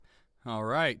All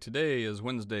right, today is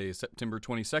Wednesday, September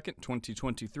 22nd,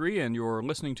 2023, and you're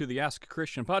listening to the Ask a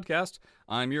Christian podcast.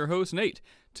 I'm your host, Nate.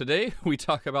 Today, we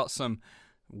talk about some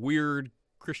weird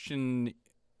Christian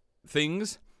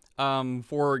things.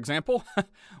 For example,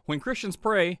 when Christians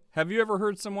pray, have you ever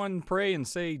heard someone pray and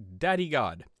say, Daddy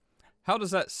God? How does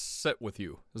that sit with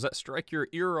you? Does that strike your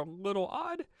ear a little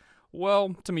odd?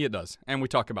 Well, to me it does, and we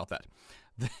talk about that.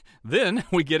 Then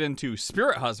we get into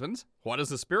spirit husbands. What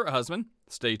is a spirit husband?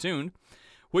 Stay tuned.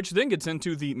 Which then gets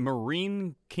into the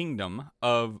marine kingdom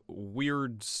of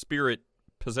weird spirit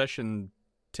possession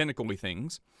tentacle-y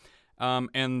things.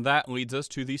 And that leads us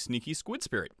to the sneaky squid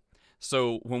spirit.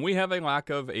 So when we have a lack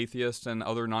of atheists and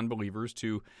other non-believers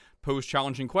to pose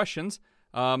challenging questions,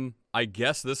 I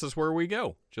guess this is where we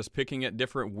go. Just picking at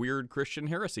different weird Christian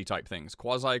heresy type things.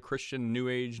 Quasi-Christian New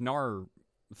Age NAR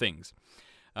things.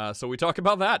 So we talk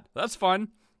about that. That's fun.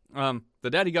 The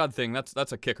Daddy God thing,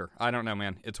 that's a kicker. I don't know,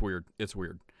 man. It's weird.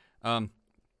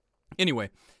 Anyway,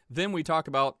 then we talk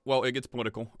about, well, it gets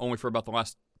political, only for about the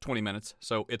last 20 minutes,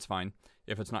 so it's fine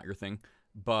if it's not your thing.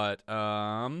 But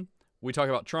we talk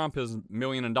about Trump, his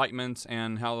million indictments,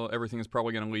 and how everything is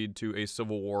probably going to lead to a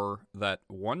civil war that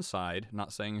one side,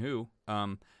 not saying who,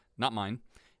 not mine,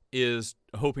 is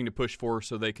hoping to push for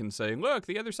so they can say, look,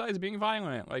 the other side is being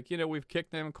violent. Like, we've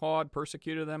kicked them, clawed,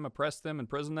 persecuted them, oppressed them,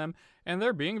 imprisoned them, and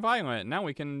they're being violent. Now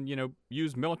we can,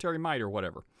 use military might or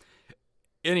whatever.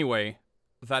 Anyway,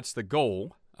 that's the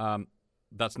goal.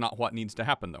 That's not what needs to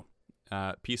happen,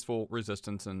 though. Peaceful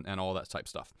resistance and all that type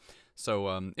stuff.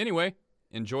 So, anyway,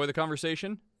 enjoy the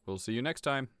conversation. We'll see you next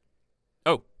time.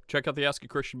 Oh, check out the Ask a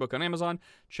Christian book on Amazon.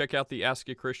 Check out the Ask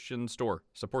a Christian store.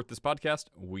 Support this podcast.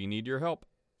 We need your help.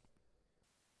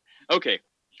 Okay,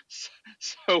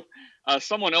 so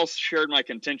someone else shared my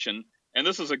contention, and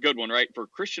this is a good one, right, for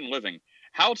Christian living.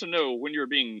 How to know when you're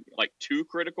being, too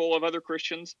critical of other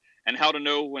Christians, and how to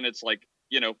know when it's,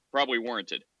 probably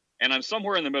warranted. And I'm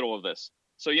somewhere in the middle of this.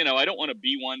 So, I don't want to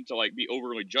be one to, be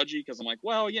overly judgy, because I'm like,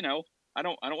 well, I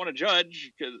don't want to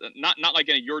judge, because not like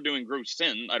you're doing gross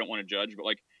sin, I don't want to judge, but,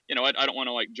 I don't want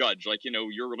to, judge.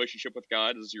 Your relationship with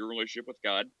God is your relationship with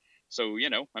God. So,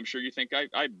 I'm sure you think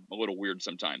I'm a little weird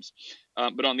sometimes.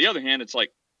 But on the other hand, it's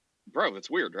like, bro, that's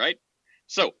weird, right?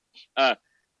 So,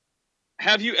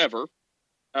 have you ever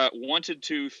wanted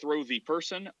to throw the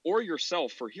person or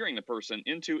yourself for hearing the person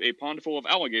into a pond full of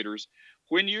alligators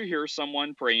when you hear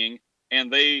someone praying and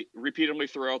they repeatedly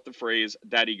throw out the phrase,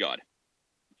 Daddy God?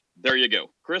 There you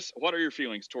go. Chris, what are your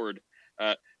feelings toward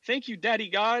thank you,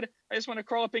 Daddy God. I just want to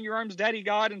crawl up in your arms, Daddy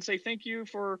God, and say thank you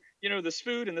for, this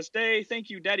food and this day. Thank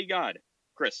you, Daddy God.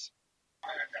 Chris,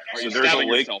 are you stabbing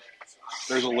yourself?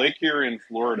 There's a lake here in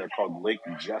Florida called Lake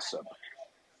Jessup.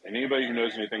 And anybody who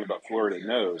knows anything about Florida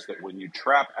knows that when you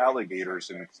trap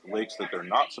alligators in lakes that they're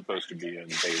not supposed to be in,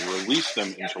 they release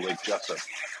them into Lake Jessup.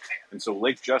 And so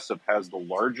Lake Jessup has the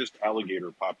largest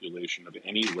alligator population of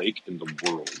any lake in the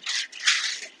world.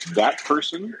 That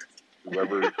person,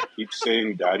 whoever keeps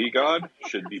saying Daddy God,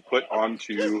 should be put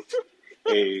onto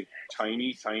a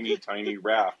tiny, tiny, tiny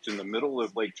raft in the middle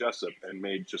of Lake Jessup and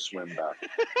made to swim back.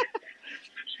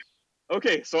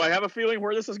 Okay, so I have a feeling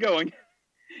where this is going.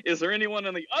 Is there anyone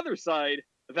on the other side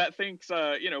that thinks,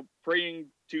 praying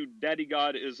to Daddy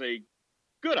God is a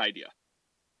good idea?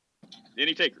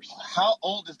 Any takers? How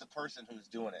old is the person who's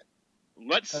doing it?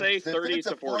 Let's say 30 to 40. If it's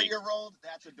a 4-year-old,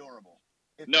 that's adorable.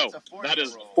 That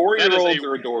is 4-year-olds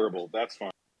are adorable. That's fine.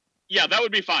 Yeah, that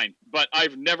would be fine. But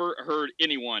I've never heard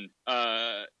anyone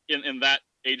in that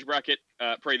age bracket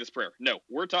pray this prayer. No,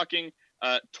 we're talking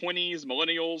 20s,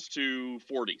 millennials to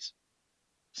 40s.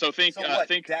 So think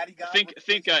Daddy God think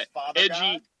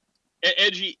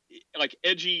edgy,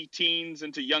 edgy teens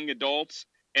into young adults,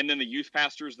 and then the youth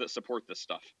pastors that support this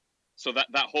stuff. So that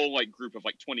whole group of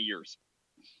 20 years.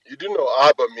 You do know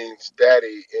Abba means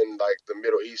daddy in the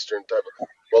Middle Eastern type of,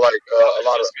 well, a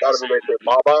lot of them may say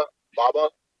Baba. Baba.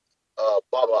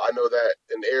 I know that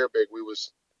in Arabic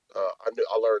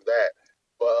I learned that,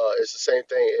 but it's the same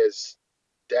thing as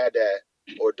Dada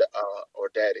or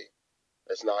daddy.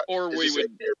 It's not. Or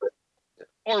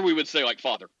we would say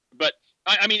father. But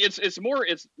I mean,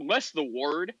 it's less the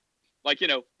word,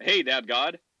 hey, Dad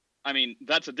God. I mean,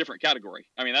 that's a different category.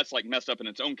 I mean, that's messed up in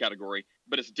its own category,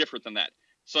 but it's different than that.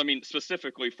 So, I mean,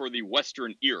 specifically for the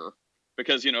Western ear,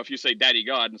 because, if you say Daddy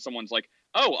God and someone's like,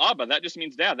 oh, Abba, that just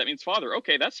means dad. That means father.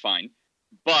 Okay, that's fine.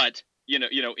 But, in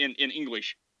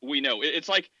English, we know.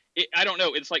 I don't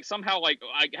know. It's somehow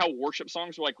how worship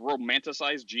songs will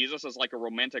romanticize Jesus as a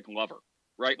romantic lover,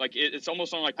 right? It's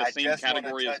almost on the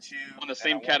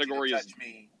same category as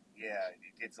me. Yeah,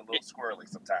 it gets a little squirrely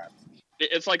sometimes.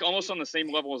 It's almost on the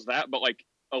same level as that, but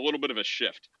a little bit of a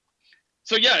shift.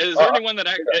 So yeah, is there anyone that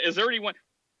is there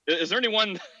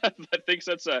anyone that thinks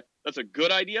that's a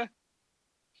good idea?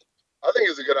 I think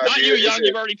it's a good idea. Not you, Young.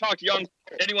 You've already talked, Young.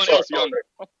 Anyone Sorry, else, Young?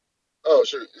 Oh,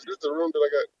 sure. Is this the room that I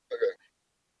got? Okay.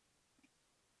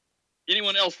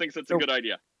 Anyone else thinks it's a good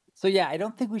idea? So yeah, I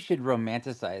don't think we should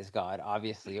romanticize God,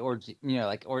 obviously, or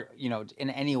in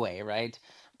any way, right?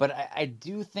 But I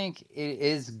do think it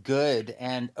is good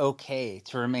and okay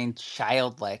to remain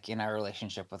childlike in our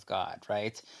relationship with God,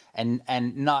 right? And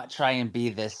not try and be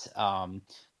this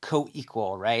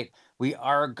co-equal, right? We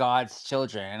are God's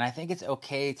children, and I think it's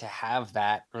okay to have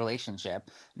that relationship.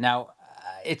 Now,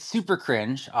 it's super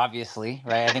cringe, obviously,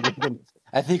 right?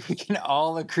 I think we can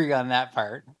all agree on that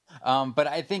part. But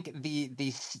I think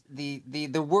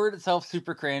the word itself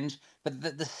super cringe, but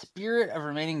the spirit of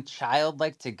remaining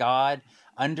childlike to God,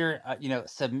 under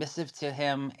submissive to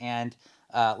Him, and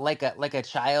like a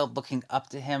child looking up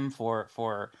to Him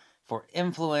for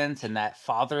influence and that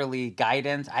fatherly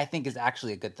guidance, I think is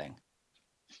actually a good thing.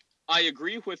 I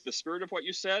agree with the spirit of what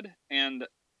you said, and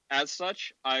as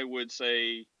such, I would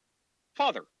say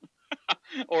Father.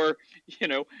 Or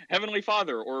Heavenly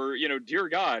Father, or dear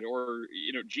God, or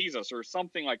Jesus, or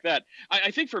something like that.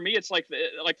 I think for me it's like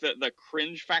the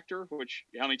cringe factor, which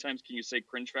how many times can you say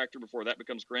cringe factor before that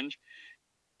becomes cringe?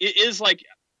 It is like,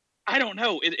 I don't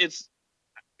know, it's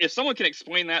if someone can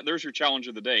explain that, there's your challenge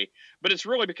of the day. But it's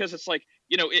really because it's like,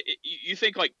 you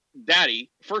think like daddy,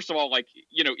 first of all, like,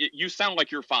 you sound like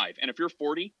you're 5, and if you're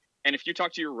 40, and if you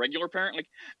talk to your regular parent, like,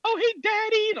 oh hey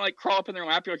daddy, and like crawl up in their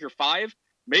lap like you're 5.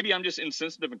 Maybe I'm just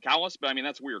insensitive and callous, but I mean,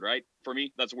 that's weird, right? For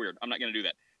me, that's weird. I'm not going to do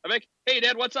that. I'm like, hey,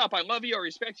 Dad, what's up? I love you. I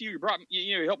respect you. You brought me,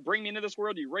 you helped bring me into this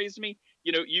world. You raised me.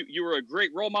 You were a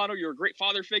great role model. You're a great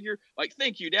father figure. Like,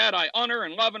 thank you, Dad. I honor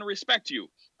and love and respect you.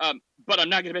 But I'm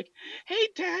not going to be, hey,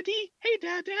 Daddy. Hey,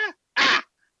 Dada. Ah!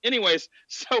 Anyways,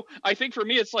 so I think for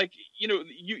me, it's like,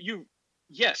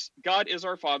 yes, God is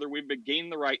our Father. We've been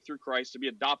gained the right through Christ to be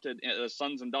adopted as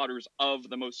sons and daughters of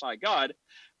the Most High God.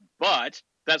 But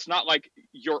that's not like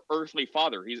your earthly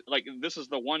father. He's like, this is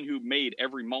the one who made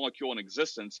every molecule in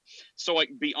existence. So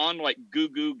like beyond like goo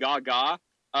goo gaga,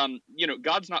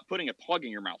 God's not putting a plug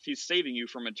in your mouth. He's saving you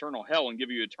from eternal hell and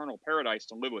give you eternal paradise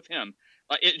to live with Him.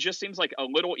 It just seems like a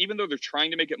little, even though they're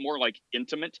trying to make it more like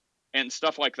intimate and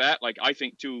stuff like that, like I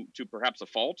think to perhaps a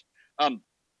fault,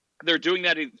 they're doing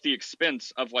that at the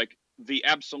expense of like the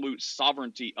absolute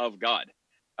sovereignty of God.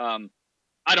 I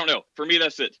don't know. For me,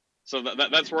 that's it. So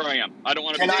that's where I am. I don't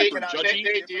want to be super judgy.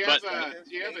 Nate, do you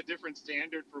have a different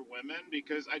standard for women?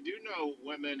 Because I do know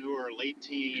women who are late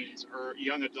teens or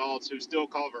young adults who still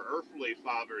call their earthly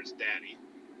fathers daddy.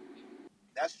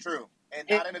 That's true, and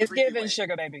not in a it's creepy giving way.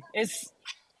 sugar baby. It's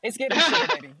giving sugar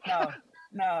baby.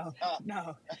 No.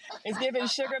 It's giving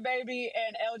sugar baby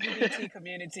and LGBT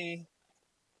community.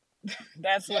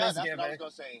 That's what it's giving. What I was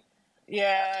gonna say.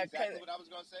 Yeah, that's exactly what I was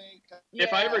gonna say.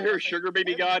 If I ever hear sugar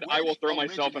baby God, I will throw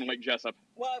myself in Lake Jessup.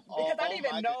 Well, because I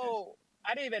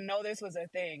didn't even know this was a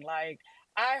thing. Like,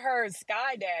 I heard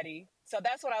Sky Daddy, so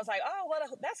that's what I was like, oh, well,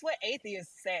 that's what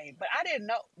atheists say. But I didn't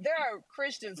know there are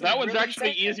Christians who that one's really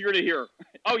actually easier to hear.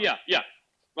 Oh yeah,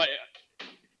 like,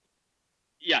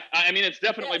 yeah. I mean, it's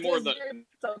definitely more the.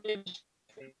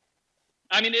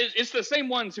 I mean, it's the same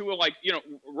ones who will like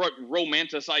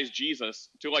romanticize Jesus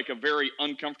to like a very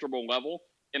uncomfortable level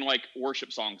in like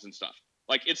worship songs and stuff.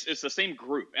 Like it's the same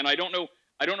group, and I don't know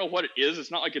what it is.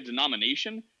 It's not like a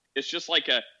denomination. It's just like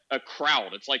a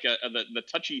crowd. It's like the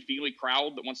touchy feely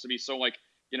crowd that wants to be so like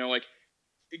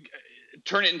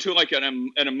turn it into like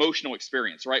an emotional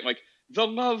experience, right? Like the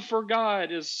love for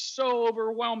God is so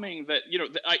overwhelming that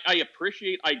I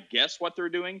appreciate, I guess, what they're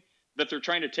doing. That they're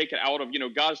trying to take it out of,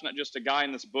 God's not just a guy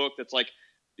in this book that's like,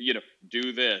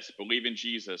 do this, believe in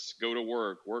Jesus, go to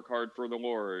work hard for the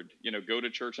Lord, go to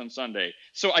church on Sunday.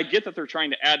 So I get that they're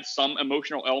trying to add some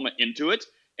emotional element into it.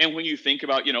 And when you think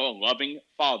about, a loving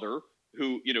father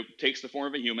who, takes the form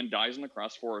of a human, dies on the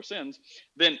cross for our sins,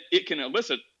 then it can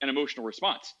elicit an emotional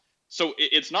response. So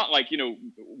it's not like,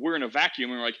 we're in a vacuum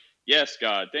and we're like, yes,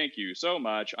 God, thank you so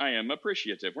much. I am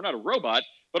appreciative. We're not a robot.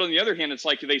 But on the other hand, it's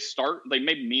like they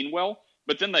may mean well,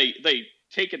 but then they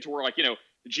take it to where like,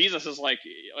 Jesus is like,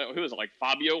 who is it, like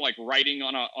Fabio, like riding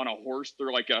on a horse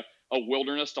through like a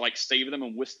wilderness to like save them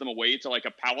and whisk them away to like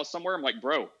a palace somewhere. I'm like,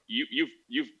 bro,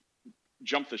 you've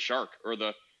jumped the shark or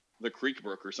the creek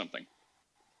brook or something.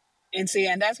 And see,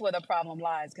 and that's where the problem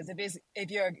lies. Because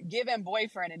if you're giving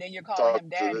boyfriend and then you're calling him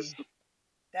daddy,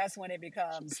 that's when it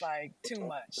becomes like too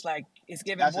much. Like it's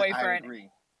giving boyfriend. I agree.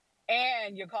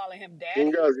 And you're calling him daddy. Can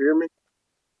you guys hear me?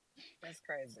 That's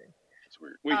crazy. That's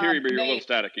weird. We hear you, but you're a little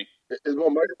staticky. Is my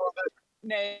microphone there?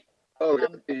 Nate. Oh, I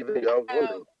was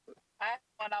wondering. I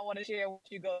one I want to share once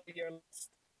you go through your list.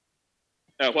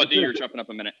 What D? You're chopping up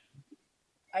a minute.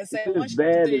 I said It's once as you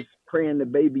go bad through, as praying to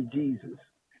baby Jesus.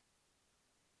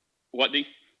 What D?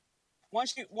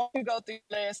 once you go through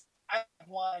your list, I have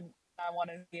one I want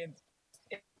to give.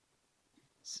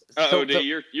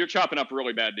 D, you're chopping up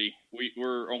really bad, D.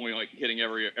 We're only like hitting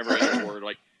every other word.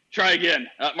 Like, try again.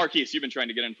 Marquise, you've been trying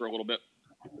to get in for a little bit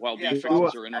while D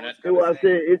fixes her internet. I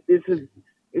said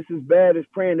it's as bad as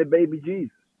praying to baby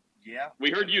Jesus. Yeah.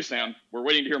 We heard you, Sam. We're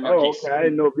waiting to hear Marquise. Oh, okay. I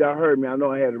didn't know if y'all heard me. I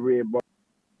know I had a red bar.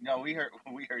 No, we heard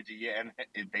you. Yeah,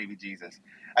 and baby Jesus.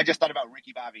 I just thought about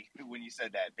Ricky Bobby when you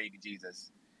said that, baby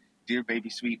Jesus. Dear baby,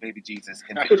 sweet baby Jesus,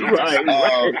 and baby Jesus. Right.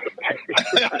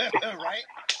 Right?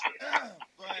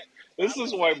 But this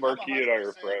is why Marquis and I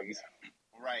are friends.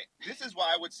 Right. This is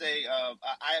why I would say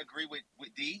I agree with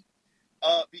D.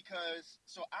 Because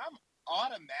so I'm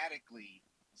automatically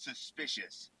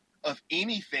suspicious of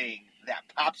anything that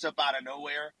pops up out of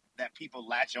nowhere that people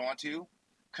latch onto.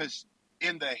 Because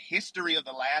in the history of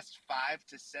the last 5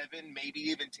 to 7, maybe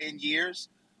even 10 years,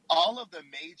 all of the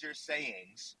major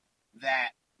sayings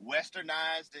that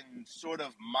westernized and sort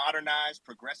of modernized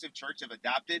progressive church have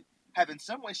adopted have in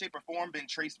some way, shape, or form been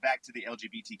traced back to the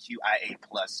LGBTQIA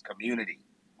plus community,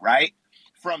 right?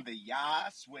 From the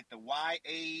Yas with the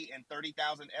YA and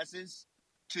 30,000 S's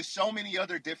to so many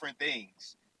other different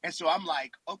things. And so I'm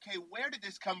like, okay, where did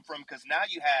this come from? Because now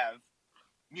you have,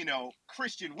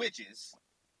 Christian witches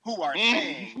who are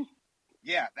saying,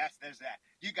 yeah, there's that.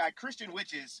 You got Christian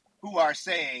witches who are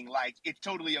saying, like, it's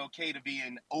totally okay to be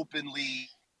in openly,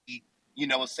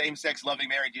 same-sex loving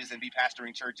marriages and be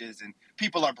pastoring churches. And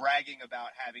people are bragging about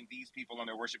having these people on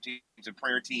their worship teams and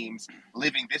prayer teams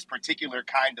living this particular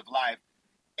kind of life.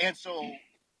 And so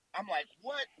I'm like,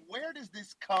 where does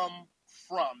this come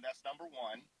from? That's number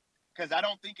one. Because I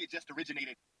don't think it just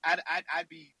originated. I'd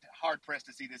be hard-pressed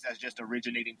to see this as just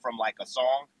originating from, like, a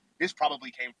song. This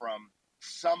probably came from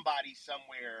somebody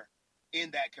somewhere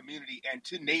in that community. And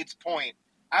to Nate's point,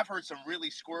 I've heard some really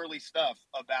squirrely stuff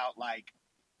about, like,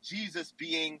 Jesus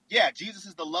Jesus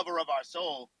is the lover of our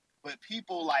soul, but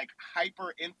people, like,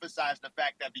 hyper-emphasize the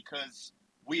fact that because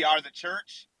we are the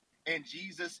church and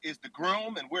Jesus is the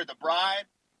groom and we're the bride,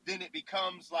 then it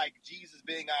becomes like Jesus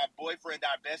being our boyfriend,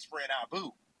 our best friend, our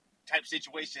boo type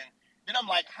situation. Then I'm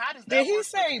like, how does that Did he work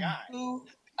say with God? boo?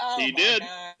 Oh, he did.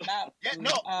 God, Yeah,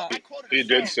 no, I quoted a He song.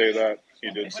 did say that.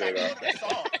 He did say that. I quoted a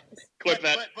song. Clip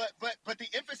that. But the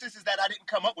emphasis is that I didn't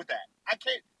come up with that. I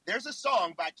can't. There's a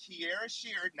song by Kiera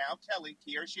Sheard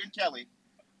Kelly,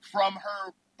 from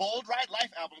her Bold Right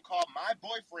Life album called My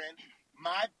Boyfriend,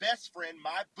 My Best Friend,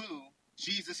 My Boo,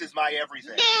 Jesus is My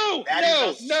Everything.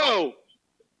 No.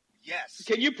 Yes.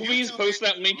 Can you please post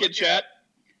that link in chat?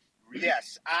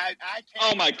 Yes, I can't.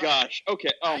 Oh my gosh.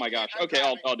 Okay. Oh my gosh. Okay,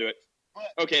 I'll do it.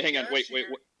 But Okay, hang on. Wait. Sheard,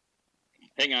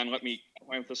 Hang on. Why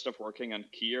won't this stuff work? Hang on.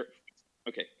 Kier.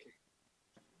 Okay.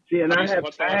 See, and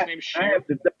What's the last name? I have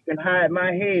to duck and hide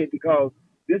my head because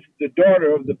this is the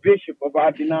daughter of the bishop of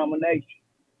our denomination.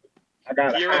 I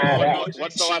gotta hide out.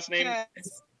 What's the last name?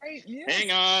 Yes. Yes.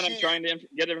 Hang on, I'm trying to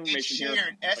get information here.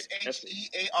 Sheard,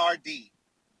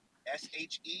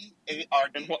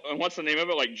 SHEARD. And what's the name of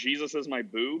it? Like Jesus is my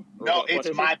boo? No,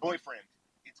 it's My Boyfriend.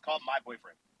 It's called My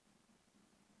Boyfriend.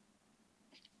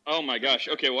 Oh my gosh.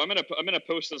 Okay, well I'm gonna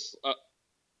post this.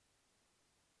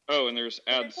 And there's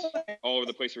ads all over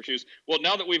the place for shoes. Well,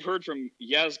 now that we've heard from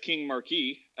Yaz King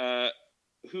Marquis,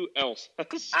 who else?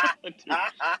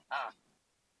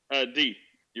 D,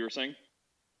 you were saying?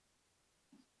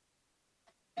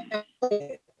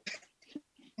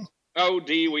 Oh,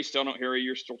 D, we still don't hear you.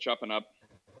 You're still chopping up.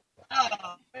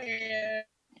 Oh, man.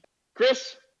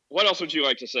 Chris, what else would you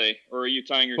like to say? Or are you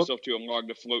tying yourself to a log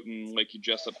to float in Lake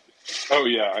Jessup? Oh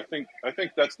yeah, I think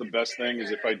that's the best thing is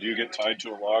if I do get tied to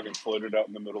a log and floated out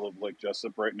in the middle of Lake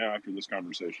Jessup right now after this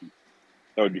conversation.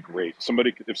 That would be great. If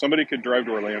somebody could drive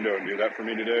to Orlando and do that for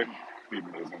me today, it'd be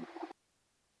amazing.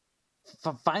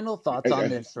 Final thoughts on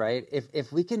this, right?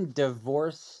 If we can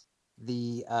divorce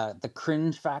the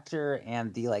cringe factor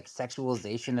and the like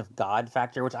sexualization of God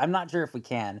factor, which I'm not sure if we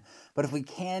can, but if we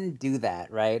can do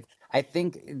that, right? I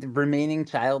think remaining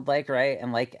childlike, right?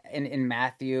 And like in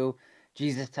Matthew,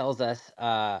 Jesus tells us,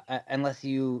 unless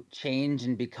you change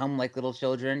and become like little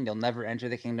children, you'll never enter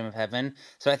the kingdom of heaven.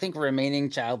 So I think remaining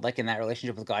childlike in that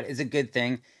relationship with God is a good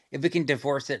thing if we can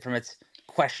divorce it from its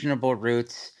questionable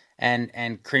roots and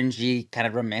cringy kind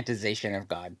of romanticization of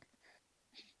God.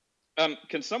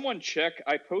 Can someone check?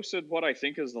 I posted what I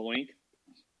think is the link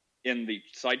in the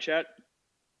side chat.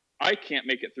 I can't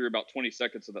make it through about 20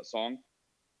 seconds of that song.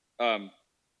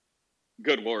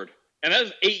 Good Lord. And that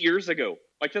was 8 years ago.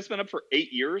 Like, that's been up for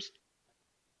 8 years.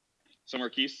 So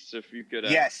Marquise, if you could,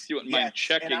 Yes, if you wouldn't yes. mind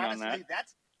checking and honestly, on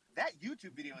that. That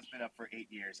YouTube video has been up for 8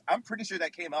 years. I'm pretty sure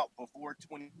that came out before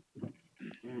 20,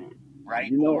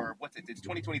 right? Or what's it? It's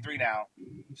 2023 now.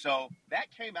 So that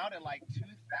came out in like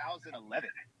 2011,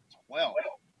 12.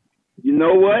 You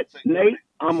know what, Nate?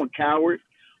 I'm a coward.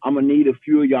 I'm going to need a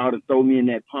few of y'all to throw me in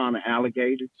that pond of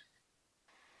alligators.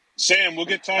 Sam, we'll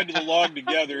get tied to the log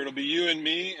together. It'll be you and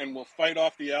me, and we'll fight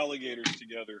off the alligators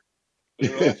together. But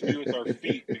it'll have to be with our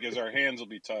feet because our hands will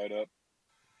be tied up.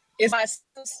 It's my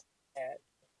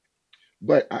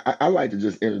But I like to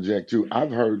just interject too. I've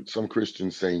heard some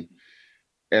Christians say,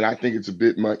 and I think it's a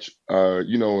bit much,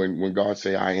 and when God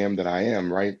say, I am that I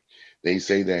am, right? They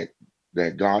say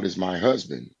that God is my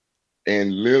husband.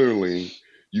 And literally,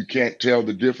 you can't tell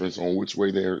the difference on which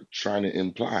way they're trying to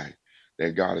imply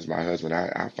that God is my husband.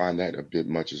 I find that a bit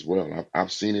much as well.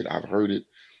 I've seen it, I've heard it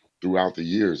throughout the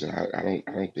years, and I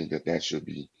don't think that should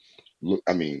be. Look,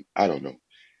 I mean, I don't know.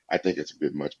 I think it's a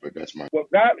bit much, but that's my. Well,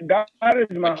 God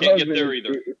is my I can't husband. get there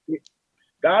either.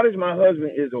 God is my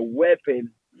husband is a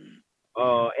weapon,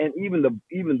 and even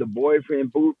the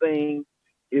boyfriend boo thing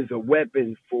is a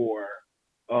weapon for,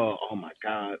 oh my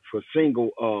God, for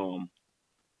single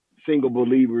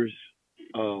believers,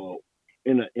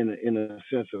 in a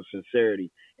sense of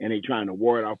sincerity, and they trying to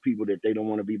ward off people that they don't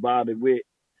want to be bothered with,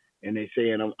 and they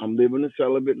saying I'm living a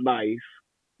celibate life,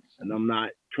 and I'm not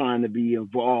trying to be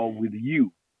involved with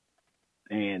you.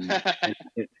 And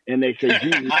they say,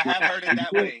 Jesus, I have heard it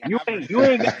that way. you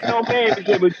ain't got no man to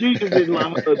say, but Jesus is my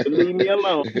husband. Leave me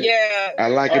alone. Yeah. I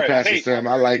like All it, right, Pastor hey, Sam.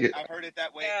 I like it. I've heard it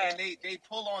that way, Yeah. and they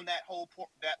pull on that whole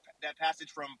that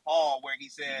passage from Paul where he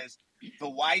says the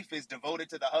wife is devoted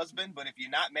to the husband, but if you're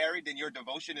not married, then your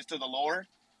devotion is to the Lord.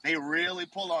 They really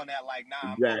pull on that, like,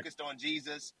 nah, Exactly. I'm focused on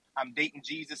Jesus. I'm dating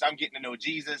Jesus. I'm getting to know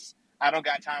Jesus. I don't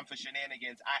got time for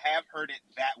shenanigans. I have heard it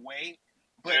that way,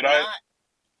 but Dude, not.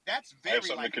 That's I have very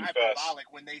something like to confess.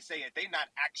 hyperbolic when they say it. They're not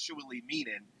actually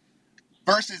meaning.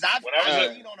 Versus, I've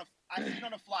seen on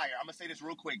a flyer. I'm gonna say this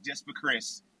real quick, just for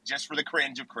Chris, just for the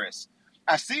cringe of Chris.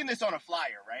 I've seen this on a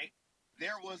flyer. Right,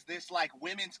 there was this like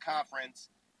women's conference,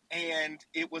 and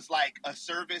it was like a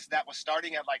service that was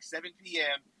starting at like 7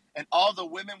 p.m. and all the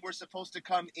women were supposed to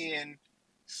come in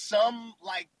some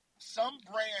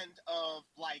brand of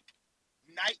like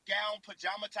nightgown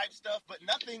pajama type stuff, but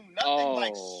nothing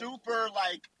like super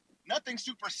like nothing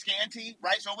super scanty,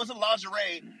 right? So it wasn't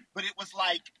lingerie, but it was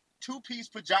like 2-piece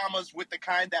pajamas with the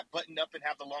kind that button up and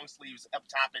have the long sleeves up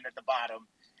top and at the bottom.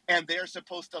 And they're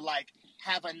supposed to like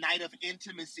have a night of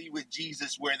intimacy with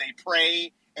Jesus where they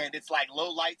pray and it's like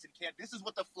low lights and camp. This is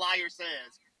what the flyer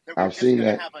says. That we're I've just seen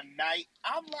gonna that. have a night.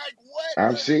 I'm like, what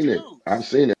I've the seen it. deuce? I've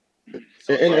seen it.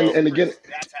 So And again, Chris,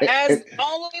 that's how. As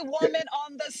only woman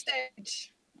on the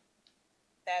stage.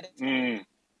 That is.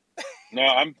 No,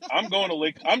 I'm going to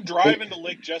Lake. I'm driving to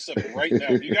Lake Jessup right now.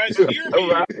 If you guys hear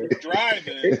me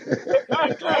driving,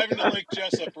 I'm driving to Lake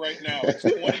Jessup right now. It's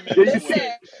 20 minutes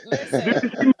away.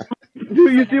 Listen.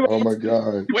 Do you see? Oh my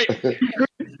God! Wait,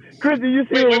 Chris, do you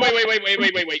see?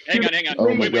 wait. Hang on.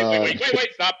 Oh my Wait.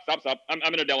 God! Stop. I'm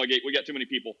going to delegate. We got too many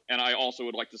people, and I also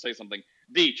would like to say something.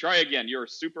 D, try again. You're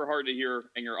super hard to hear,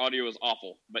 and your audio is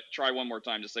awful. But try one more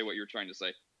time to say what you're trying to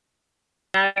say.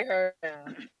 I heard.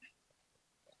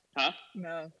 Huh?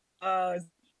 No. Oh.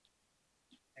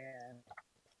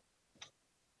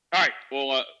 All right.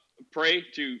 Well, pray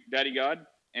to Daddy God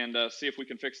and see if we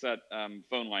can fix that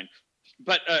phone line.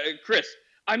 But Chris,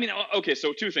 I mean, okay.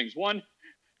 So 2 things. One,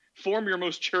 form your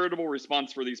most charitable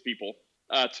response for these people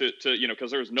to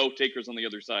because there's no takers on the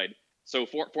other side. So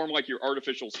form like your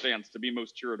artificial stance to be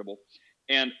most charitable.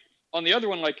 And on the other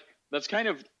one, like that's kind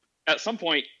of at some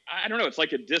point, I don't know, it's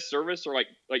like a disservice or like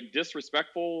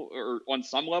disrespectful or on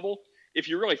some level if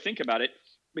you really think about it,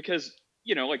 because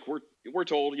like we're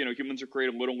told humans are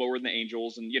created a little lower than the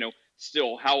angels, and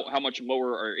still how much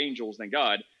lower are angels than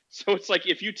God? So it's like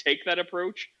if you take that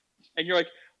approach and you're like,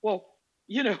 well,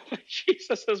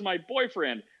 Jesus is my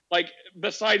boyfriend, like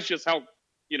besides just how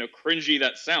cringy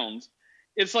that sounds,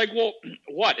 it's like, well,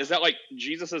 what is that, like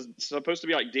Jesus is supposed to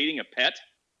be like dating a pet?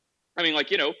 I mean,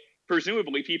 like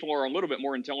presumably people are a little bit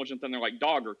more intelligent than their like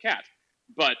dog or cat,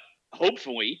 but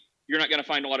hopefully you're not going to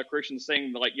find a lot of Christians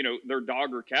saying like their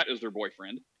dog or cat is their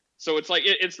boyfriend. So it's like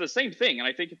it's the same thing. And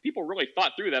I think if people really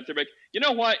thought through that, they're like, you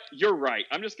know what, you're right.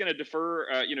 I'm just going to defer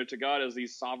to God as the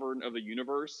sovereign of the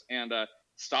universe and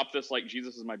stop this like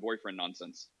Jesus is my boyfriend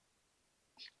nonsense.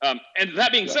 And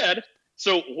that being said,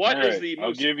 so what is the most?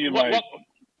 I'll give you my.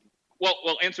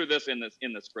 Well, answer this in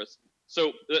this, Chris.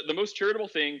 So the most charitable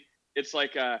thing, it's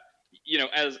like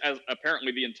as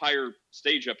apparently the entire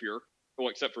stage up here, well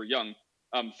except for Young,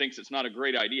 thinks it's not a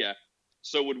great idea.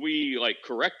 So would we like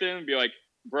correct them and be like,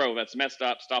 bro, that's messed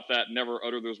up. Stop that. Never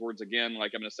utter those words again.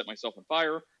 Like, I'm going to set myself on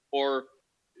fire. Or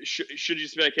should you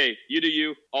just be like, hey, you do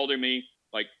you, I'll do me.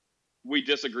 Like, we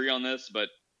disagree on this, but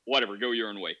whatever, go your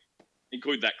own way.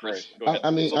 Include that, Chris. Right. Go ahead.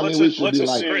 I mean, we should be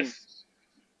like, Chris.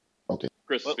 okay.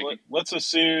 Chris speaking. Let's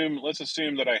assume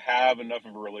that I have enough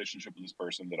of a relationship with this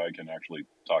person that I can actually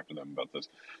talk to them about this.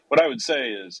 What I would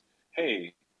say is,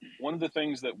 hey, one of the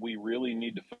things that we really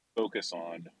need to focus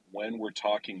on when we're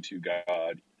talking to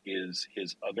God is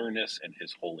his otherness and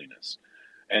his holiness.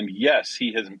 And yes,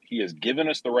 he has given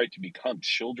us the right to become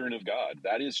children of God.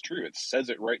 That is true. It says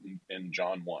it right in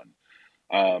John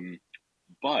 1.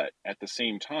 But at the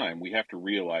same time, we have to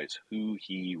realize who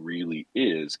he really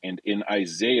is. And in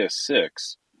Isaiah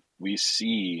 6, we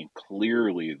see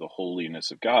clearly the holiness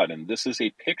of God. And this is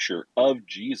a picture of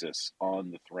Jesus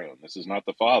on the throne. This is not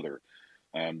the Father.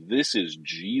 This is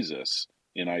Jesus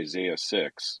in Isaiah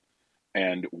 6.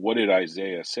 And what did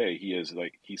Isaiah say?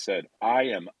 He said, I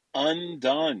am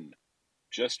undone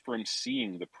just from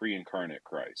seeing the pre-incarnate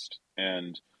Christ.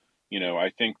 And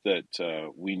I think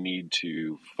that we need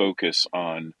to focus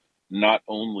on not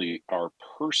only our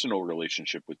personal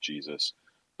relationship with Jesus,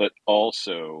 but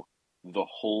also the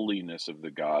holiness of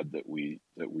the God that we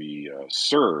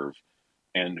serve.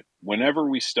 And whenever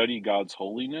we study God's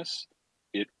holiness,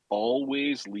 it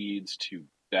always leads to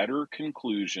better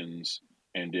conclusions,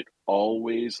 and it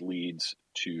always leads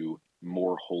to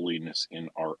more holiness in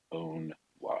our own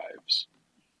lives.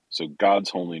 So God's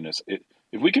holiness,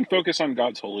 if we can focus on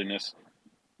God's holiness,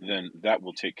 then that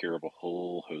will take care of a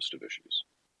whole host of issues.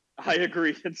 I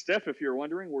agree. And Steph, if you're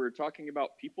wondering, we're talking about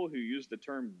people who use the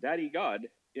term Daddy God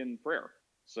in prayer.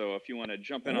 So if you want to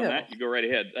jump in on that, you go right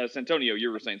ahead. Santonio,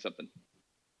 you were saying something.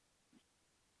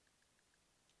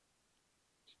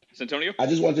 Santonio? I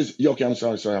just want to. Okay, I'm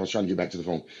sorry. I was trying to get back to the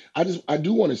phone. I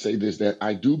do want to say this, that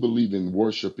I do believe in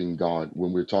worshiping God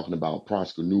when we're talking about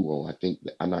proskunuo. I think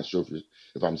I'm not sure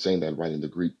if I'm saying that right in the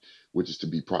Greek, which is to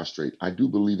be prostrate. I do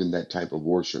believe in that type of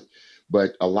worship,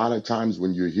 but a lot of times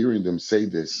when you're hearing them say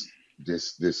this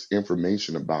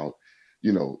information about,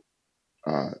 you know,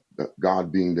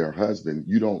 God being their husband,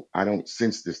 I don't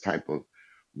sense this type of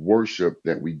worship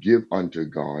that we give unto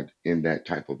God in that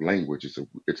type of language.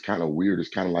 It's kind of weird. It's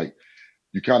kind of like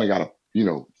you kind of got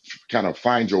to, kind of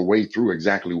find your way through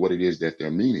exactly what it is that they're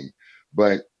meaning.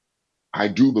 But I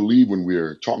do believe when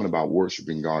we're talking about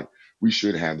worshiping God, we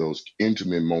should have those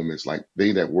intimate moments like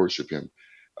they that worship him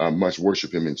must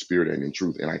worship him in spirit and in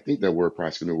truth. And I think that word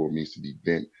proskunuo means to be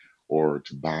bent or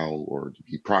to bow or to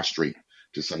be prostrate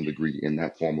to some degree in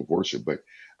that form of worship. But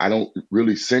I don't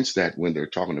really sense that when they're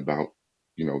talking about,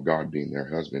 God being their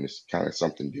husband. It's kind of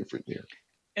something different there.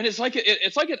 And it's like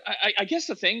I guess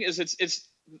the thing is it's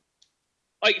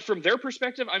like from their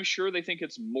perspective, I'm sure they think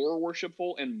it's more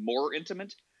worshipful and more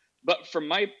intimate. But from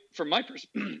my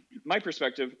my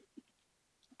perspective,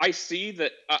 I see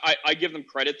that I give them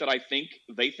credit that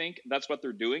they think that's what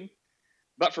they're doing.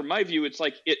 But from my view, it's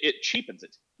like it cheapens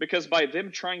it, because by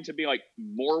them trying to be like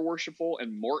more worshipful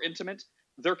and more intimate,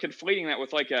 they're conflating that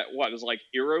with like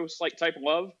eros like type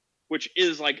love, which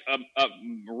is like a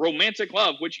romantic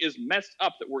love, which is messed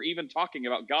up that we're even talking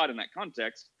about God in that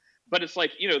context. But it's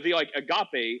like, the like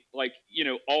agape, like,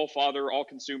 all father, all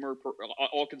consumer,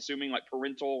 all consuming, like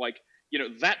parental, like,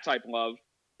 that type of love,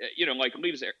 like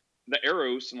leaves the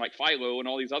eros and like philo and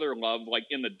all these other love like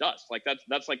in the dust. Like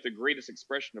that's like the greatest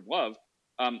expression of love.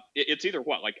 It's either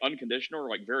like unconditional or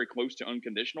like very close to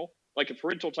unconditional, like a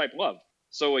parental type love.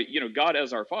 So God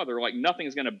as our father, like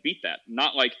nothing's gonna beat that.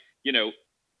 Not like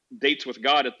dates with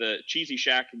God at the cheesy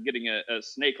shack and getting a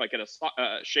snake like at a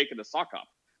shake at a sock hop.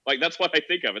 Like that's what I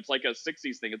think of. It's like a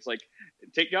 '60s thing. It's like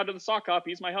take God to the sock hop.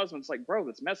 He's my husband. It's like, bro,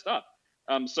 that's messed up.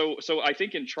 So I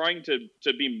think in trying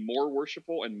to be more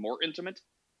worshipful and more intimate,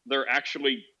 they're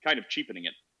actually kind of cheapening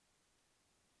it.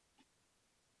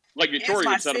 Like Victoria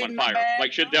would set them on fire.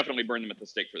 Like should definitely burn them at the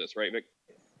stake for this, right, Vic?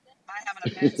 I have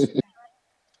an offense.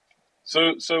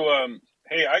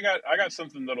 Hey, I got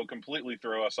something that'll completely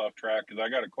throw us off track because I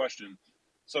got a question.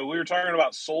 So we were talking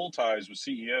about soul ties with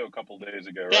CEO a couple days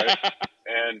ago, right?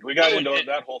 And we got into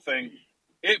that whole thing.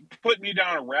 It put me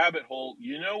down a rabbit hole.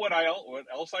 You know what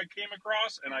else I came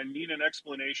across, and I need an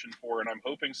explanation for, and I'm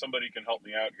hoping somebody can help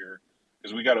me out here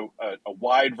because we got a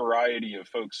wide variety of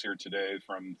folks here today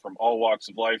from all walks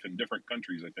of life in different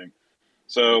countries, I think.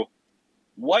 So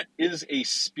what is a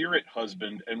spirit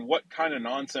husband, and what kind of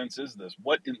nonsense is this?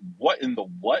 What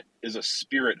is a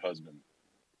spirit husband?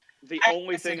 The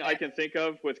only thing I can think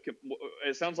of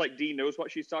it sounds like Dee knows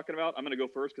what she's talking about. I'm going to go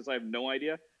first because I have no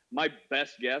idea. My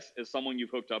best guess is someone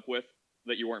you've hooked up with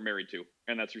that you weren't married to,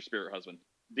 and that's your spirit husband.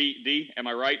 D, am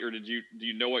I right, or do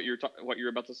you know what you're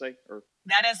about to say? Or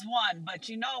That is one. But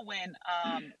when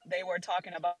they were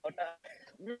talking about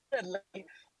when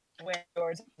they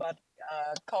were talking about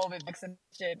COVID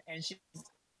vaccination, and she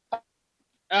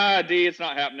D, it's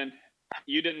not happening.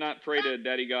 You did not pray to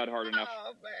Daddy God hard enough.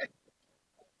 oh man.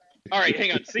 All right,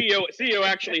 hang on. CEO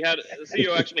actually had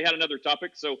another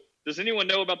topic. So does anyone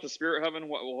know about the spirit heaven?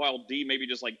 While D maybe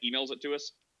just like emails it to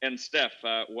us. And Steph,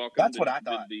 welcome. That's what I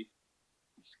thought.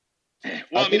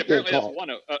 Well, I mean, think they're apparently that's called. one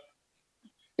of.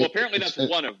 It, apparently that's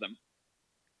it's one of them.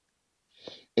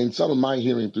 in some of my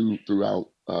hearing throughout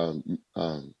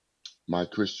my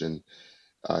Christian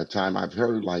time, I've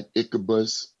heard like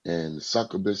Ichabus and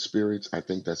succubus spirits. I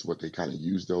think that's what they kind of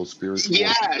use those spirits for.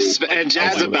 Yes, and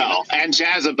Like Jezebel. demons. And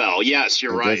Jezebel. Yes,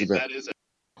 you're And right. Jezebel. That is it.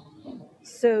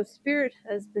 So, spirit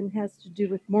husband has to do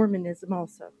with Mormonism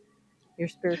also. Your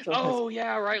spiritual husband. Oh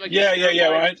yeah, right. Like Yeah.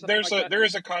 Well, something like there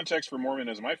is a context for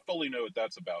Mormonism. I fully know what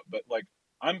that's about, but like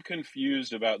I'm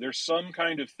confused about. There's some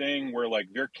kind of thing where like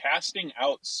they're casting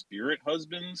out spirit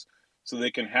husbands so they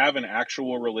can have an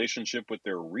actual relationship with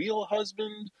their real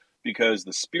husband, because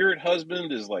the spirit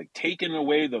husband is like taking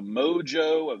away the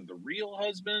mojo of the real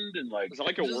husband, and like Is it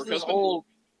like a just work this husband? whole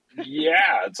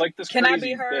yeah, it's like this Can crazy I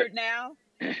be heard bit.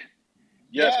 now?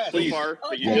 Yes, So please. far,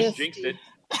 but you Okay. just jinxed it.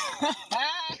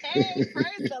 Hey,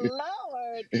 praise the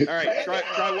Lord. All right,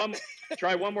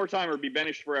 try one more time or be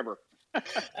banished forever.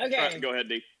 Okay. Go ahead,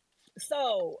 D.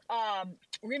 So,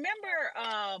 remember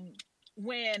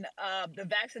when the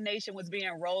vaccination was being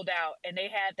rolled out, and they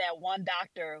had that one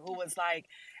doctor who was like,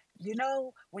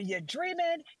 when you're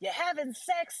dreaming, you're having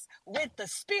sex with the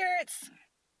spirits.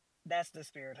 That's the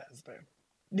spirit husband.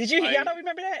 Y'all don't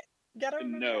remember that? Y'all don't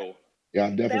remember No. Yeah,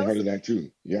 I've that? definitely That heard was of that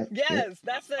too. Yeah. yes.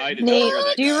 That's it. I did not Nate, hear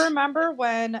that. do you Guy. remember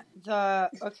when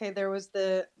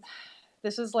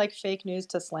this is like fake news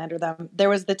to slander them. There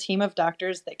was the team of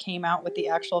doctors that came out with the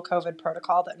actual COVID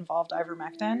protocol that involved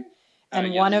ivermectin.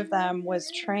 And one of them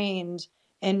was trained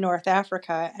in North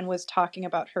Africa and was talking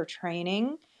about her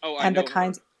training and the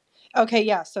kinds. Okay,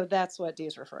 yeah, so that's what Dee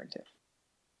is referring to.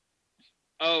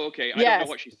 Oh, okay. I don't know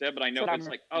what she said, but I know it's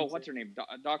like, what's her name?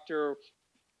 Dr.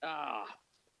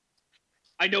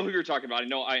 I know who you're talking about.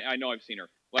 I know I've seen her.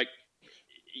 Like,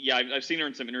 yeah, I've seen her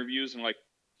in some interviews, and like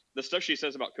the stuff she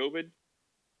says about COVID,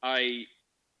 I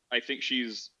think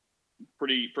she's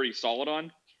pretty solid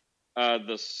on.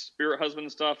 The spirit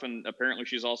husband stuff, and apparently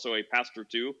she's also a pastor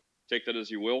too. Take that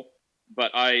as you will.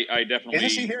 But I definitely Isn't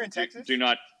she here in Texas? do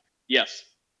not. Yes,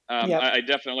 Yep. I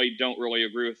definitely don't really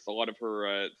agree with a lot of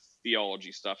her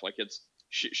theology stuff. Like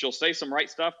she'll say some right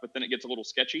stuff, but then it gets a little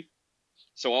sketchy.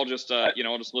 So I'll just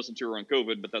I'll just listen to her on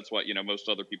COVID. But that's what most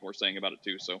other people are saying about it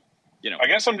too. So I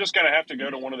guess I'm just gonna have to go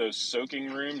to one of those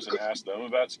soaking rooms and ask them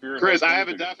about spirit. Chris, I have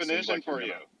a husbands. definition for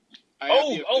you.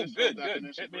 Good.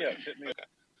 Hit me up.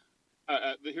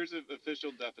 Here's an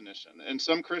official definition. In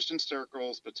some Christian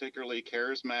circles, particularly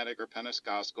charismatic or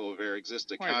Pentecostal, there exists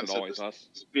a concept of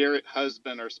spirit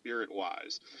husband or spirit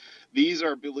wives. These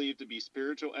are believed to be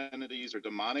spiritual entities or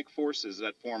demonic forces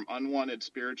that form unwanted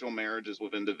spiritual marriages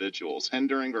with individuals,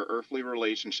 hindering their earthly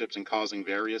relationships and causing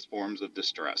various forms of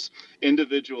distress.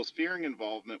 Individuals fearing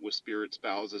involvement with spirit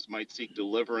spouses might seek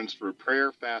deliverance through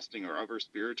prayer, fasting, or other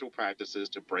spiritual practices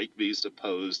to break these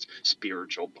supposed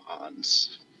spiritual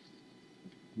bonds.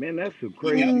 Man, that's some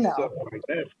crazy stuff. Like,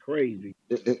 that's crazy.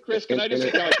 Chris, can I just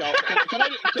become a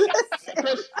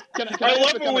Chris, can I I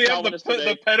love just when we have the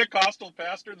the Pentecostal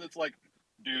pastor that's like,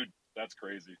 dude, that's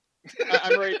crazy.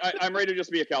 I'm ready to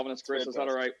just be a Calvinist, Chris. Is that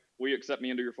all right? Will you accept me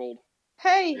into your fold?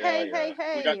 Hey,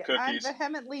 We got cookies. I'm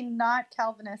vehemently not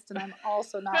Calvinist, and I'm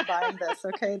also not buying this,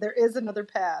 okay? There is another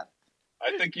path.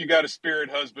 I think you got a spirit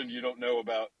husband you don't know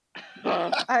about.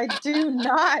 I do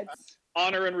not.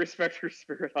 Honor and respect your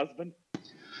spirit husband.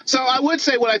 So I would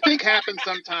say what I think happens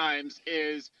sometimes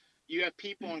is you have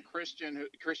people in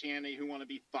Christianity who want to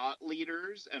be thought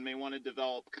leaders, and they want to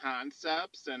develop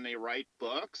concepts, and they write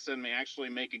books, and they actually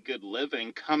make a good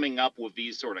living coming up with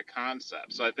these sort of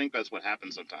concepts. So I think that's what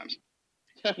happens sometimes.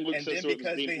 Luke says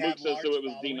it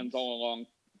was demons all along.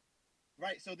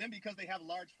 Right. So then because they have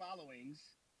large followings,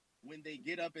 when they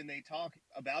get up and they talk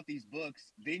about these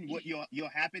books, then what you'll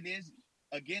happen is,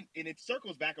 again, and it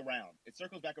circles back around. It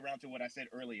circles back around to what I said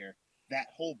earlier, that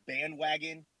whole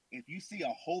bandwagon. If you see a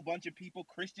whole bunch of people,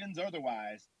 Christians or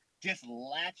otherwise, just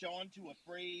latch on to a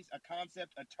phrase, a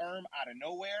concept, a term out of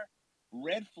nowhere,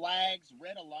 red flags,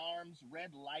 red alarms,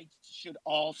 red lights should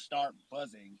all start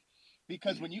buzzing.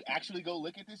 Because when you actually go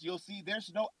look at this, you'll see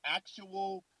there's no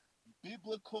actual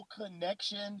biblical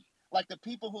connection. Like the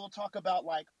people who will talk about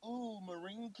like, ooh,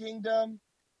 Marine Kingdom,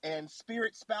 and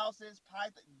spirit spouses,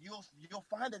 you'll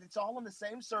find that it's all in the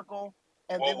same circle,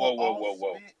 and they Whoa, will whoa, all whoa,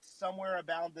 whoa. spit somewhere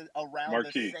around the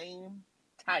Marquis. same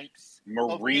types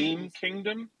Marine of things.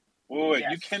 Kingdom? Wait,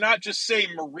 Yes. you cannot just say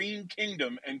Marine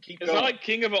Kingdom and keep going. Is that like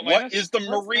King of Atlantis? What is the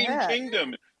What's Marine that?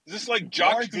 Kingdom? Is this like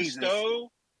Jacques Lord Jesus. Cousteau?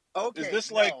 Okay, Is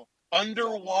this no. like So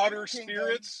underwater Marine Kingdom,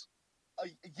 spirits?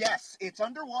 yes, it's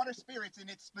underwater spirits, and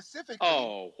it's specifically.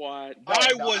 Oh, what? No,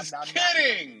 I no, was I'm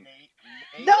kidding.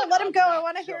 Nate, No, let him I'm go. I not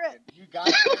want to hear joking. it. You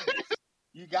gotta hear this.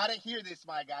 You gotta hear this,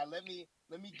 my guy. Let me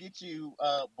get you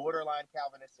borderline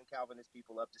Calvinists and Calvinist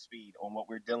people up to speed on what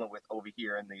we're dealing with over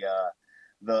here in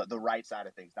the right side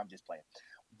of things. I'm just playing.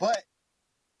 But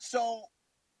so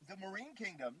the Marine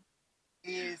Kingdom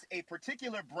is a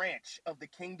particular branch of the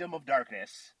Kingdom of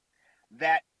Darkness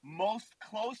that most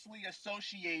closely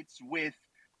associates with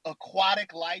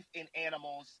aquatic life in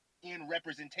animals in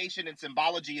representation and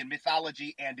symbology and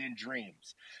mythology and in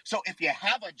dreams. So if you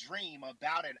have a dream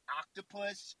about an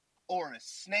octopus or a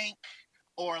snake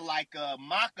or like a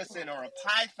moccasin or a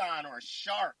python or a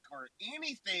shark or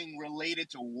anything related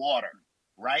to water,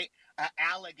 right? An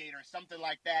alligator, something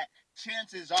like that,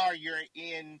 chances are you're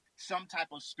in some type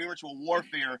of spiritual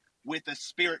warfare with a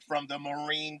spirit from the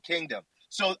Marine Kingdom.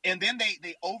 So, and then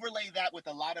they overlay that with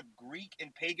a lot of Greek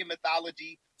and pagan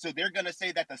mythology. So they're going to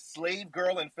say that the slave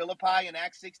girl in Philippi in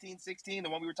Acts 16:16, the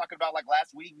one we were talking about like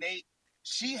last week, Nate,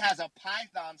 she has a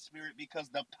python spirit because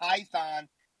the python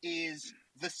is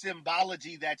the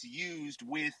symbology that's used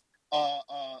with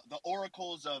the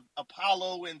oracles of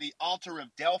Apollo and the altar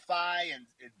of Delphi and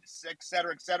et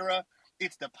cetera, et cetera.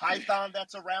 It's the python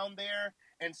that's around there.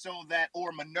 And so that,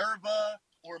 or Minerva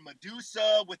or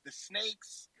Medusa with the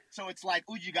snakes. So it's like,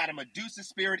 ooh, you got a Medusa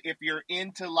spirit if you're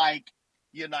into like,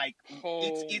 you're like,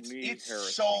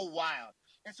 it's so wild.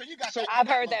 And so you got. So I've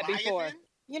heard that Leviathan. before.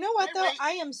 You know what, though?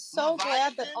 I am so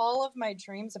glad that all of my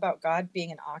dreams about God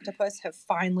being an octopus have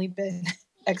finally been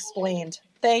explained.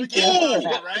 Thank you for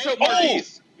that. Right? So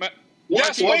Marquise,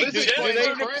 Yes, Marquise, wait, do Jennifer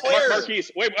they, declare.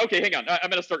 Marquise, wait, okay, hang on. I'm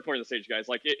going to start clearing the stage, guys.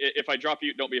 Like, if I drop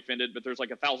you, don't be offended, but there's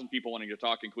like 1,000 people wanting to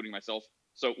talk, including myself.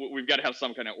 So we've got to have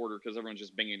some kind of order because everyone's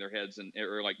just banging their heads and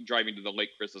or like driving to the lake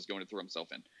Chris is going to throw himself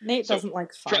in. Nate doesn't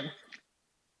like fun.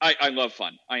 I love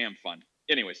fun. I am fun.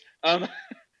 Anyways,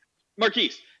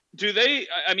 Marquise, do they,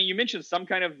 I mean, you mentioned some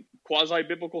kind of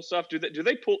quasi-biblical stuff. Do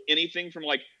they pull anything from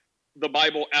like the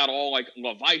Bible at all, like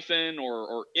Leviathan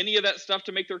or any of that stuff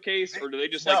to make their case, or do they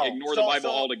just like ignore the Bible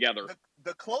altogether?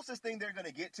 The closest thing they're going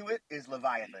to get to it is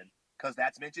Leviathan, because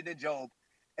that's mentioned in Job,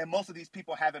 and most of these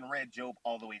people haven't read Job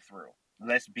all the way through.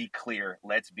 Let's be clear.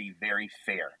 Let's be very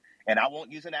fair. And I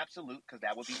won't use an absolute because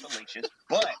that would be fallacious,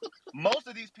 but most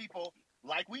of these people,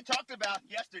 like we talked about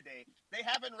yesterday, they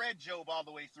haven't read Job all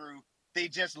the way through. They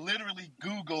just literally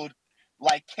Googled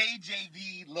like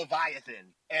KJV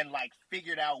Leviathan and like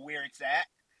figured out where it's at.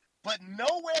 But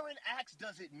nowhere in Acts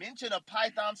does it mention a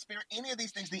python spirit, any of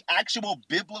these things, the actual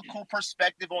biblical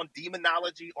perspective on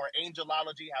demonology or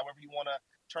angelology, however you want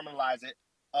to terminalize it,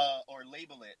 or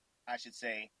label it, I should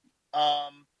say.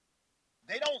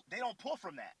 They don't pull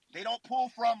from that. They don't pull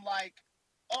from like,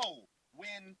 oh,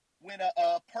 when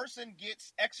a person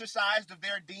gets exorcised of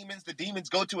their demons, the demons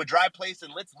go to a dry place,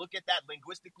 and let's look at that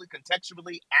linguistically,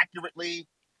 contextually, accurately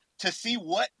to see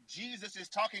what Jesus is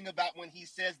talking about when he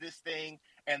says this thing,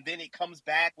 and then it comes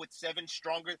back with 7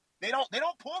 stronger. They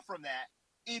don't pull from that.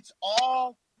 It's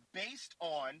all based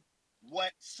on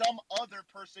what some other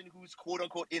person who's quote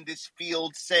unquote in this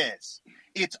field says.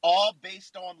 It's all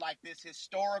based on like this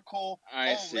historical.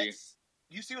 I see.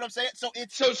 You see what I'm saying? So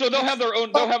it's so they'll have their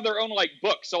own like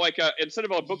book. So like instead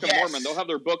of a Book of Mormon, they'll have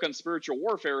their book on spiritual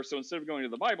warfare. So instead of going to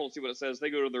the Bible and see what it says, they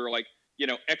go to their like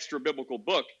extra biblical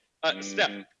book.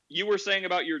 Steph, you were saying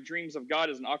about your dreams of God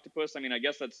as an octopus. I mean, I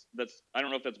guess that's I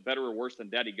don't know if that's better or worse than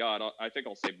Daddy God. I think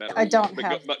I'll say better. I don't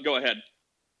but go ahead.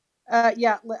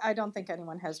 Yeah, I don't think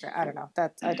anyone has. I don't know.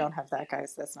 I don't have that,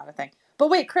 guys. That's not a thing. But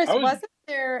wait, Chris, wasn't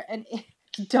there an?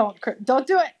 Don't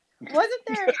do it. Wasn't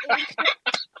there?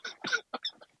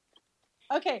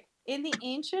 Okay, in the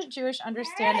ancient Jewish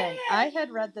understanding, I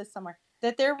had read this somewhere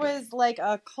that there was like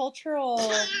a cultural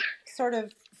sort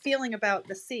of feeling about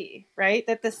the sea, right?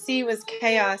 That the sea was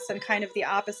chaos and kind of the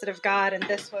opposite of God, and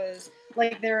this was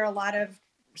like there are a lot of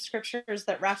scriptures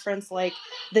that reference like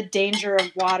the danger of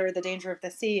water, the danger of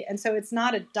the sea, and so it's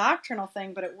not a doctrinal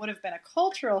thing, but it would have been a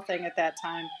cultural thing at that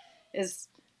time. Is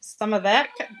some of that?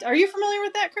 Are you familiar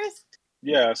with that, Chris?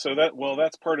 Yeah. So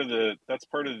that's part of the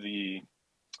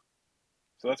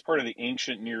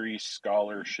ancient Near East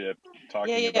scholarship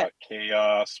talking about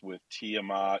chaos with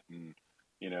Tiamat and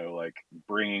like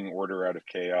bringing order out of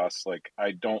chaos. Like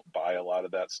I don't buy a lot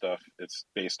of that stuff. It's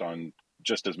based on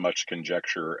just as much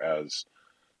conjecture as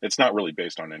it's not really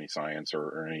based on any science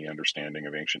or any understanding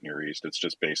of ancient Near East. It's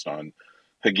just based on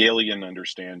Hegelian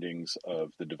understandings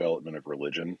of the development of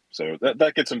religion. So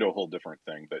that gets into a whole different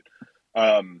thing.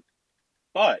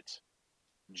 But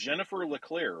Jennifer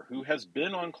LeClaire, who has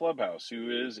been on Clubhouse,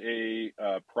 who is a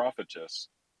prophetess,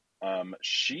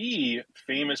 she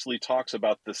famously talks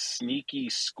about the sneaky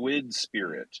squid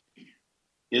spirit.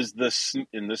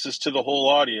 And this is to the whole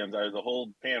audience, the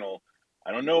whole panel.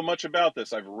 I don't know much about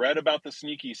this. I've read about the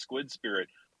sneaky squid spirit.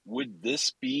 Would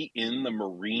this be in the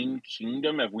marine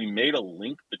kingdom? Have we made a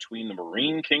link between the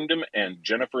marine kingdom and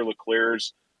Jennifer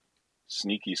LeClaire's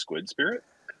sneaky squid spirit?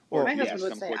 Well, my husband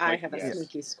would say I have a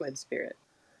sneaky squid spirit.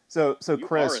 So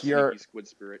Chris,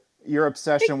 your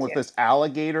obsession with this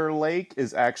alligator lake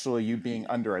is actually you being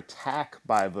under attack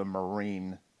by the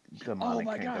marine demonic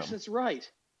kingdom. Gosh, that's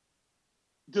right.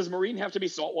 Does marine have to be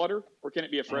saltwater, or can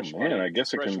it be a freshwater? I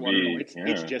guess it can be.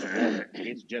 It's just water.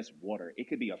 It's just water. It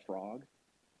could be a frog,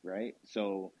 right?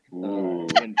 So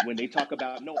when they talk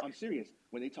about, no, I'm serious.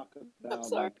 When they talk about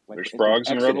like there's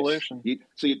frogs in Revelation.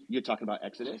 You're talking about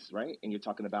Exodus, right? And you're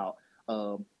talking about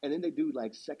and then they do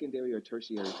like secondary or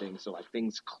tertiary things, so like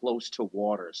things close to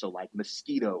water. So like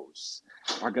mosquitoes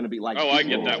are going to be like I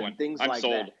get that one. Things I'm like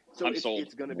sold. that. So I'm sold.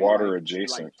 It's going to be water like,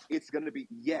 adjacent. Like, it's going to be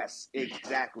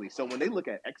exactly. So when they look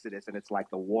at Exodus and it's like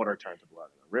the water turned to blood,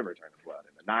 and the river turned to blood,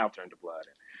 and the Nile turned to blood,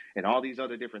 and all these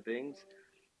other different things,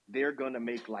 they're going to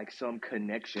make like some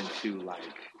connection to like,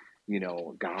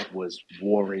 God was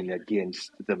warring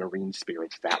against the marine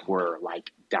spirits that were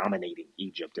like dominating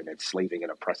Egypt and enslaving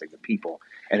and oppressing the people.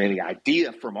 And then the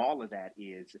idea from all of that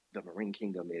is the marine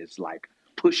kingdom is like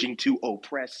pushing to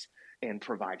oppress and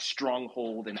provide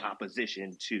stronghold and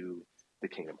opposition to the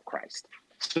kingdom of Christ.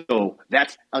 So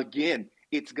that's, again,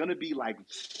 it's going to be like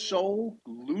so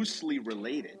loosely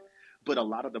related, but a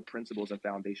lot of the principles and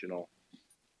foundational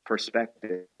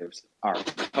perspectives are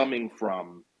coming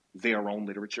from their own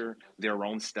literature, their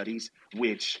own studies,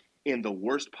 which in the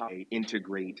worst part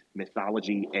integrate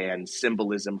mythology and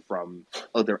symbolism from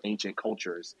other ancient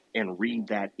cultures and read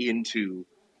that into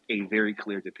a very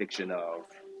clear depiction of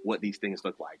what these things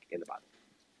look like in the Bible.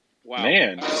 Wow.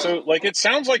 Man, so like it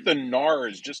sounds like the Nar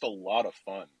is just a lot of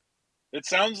fun. It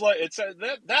sounds like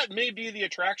that may be the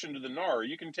attraction to the Nar.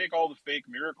 You can take all the fake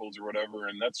miracles or whatever,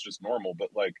 and that's just normal. But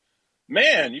like,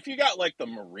 man, if you got like the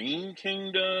Marine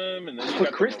Kingdom, and then you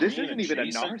got Chris, the this isn't even a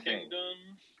Nar thing.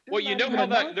 Well, you know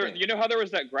how there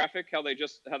was that graphic, how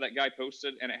that guy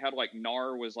posted, and it had like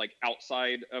Nar was like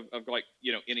outside of like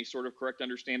any sort of correct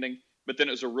understanding, but then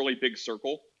it was a really big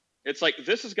circle. It's like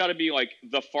this has got to be like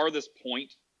the farthest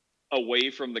point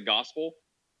away from the gospel,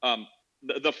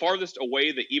 the farthest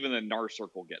away that even the Nar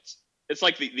circle gets. It's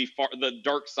like the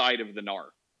dark side of the Nar.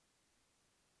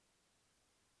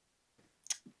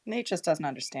 Nate just doesn't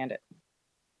understand it.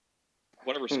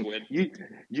 Whatever, Squid.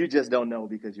 You just don't know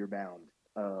because you're bound.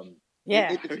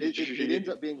 Yeah. It ends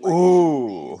up being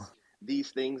like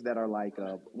these things that are like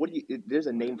there's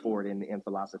a name for it in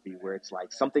philosophy where it's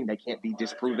like something that can't be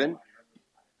disproven.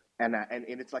 And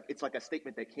it's like a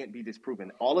statement that can't be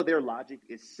disproven. All of their logic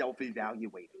is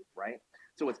self-evaluating, right?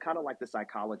 So it's kind of like the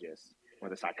psychologist or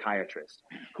the psychiatrist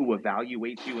who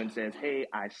evaluates you and says, hey,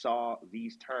 I saw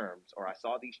these terms or I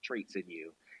saw these traits in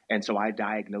you, and so I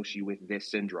diagnose you with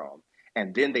this syndrome.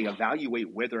 And then they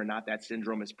evaluate whether or not that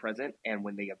syndrome is present. And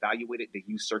when they evaluate it, they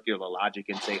use circular logic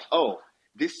and say, oh,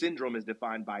 this syndrome is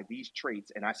defined by these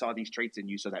traits, and I saw these traits in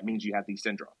you, so that means you have these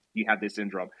syndrome. You have this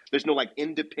syndrome. There's no like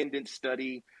independent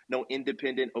study, no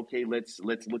independent, okay, let's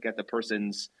look at the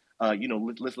person's,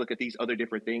 let's look at these other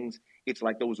different things. It's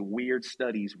like those weird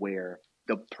studies where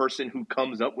the person who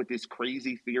comes up with this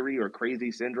crazy theory or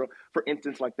crazy syndrome, for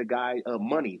instance, like the guy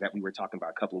Money that we were talking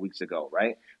about a couple of weeks ago,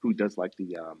 right? Who does like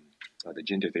the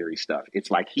gender theory stuff. It's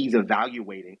like he's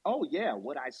evaluating, oh yeah,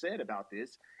 what I said about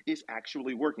this is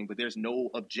actually working, but there's no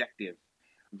objective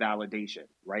validation,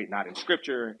 right? Not in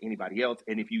scripture, anybody else.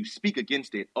 And if you speak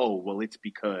against it, oh, well, it's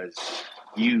because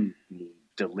you need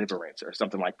deliverance or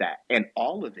something like that. And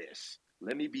all of this,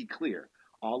 let me be clear,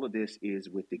 all of this is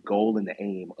with the goal and the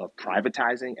aim of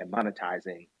privatizing and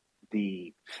monetizing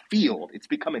the field. It's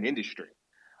become an industry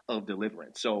of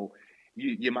deliverance. So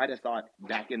you might have thought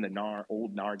back in the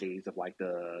old Nar days of like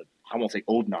I won't say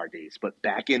old Nar days, but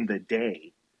back in the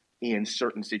day, in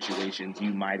certain situations,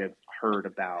 you might have heard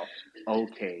about,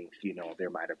 okay, there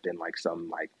might have been like some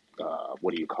like,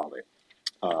 what do you call it?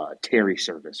 Terry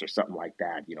service or something like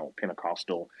that,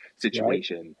 Pentecostal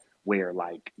situation. Right. Where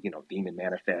like, demon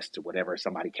manifests or whatever,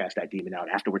 somebody casts that demon out.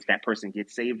 Afterwards, that person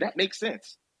gets saved. That makes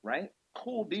sense, right?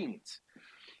 Cool beans.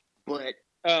 But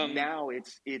Now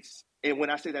it's, and when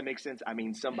I say that makes sense, I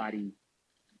mean somebody,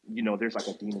 there's like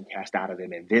a demon cast out of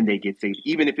them and then they get saved.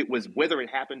 Even if it was, whether it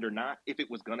happened or not, if it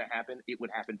was going to happen, it would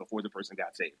happen before the person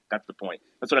got saved. That's the point.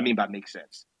 That's what I mean by makes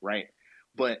sense, right?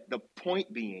 But the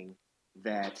point being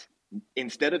that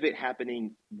instead of it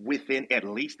happening within at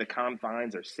least the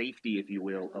confines or safety, if you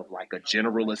will, of like a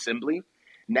general assembly,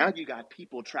 now you got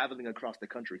people traveling across the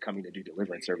country coming to do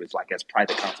deliverance service like as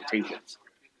private consultations.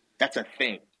 That's a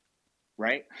thing,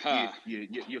 right?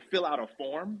 You fill out a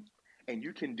form and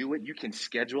you can do it. You can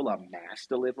schedule a mass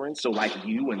deliverance. So like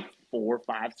you and 4,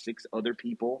 5, 6 other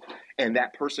people, and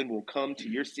that person will come to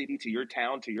your city, to your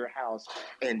town, to your house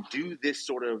and do this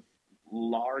sort of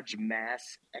large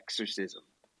mass exorcism,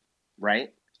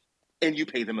 right? And you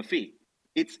pay them a fee.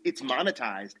 It's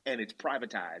monetized and it's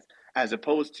privatized, as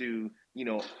opposed to,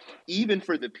 even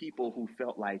for the people who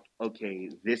felt like, okay,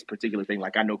 this particular thing,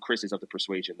 like I know Chris is of the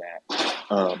persuasion that,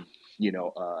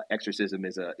 exorcism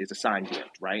is a sign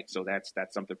gift, right? So that's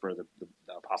something for the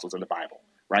apostles in the Bible,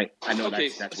 right? I know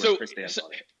that's where Chris stands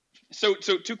on it. So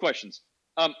 2 questions.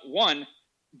 One,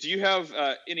 do you have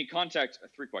any contact?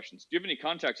 3 questions. Do you have any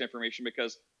contact information?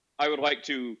 Because I would like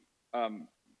to.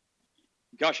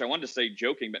 Gosh, I wanted to say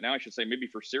joking, but now I should say maybe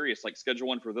for serious, like schedule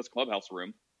one for this clubhouse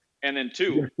room. And then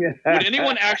 2, would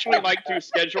anyone actually like to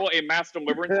schedule a mass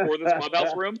deliverance for this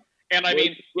clubhouse room? And I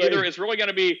mean, either it's really going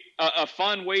to be a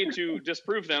fun way to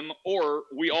disprove them, or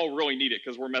we all really need it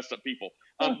because we're messed up people.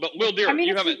 But Will Deer,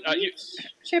 you haven't. You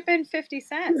chip in 50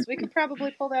 cents. We could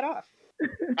probably pull that off.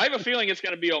 I have a feeling it's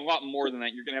going to be a lot more than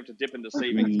that. You're going to have to dip into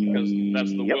savings because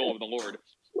that's the will of the Lord.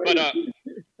 But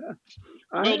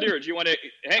Will Deer, do you want to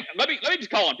hang? Let me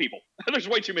just call on people. There's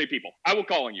way too many people. I will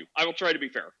call on you. I will try to be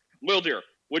fair. Will Deer,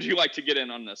 would you like to get in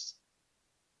on this?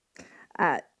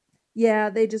 Yeah,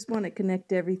 they just want to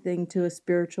connect everything to a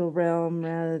spiritual realm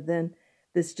rather than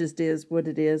this just is what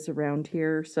it is around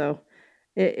here. So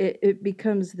it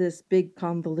becomes this big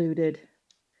convoluted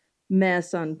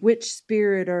mess on which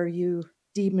spirit are you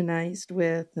demonized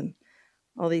with and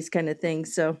all these kind of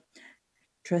things. So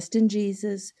trust in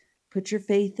Jesus, put your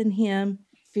faith in him,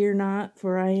 fear not,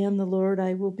 for I am the Lord,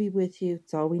 I will be with you.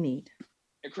 It's all we need.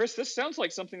 And Chris, this sounds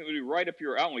like something that would be right up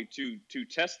your alley to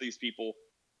test these people.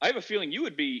 I have a feeling you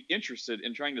would be interested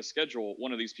in trying to schedule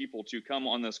one of these people to come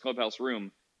on this clubhouse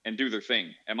room and do their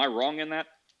thing. Am I wrong in that?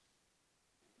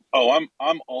 Oh,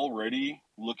 I'm already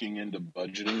looking into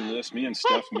budgeting this. Me and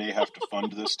Steph may have to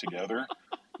fund this together.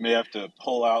 May have to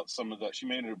pull out some of that. She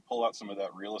may need to pull out some of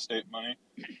that real estate money,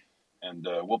 and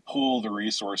we'll pool the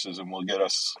resources, and we'll get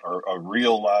us a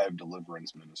real live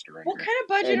deliverance minister in what here. kind of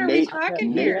budget are we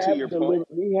talking here?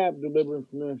 We have deliverance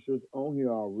ministers on here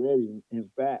already. In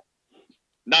fact,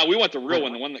 no, we want the real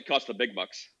one, the one that costs the big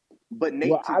bucks. But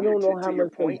Nate, I don't know how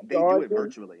much point, they do it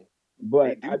virtually.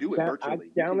 But they do it virtually.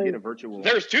 You can get a virtual.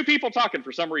 There's 2 people talking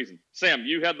for some reason. Sam,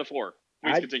 you had the floor.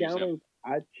 Please continue, Sam.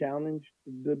 I challenged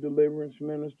the deliverance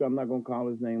minister. I'm not going to call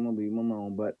his name. I'll leave him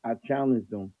alone. But I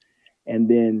challenged him. And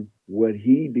then what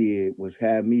he did was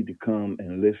have me to come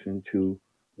and listen to.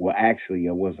 Well, actually,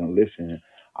 I wasn't listening.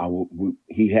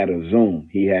 He had a Zoom.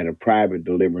 He had a private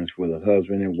deliverance with a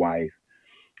husband and wife.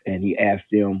 And he asked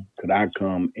them, could I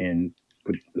come and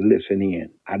listen in?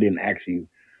 I didn't actually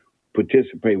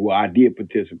participate. Well, I did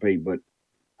participate, but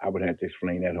I would have to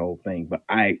explain that whole thing. But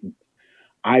I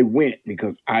went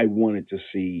because I wanted to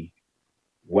see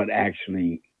what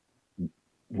he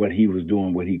was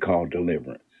doing, what he called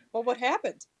deliverance. Well, what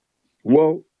happened?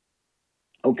 Well,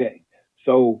 okay.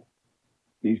 So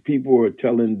these people are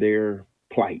telling their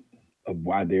plight of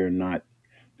why they're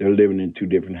living in 2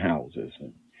 different houses.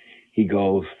 And he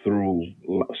goes through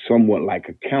somewhat like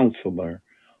a counselor,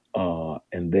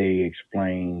 and they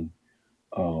explain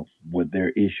what their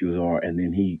issues are, and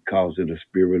then he calls it a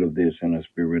spirit of this and a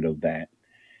spirit of that.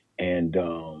 And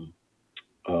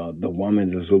the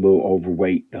woman is a little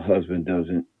overweight. The husband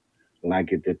doesn't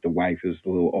like it that the wife is a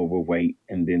little overweight,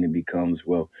 and then it becomes,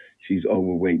 well, she's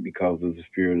overweight because of the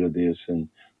spirit of this and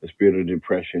the spirit of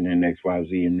depression and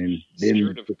XYZ, and then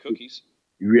spirit of cookies.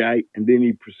 Right, and then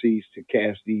he proceeds to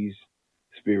cast these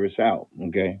spirits out.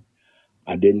 Okay,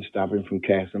 I didn't stop him from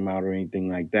casting them out or anything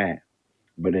like that.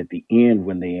 But at the end,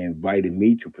 when they invited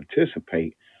me to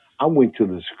participate, I went to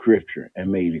the scripture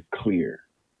and made it clear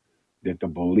that the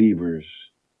believers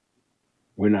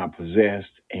were not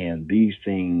possessed, and these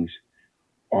things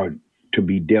are to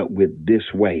be dealt with this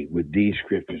way, with these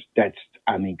scriptures.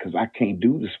 Because I can't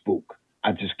do the spook.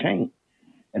 I just can't.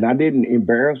 And I didn't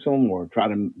embarrass him or try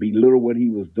to belittle what he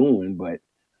was doing, but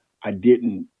I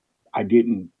didn't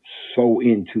sow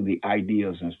into the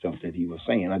ideas and stuff that he was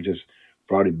saying. I just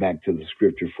brought it back to the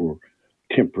scripture for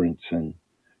temperance and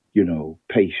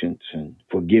patience and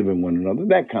forgiving one another,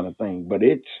 that kind of thing. But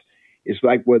it's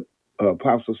like what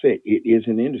Apostle said. It is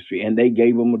an industry, and they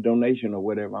gave them a donation or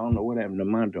whatever. I don't know what happened to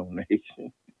my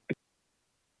donation.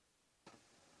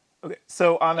 Okay,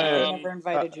 so on I a never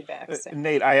invited you back, so.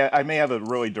 Nate, I may have a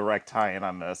really direct tie-in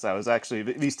on this. I was actually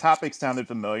these topics sounded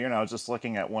familiar, and I was just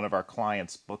looking at one of our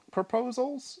clients' book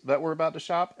proposals that we're about to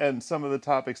shop, and some of the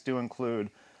topics do include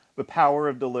the power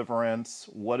of deliverance,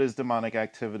 what is demonic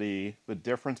activity, the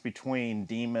difference between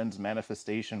demons,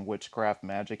 manifestation, witchcraft,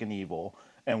 magic, and evil,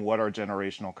 and what are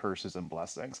generational curses and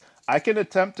blessings. I can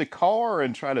attempt to call her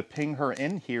and try to ping her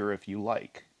in here if you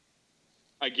like.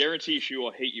 I guarantee she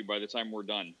will hate you by the time we're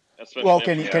done. Well,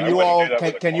 can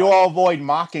you all avoid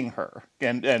mocking her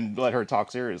and let her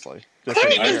talk seriously? I'm just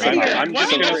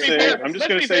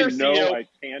gonna say no. I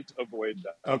can't avoid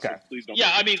that. Okay, so please don't.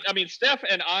 Yeah, I mean, Steph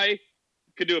and I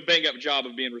could do a bang up job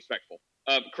of being respectful.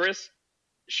 Chris,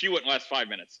 she wouldn't last 5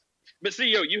 minutes. But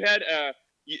CEO, you had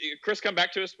Chris come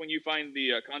back to us when you find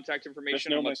the contact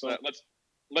information.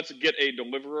 Let's get a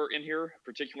deliverer in here,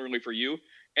 particularly for you.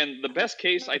 And the best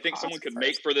case I think someone could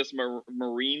make for this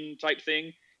marine type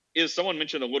thing is someone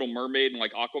mentioned the Little Mermaid and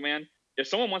like Aquaman. If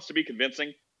someone wants to be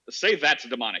convincing, say that's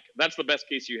demonic. That's the best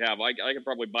case you have. I could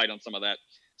probably bite on some of that.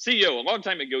 CEO, a long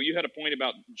time ago, you had a point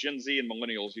about Gen Z and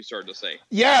millennials you started to say.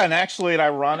 Yeah, and actually it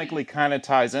ironically kind of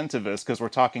ties into this because we're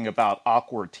talking about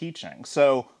awkward teaching.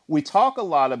 So we talk a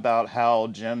lot about how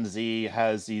Gen Z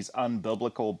has these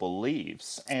unbiblical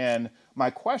beliefs. And my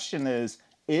question is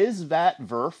that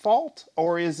their fault,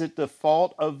 or is it the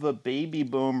fault of the baby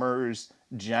boomers,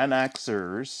 Gen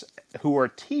Xers who are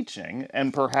teaching,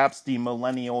 and perhaps the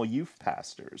millennial youth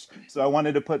pastors? So I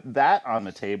wanted to put that on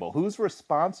the table. Who's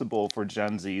responsible for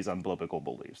Gen Z's unbiblical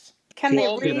beliefs? Can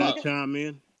they Can I chime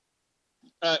in?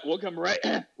 We'll come right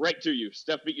to you.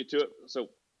 Steph beat you to it, so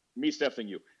me Stephing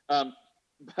you.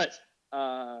 But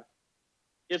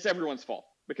it's everyone's fault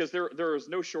because there is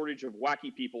no shortage of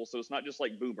wacky people. So it's not just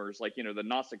like boomers. Like the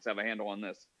Gnostics have a handle on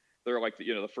this. They're like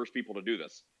the first people to do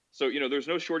this. So there's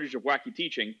no shortage of wacky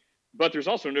teaching, but there's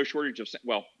also no shortage of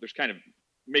there's kind of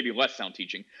maybe less sound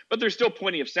teaching, but there's still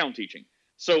plenty of sound teaching.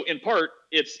 So in part,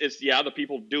 it's the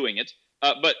people doing it.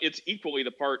 But it's equally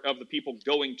the part of the people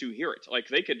going to hear it. Like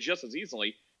they could just as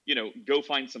easily, go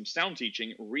find some sound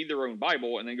teaching, read their own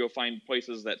Bible, and then go find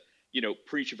places that,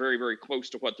 preach very, very close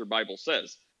to what their Bible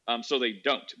says. So they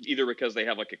don't, either because they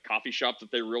have like a coffee shop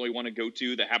that they really want to go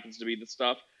to that happens to be the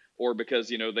stuff, or because,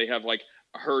 they have like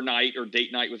her night or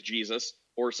date night with Jesus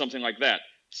or something like that.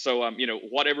 So,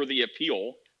 whatever the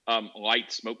appeal,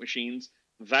 light, smoke machines,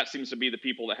 that seems to be the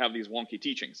people that have these wonky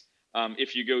teachings.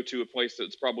 If you go to a place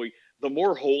that's probably the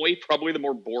more holy, probably the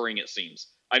more boring it seems.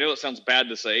 I know that sounds bad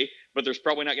to say, but there's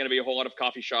probably not going to be a whole lot of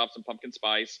coffee shops and pumpkin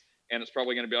spice. And it's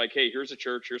probably going to be like, hey, here's a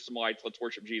church, here's some lights, let's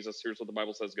worship Jesus. Here's what the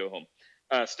Bible says, go home.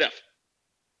 Steph.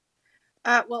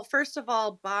 Well, first of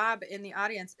all, Bob in the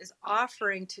audience is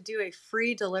offering to do a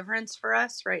free deliverance for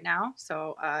us right now.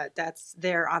 So that's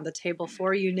there on the table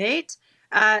for you, Nate.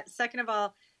 Second of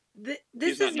all,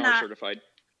 this is not certified.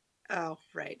 Oh,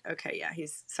 right. Okay. Yeah.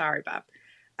 Sorry, Bob.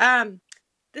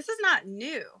 This is not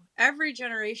new. Every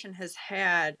generation has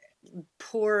had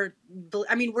we're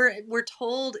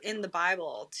told in the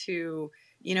Bible to,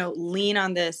 lean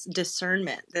on this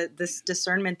discernment, this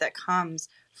discernment that comes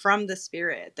from the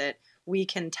Spirit, that we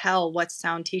can tell what's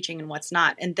sound teaching and what's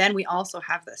not. And then we also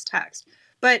have this text.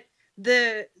 But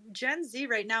the Gen Z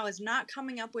right now is not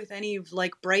coming up with any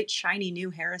like bright, shiny new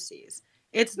heresies.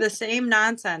 It's the same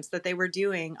nonsense that they were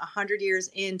doing 100 years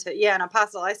into. Yeah, and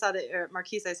Apostle, I saw that,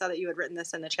 Marquise, I saw that you had written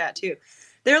this in the chat too.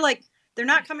 They're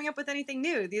not coming up with anything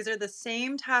new. These are the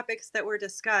same topics that were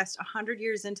discussed 100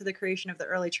 years into the creation of the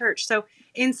early church. So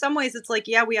in some ways, it's like,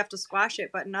 yeah, we have to squash it.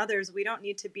 But in others, we don't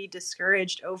need to be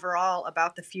discouraged overall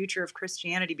about the future of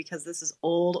Christianity because this is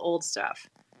old stuff.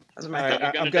 Those are my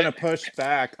thoughts. I'm going to push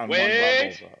back on one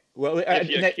level. Though. Well, if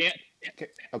you can't,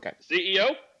 okay.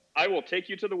 CEO, I will take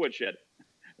you to the woodshed.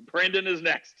 Brandon is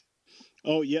next.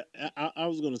 Oh yeah, I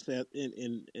was going to say,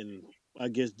 in I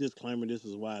guess disclaimer. This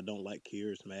is why I don't like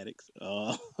charismatics.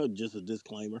 Just a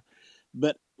disclaimer.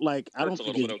 But like, I don't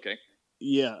think it's okay.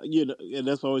 Yeah, and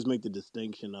that's always make the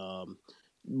distinction.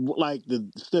 Like the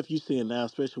stuff you're seeing now,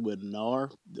 especially with NAR,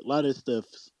 a lot of this stuff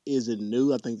isn't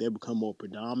new. I think they become more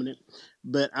predominant.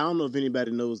 But I don't know if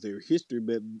anybody knows their history,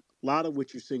 but a lot of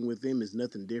what you're seeing with them is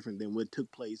nothing different than what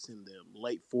took place in the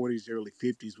late 40s, early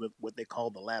 50s with what they call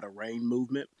the latter rain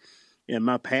movement. And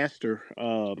my pastor,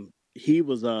 he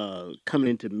was coming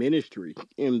into ministry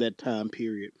in that time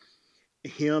period.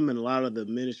 him and a lot of the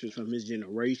ministers from his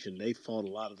generation, they fought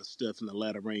a lot of the stuff in the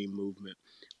latter rain movement,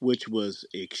 which was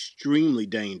extremely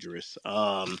dangerous.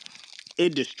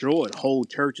 It destroyed whole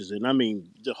churches, and I mean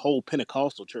the whole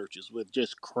Pentecostal churches with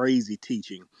just crazy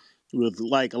teaching. With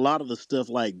like a lot of the stuff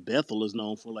like Bethel is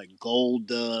known for, like gold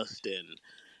dust and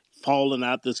falling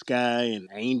out the sky and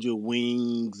angel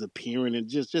wings appearing, and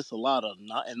just a lot of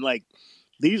and like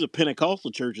these are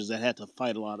Pentecostal churches that had to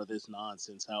fight a lot of this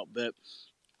nonsense out. But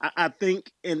I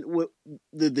think, and what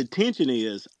the tension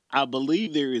is, I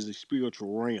believe there is a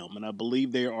spiritual realm, and I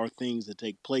believe there are things that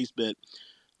take place, but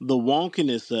the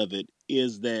wonkiness of it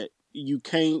is that you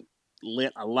can't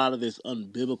let a lot of this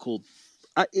unbiblical.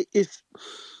 It's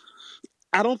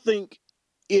I don't think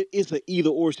it's an either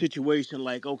or situation.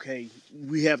 Like, okay,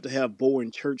 we have to have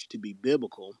boring church to be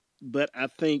biblical, but I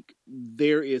think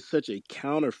there is such a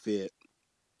counterfeit,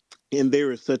 and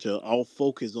there is such a all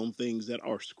focus on things that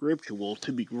are scriptural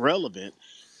to be relevant.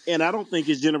 And I don't think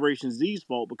it's Generation Z's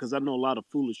fault, because I know a lot of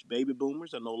foolish baby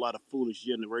boomers. I know a lot of foolish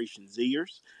Generation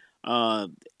Zers. Uh,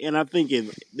 and I think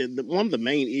one of the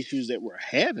main issues that we're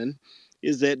having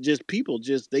is that just people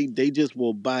they just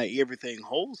will buy everything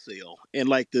wholesale, and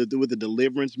like with the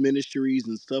deliverance ministries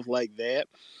and stuff like that.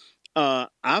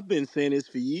 I've been saying this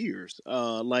for years.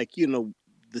 Like, the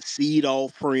seed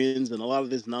offerings and a lot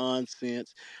of this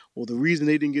nonsense. Well, the reason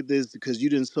they didn't get this is because you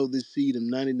didn't sow this seed in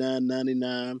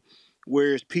 99.99.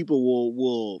 Whereas people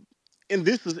will, and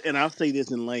I'll say this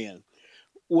in land.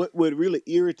 What really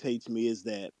irritates me is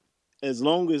that as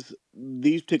long as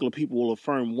these particular people will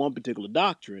affirm one particular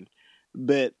doctrine,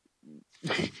 but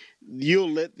you'll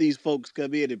let these folks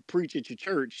come in and preach at your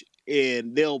church,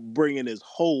 and they'll bring in this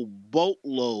whole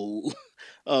boatload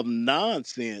of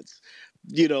nonsense,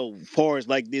 far as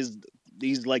like these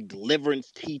like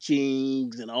deliverance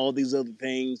teachings and all these other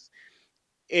things,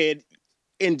 and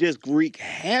just wreak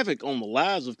havoc on the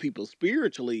lives of people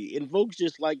spiritually, and folks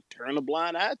just like turn a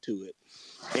blind eye to it.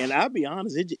 And I'll be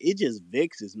honest, it just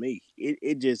vexes me.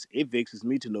 It vexes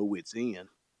me to no wit's end.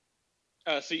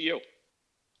 CEO.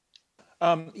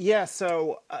 Yeah,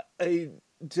 so I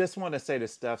just want to say to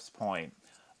Steph's point,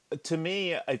 to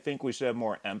me, I think we should have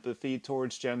more empathy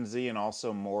towards Gen Z and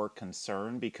also more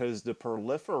concern, because the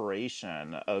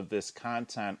proliferation of this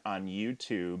content on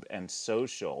YouTube and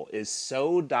social is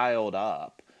so dialed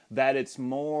up that it's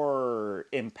more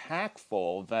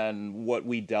impactful than what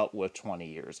we dealt with 20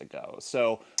 years ago.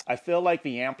 So I feel like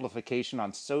the amplification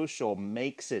on social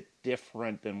makes it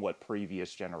different than what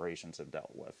previous generations have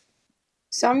dealt with.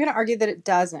 So I'm going to argue that it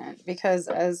doesn't, because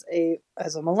as a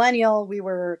millennial, we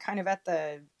were kind of at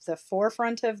the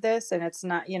forefront of this, and it's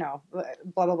not, blah,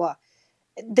 blah, blah.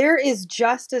 There is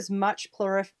just as much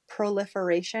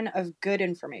proliferation of good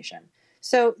information.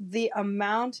 So the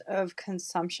amount of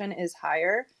consumption is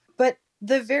higher, but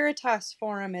the Veritas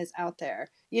forum is out there.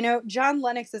 John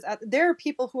Lennox is out there. There are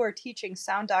people who are teaching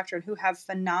sound doctrine who have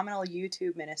phenomenal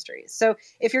YouTube ministries. So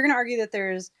if you're going to argue that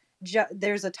there's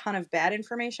a ton of bad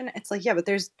information, it's like, yeah, but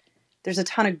there's a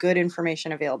ton of good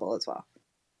information available as well.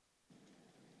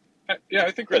 Yeah,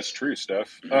 I think that's true,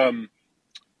 Steph. Thank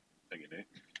you, Nate.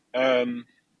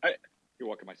 You're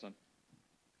welcome, my son.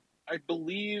 I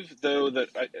believe, though, that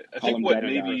I think what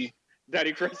maybe...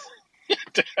 Daddy Chris.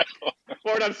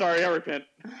 Lord, I'm sorry. I repent.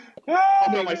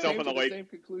 I'll throw myself in the lake. Same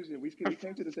conclusion. We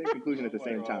came to the same conclusion at the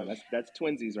same time. That's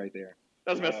twinsies right there.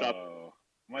 That's messed up.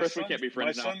 Chris, we can't be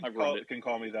friends now. I've ruined it. Can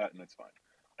call me that, and it's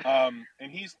fine.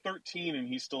 And he's 13, and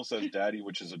he still says daddy,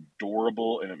 which is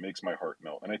adorable, and it makes my heart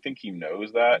melt. And I think he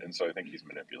knows that, and so I think he's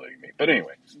manipulating me. But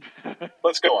anyway,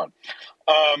 let's go on.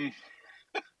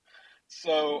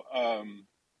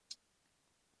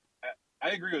 I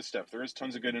agree with Steph. There is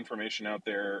tons of good information out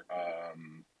there.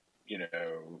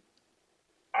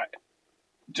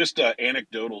 Just an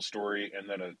anecdotal story, and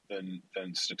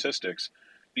then statistics.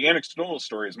 The anecdotal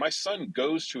story is my son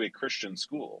goes to a Christian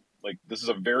school. Like, this is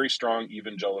a very strong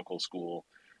evangelical school.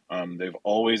 They've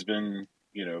always been,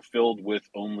 filled with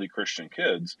only Christian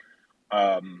kids.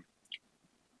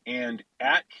 And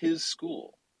at his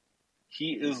school,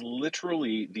 he is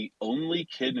literally the only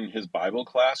kid in his Bible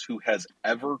class who has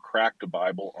ever cracked a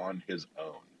Bible on his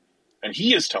own. And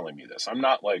he is telling me this. I'm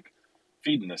not like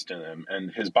feeding this to him.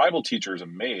 And his Bible teacher is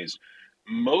amazed.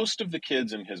 Most of the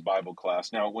kids in his Bible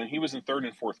class, now when he was in 3rd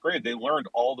and 4th grade, they learned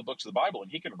all the books of the Bible,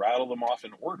 and he can rattle them off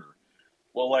in order.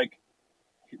 Well, like,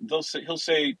 he'll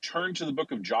say, turn to the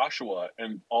book of Joshua,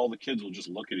 and all the kids will just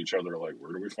look at each other like,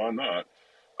 where do we find that?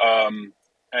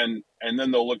 And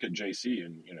then they'll look at JC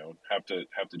and, have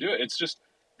to do it. It's just,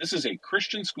 this is a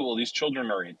Christian school. These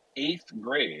children are in 8th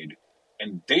grade,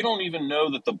 and they don't even know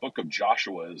that the book of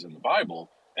Joshua is in the Bible.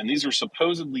 And these are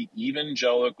supposedly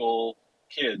evangelical,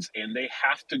 kids, and they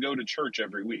have to go to church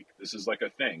every week. This is like a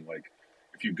thing. Like,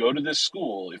 if you go to this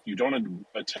school, if you don't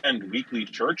attend weekly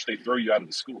church, they throw you out of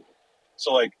the school.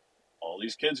 So, like, all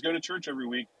these kids go to church every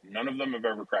week. None of them have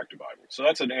ever cracked a Bible. So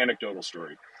that's an anecdotal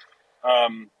story.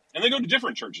 And they go to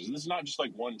different churches. This is not just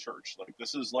like one church. Like,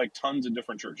 this is like tons of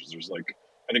different churches. There's like,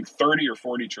 I think 30 or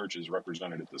 40 churches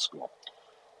represented at this school,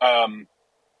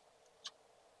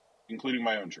 including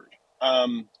my own church.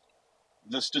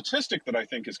 The statistic that I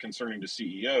think is concerning to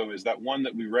CEO is that one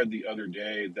that we read the other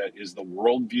day that is the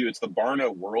worldview. It's the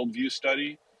Barna worldview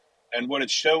study. And what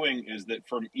it's showing is that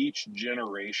from each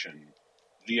generation,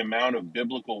 the amount of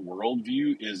biblical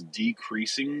worldview is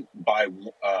decreasing by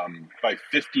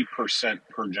 50%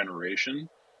 per generation,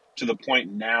 to the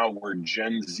point now where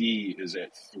Gen Z is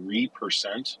at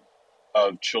 3%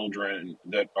 of children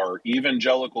that are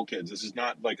evangelical kids. This is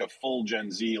not like a full Gen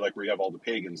Z, like where you have all the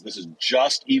pagans. This is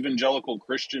just evangelical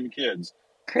Christian kids.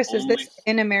 Chris, is this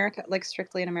in America, like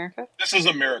strictly in America? This is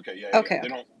America, yeah. Okay. Yeah. They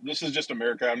don't. This is just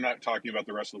America. I'm not talking about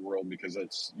the rest of the world because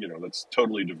that's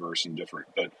totally diverse and different.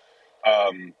 But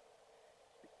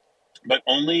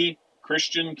only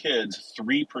Christian kids,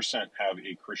 3% have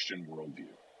a Christian worldview.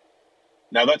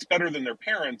 Now that's better than their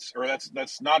parents, or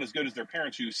that's not as good as their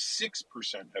parents, who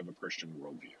 6% have a Christian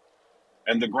worldview,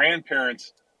 and the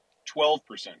grandparents, 12%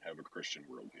 have a Christian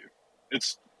worldview.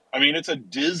 It's a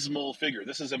dismal figure.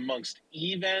 This is amongst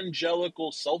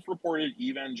evangelical, self-reported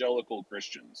evangelical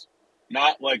Christians,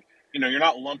 not like you're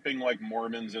not lumping like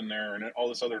Mormons in there and all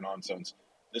this other nonsense.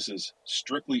 This is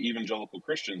strictly evangelical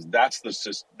Christians. That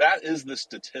is the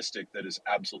statistic that is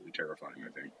absolutely terrifying,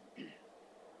 I think.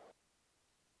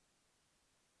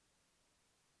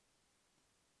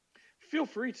 Feel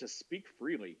free to speak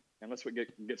freely, unless it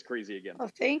gets crazy again. Oh,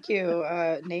 thank you,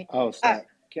 Nate. Oh, Steph,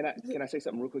 can I say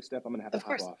something real quick, Steph? I'm gonna have to hop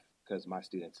course. off because my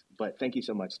students. But thank you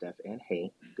so much, Steph, and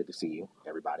hey, good to see you,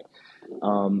 everybody.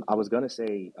 I was gonna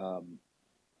say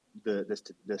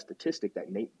the statistic that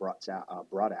Nate brought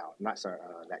out,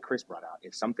 that Chris brought out,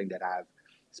 is something that I've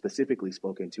specifically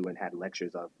spoken to and had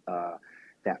lectures of,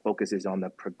 that focuses on the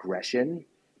progression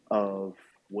of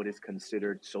what is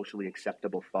considered socially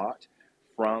acceptable thought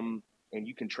from, and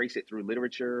you can trace it through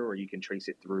literature or you can trace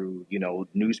it through,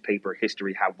 newspaper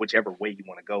history, whichever way you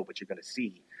want to go, but you're going to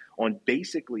see on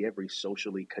basically every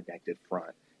socially connected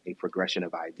front a progression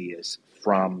of ideas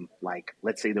from, like,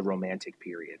 let's say the Romantic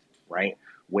period, right?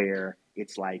 Where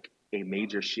it's like a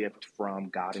major shift from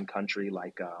God and country,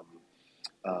 like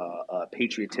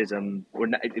patriotism, or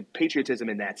not, patriotism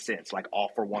in that sense, like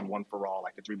all for one for all,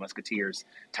 like the Three Musketeers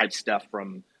type stuff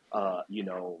from,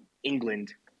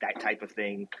 England, that type of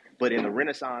thing. But in the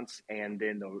Renaissance and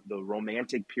then the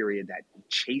Romantic period that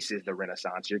chases the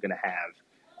Renaissance, you're going to have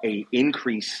a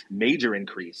major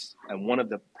increase, and one of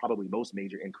the probably most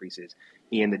major increases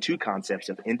in the two concepts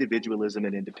of individualism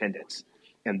and independence.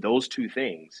 And those two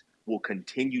things will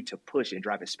continue to push and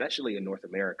drive, especially in North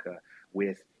America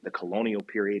with the colonial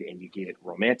period, and you get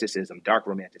Romanticism, dark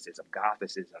Romanticism,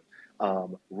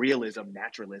 Gothicism, realism,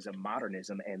 naturalism,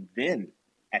 modernism, and then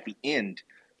at the end,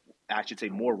 I should say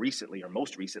more recently, or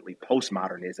most recently,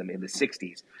 postmodernism in the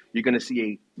 60s, you're going to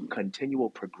see a continual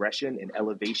progression and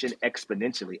elevation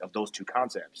exponentially of those two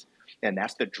concepts. And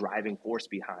that's the driving force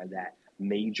behind that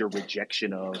major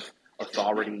rejection of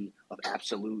authority, of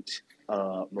absolute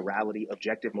morality,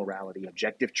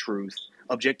 objective truth,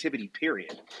 objectivity,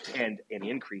 period, and an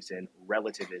increase in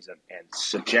relativism and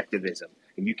subjectivism.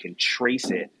 And you can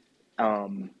trace it.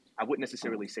 I wouldn't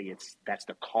necessarily say that's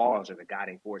the cause or the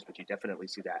guiding force, but you definitely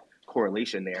see that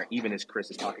correlation there, even as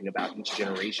Chris is talking about each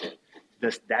generation.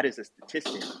 That is a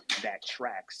statistic that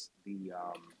tracks the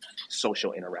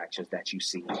social interactions that you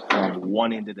see on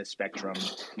one end of the spectrum,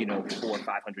 400 or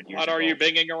 500 years What ago. are you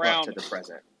banging around? To the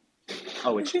present.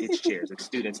 Oh, it's chairs. It's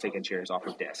students taking chairs off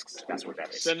of desks. That's what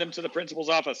that is. Send them to the principal's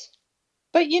office.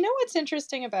 But you know what's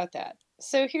interesting about that?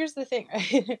 So here's the thing.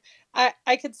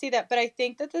 I could see that, but I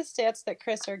think that the stats that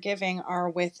Chris are giving are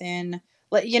within,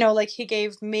 like he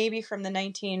gave maybe from the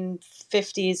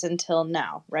 1950s until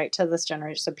now, right, to this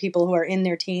generation. So people who are in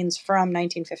their teens from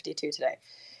 1952 today.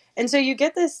 And so you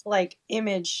get this like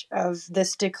image of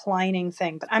this declining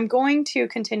thing. But I'm going to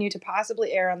continue to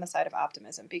possibly err on the side of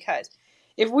optimism, because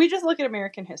if we just look at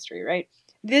American history, right,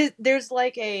 there's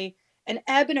like an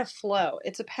ebb and a flow.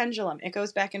 It's a pendulum. It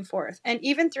goes back and forth. And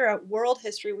even throughout world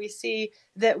history, we see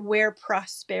that where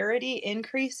prosperity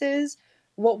increases,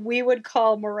 what we would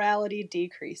call morality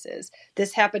decreases.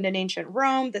 This happened in ancient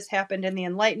Rome. This happened in the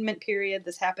Enlightenment period.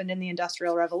 This happened in the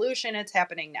Industrial Revolution. It's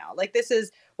happening now. Like, this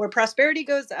is where prosperity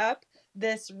goes up,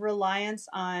 this reliance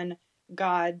on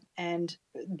God and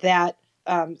that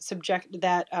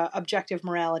objective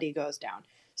morality goes down.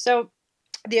 So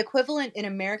the equivalent in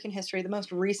American history, the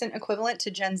most recent equivalent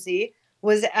to Gen Z,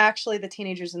 was actually the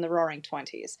teenagers in the Roaring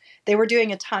 20s. They were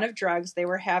doing a ton of drugs. They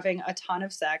were having a ton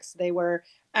of sex. They were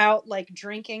out like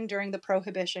drinking during the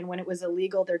Prohibition when it was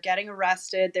illegal. They're getting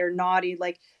arrested. They're naughty.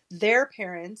 Like their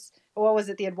parents, what was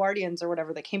it, the Edwardians or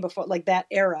whatever that came before, like that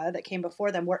era that came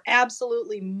before them, were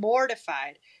absolutely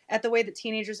mortified at the way that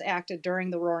teenagers acted during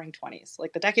the Roaring 20s.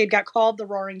 Like the decade got called the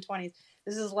Roaring 20s.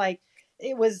 This is like,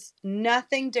 it was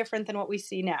nothing different than what we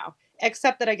see now,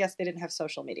 except that I guess they didn't have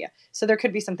social media. So there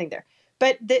could be something there.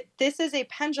 But this is a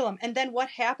pendulum. And then what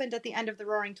happened at the end of the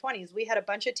Roaring 20s? We had a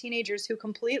bunch of teenagers who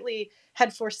completely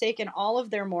had forsaken all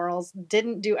of their morals,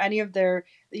 didn't do any of their,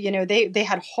 they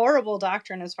had horrible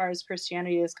doctrine as far as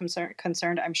Christianity is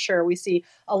concerned. I'm sure we see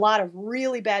a lot of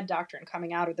really bad doctrine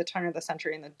coming out of the turn of the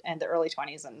century and the early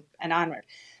 20s and onward.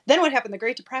 Then what happened? The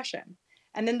Great Depression.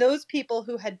 And then those people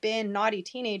who had been naughty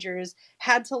teenagers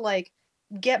had to like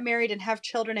get married and have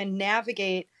children and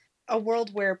navigate a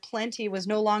world where plenty was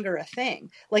no longer a thing.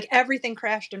 Like everything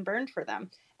crashed and burned for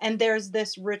them. And there's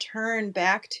this return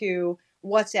back to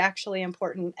what's actually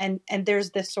important. And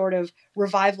there's this sort of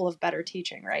revival of better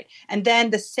teaching, right? And then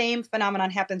the same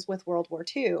phenomenon happens with World War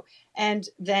II. And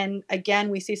then again,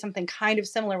 we see something kind of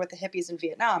similar with the hippies in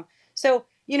Vietnam. So,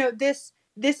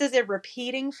 this is a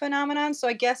repeating phenomenon. So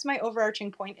I guess my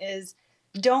overarching point is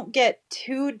don't get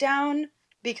too down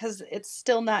because it's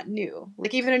still not new.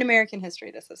 Like even in American history,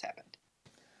 this has happened.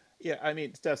 Yeah, I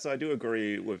mean, Steph, so I do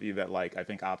agree with you that, like, I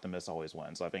think optimists always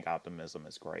win. So I think optimism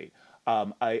is great.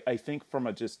 I think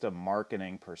from just a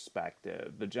marketing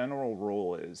perspective, the general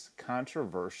rule is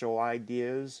controversial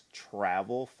ideas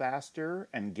travel faster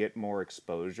and get more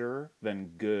exposure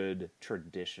than good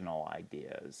traditional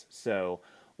ideas. So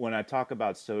when I talk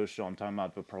about social, I'm talking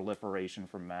about the proliferation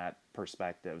from that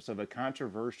perspective. So the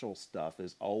controversial stuff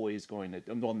is always going to,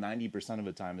 well, 90% of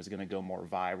the time is going to go more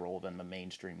viral than the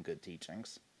mainstream good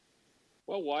teachings.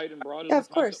 Well, wide and broad is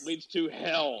the path that leads to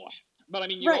hell. But I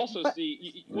mean, you also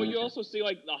see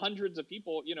like the hundreds of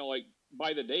people, like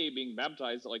by the day being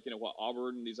baptized, like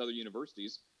Auburn and these other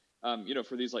universities,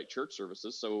 for these like church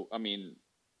services. So I mean,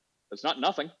 it's not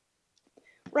nothing.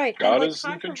 Right. God and is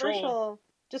in control.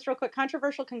 Just real quick,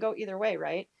 controversial can go either way,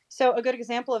 right? So a good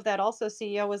example of that also,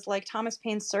 CEO, was like Thomas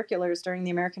Paine's circulars during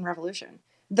the American Revolution.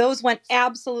 Those went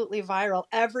absolutely viral.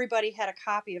 Everybody had a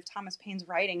copy of Thomas Paine's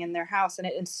writing in their house, and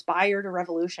it inspired a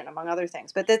revolution, among other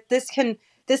things. But this can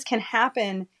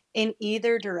happen in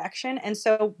either direction. And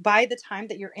so by the time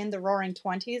that you're in the Roaring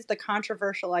 20s, the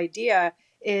controversial idea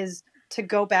is to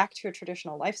go back to a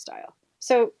traditional lifestyle.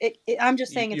 So I'm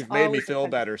just saying you've made me feel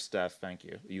better, Steph. Thank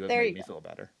you. You have made me feel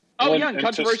better. Oh, yeah, and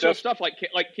controversial stuff like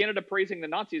Canada praising the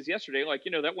Nazis yesterday, like,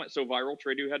 that went so viral,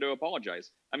 Trudeau had to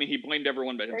apologize. I mean, he blamed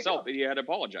everyone but himself, but he had to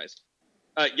apologize.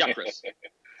 Yeah, Chris.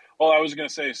 Well, I was going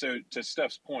to say, so to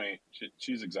Steph's point,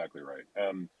 she's exactly right.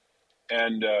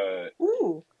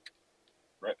 Ooh.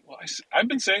 Right. Well, I've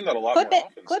been saying that a lot more often.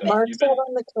 Steph. Mark that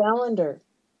on the calendar.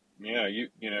 Yeah,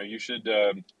 you should.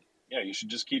 You should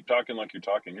just keep talking like you're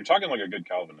talking. You're talking like a good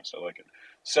Calvinist. I like it.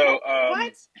 So, what?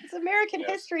 It's American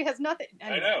history has nothing.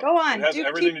 Anyway, I know. Go on. It has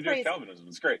everything to do with Calvinism.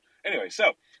 It's great. Anyway,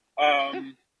 so,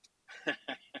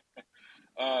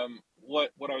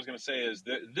 what I was going to say is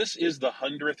that this is the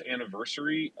 100th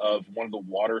anniversary of one of the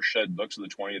watershed books of the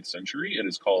 20th century. It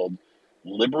is called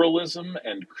Liberalism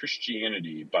and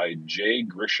Christianity by J.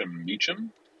 Grisham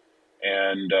Meacham.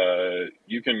 And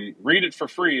you can read it for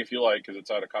free if you like, because it's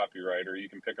out of copyright, or you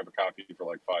can pick up a copy for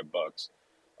like $5.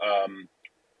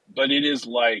 But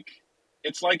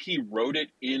it's like he wrote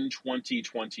it in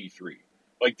 2023.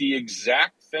 Like the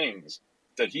exact things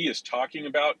that he is talking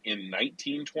about in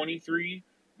 1923,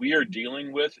 we are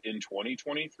dealing with in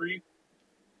 2023.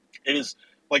 It is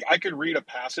like I could read a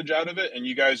passage out of it, and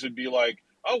you guys would be like,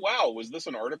 oh, wow, was this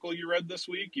an article you read this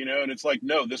week? And it's like,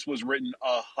 no, this was written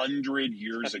 100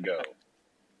 years ago.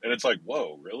 And it's like,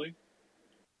 whoa, really?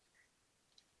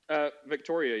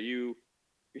 Victoria, you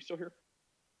still here?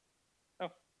 Oh.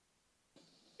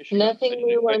 Nothing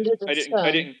new under the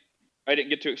sun. I didn't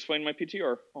get to explain my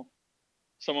PTR. Oh.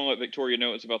 Someone let Victoria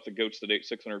know it's about the goats that ate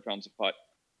 600 pounds of pot.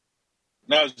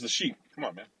 No, it's the sheep. Come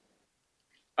on, man.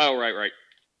 Oh, right.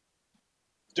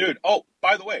 Dude,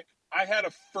 by the way, I had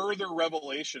a further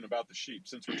revelation about the sheep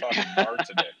since we're talking bar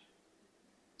today.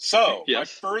 So, My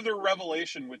further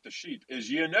revelation with the sheep is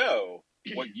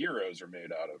what gyros are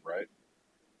made out of, right?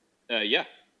 Yeah.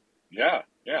 Yeah,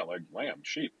 like lamb,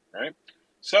 sheep, right?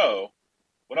 So,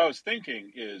 what I was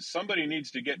thinking is somebody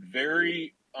needs to get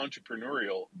very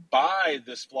entrepreneurial, buy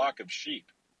this flock of sheep,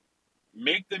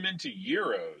 make them into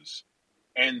gyros,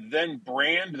 and then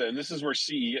brand them. This is where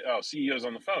CEO's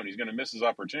on the phone. He's going to miss his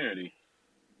opportunity.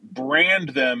 Brand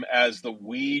them as the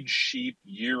weed sheep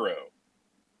gyro.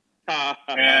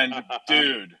 And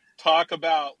dude, talk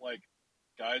about like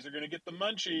guys are going to get the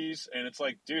munchies, and it's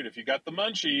like, dude, if you got the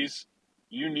munchies,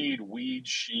 you need weed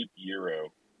sheep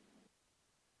gyro.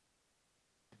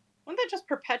 Wouldn't that just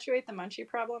perpetuate the munchie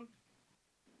problem?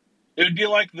 It would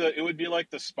be like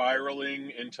the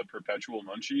spiraling into perpetual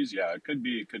munchies. Yeah, it could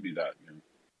be that. Yeah.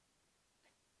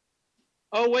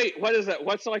 Oh wait, what is that?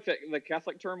 What's like the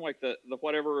Catholic term, like the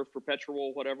whatever of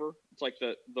perpetual whatever? It's like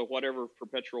the whatever of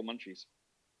perpetual munchies.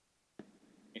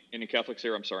 Any Catholics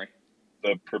here? I'm sorry.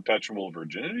 The perpetual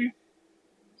virginity?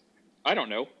 I don't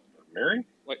know. Mary?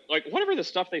 Like whatever the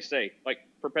stuff they say, like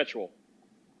perpetual.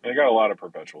 They got a lot of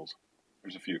perpetuals.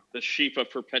 There's a few. The sheep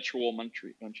of perpetual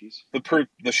munchies.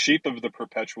 The sheep of the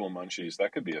perpetual munchies.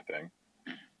 That could be a thing.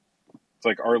 It's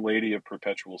like Our Lady of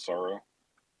Perpetual Sorrow.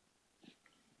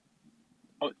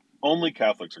 Only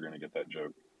Catholics are going to get that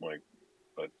joke.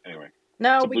 But anyway.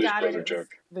 No, we got it.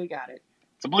 We got it.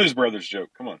 It's a Blues Brothers joke.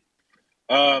 Come on.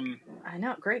 I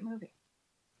know. Great movie.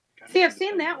 See, I've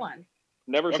seen that one.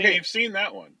 Never seen it. Okay, you've seen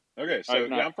that one. Okay, so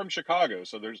I'm from Chicago,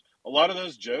 so there's a lot of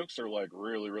those jokes are like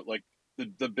really like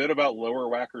the bit about Lower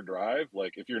Wacker Drive.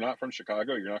 Like if you're not from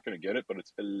Chicago, you're not going to get it, but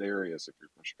it's hilarious if you're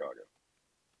from Chicago.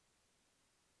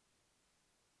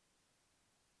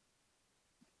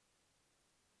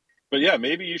 But yeah,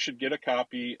 maybe you should get a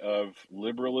copy of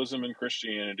Liberalism and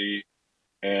Christianity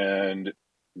and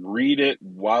read it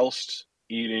whilst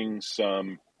eating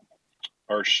some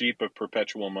Our Sheep of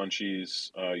Perpetual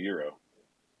Munchies gyro.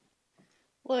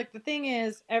 Look, the thing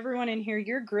is, everyone in here,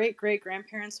 your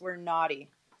great-great-grandparents were naughty.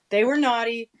 They were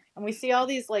naughty, and we see all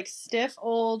these like stiff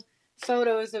old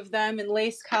photos of them in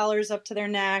lace collars up to their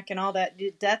neck and all that.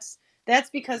 That's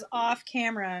because off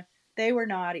camera they were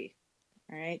naughty.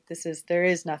 All right, there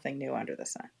is nothing new under the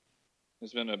sun.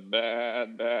 It's been a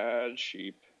bad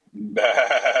sheep.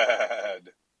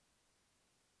 Bad.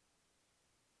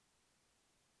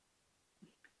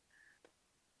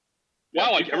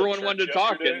 Wow, like everyone wanted to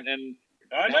talk and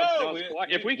I know.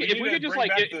 If we could just bring like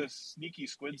back the sneaky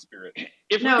squid spirit.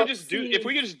 If we could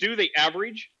just do the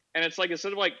average, and it's like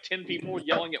instead of like 10 people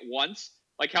yelling at once,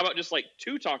 like how about just like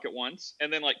 2 talk at once,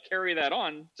 and then like carry that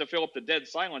on to fill up the dead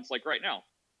silence, like right now.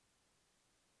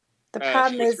 The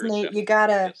problem is, Nate, you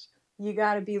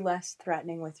gotta be less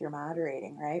threatening with your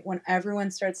moderating, right? When everyone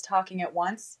starts talking at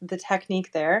once, the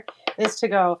technique there is to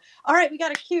go, all right, we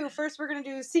got a cue. First, we're gonna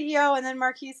do CEO, and then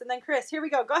Marquise, and then Chris. Here we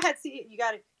go. Go ahead, CEO. You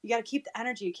gotta keep the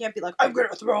energy. You can't be like, I'm gonna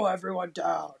throw everyone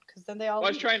down, because then they all. Well,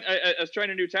 I was trying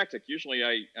a new tactic. Usually,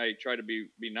 I try to be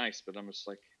nice, but I'm just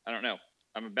like, I don't know.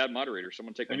 I'm a bad moderator.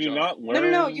 Someone take my job. Have you not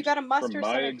learned? No. You gotta muster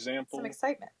some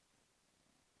excitement.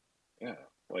 Yeah,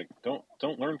 like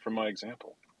don't learn from my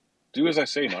example. Do as I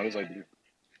say, not as I do.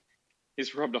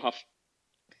 He's rubbed off.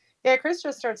 Yeah, Chris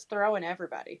just starts throwing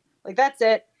everybody. Like, that's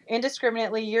it.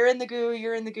 Indiscriminately. You're in the goo.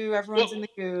 Everyone's in the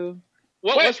goo.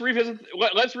 Well, let's revisit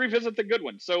the good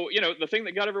one. So, the thing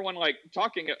that got everyone like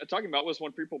talking about was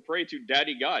when people pray to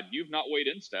Daddy God. You've not weighed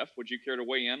in, Steph. Would you care to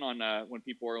weigh in on when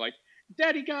people are like,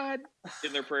 Daddy God,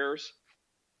 in their prayers?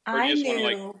 Or do you just want to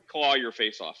like claw your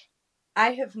face off?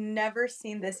 I have never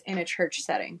seen this in a church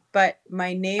setting, but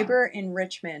my neighbor in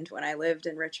Richmond, when I lived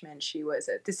in Richmond,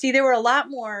 there were a lot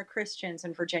more Christians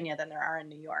in Virginia than there are in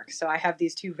New York. So I have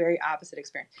these two very opposite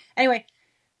experiences. Anyway,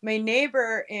 my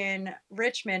neighbor in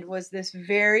Richmond was this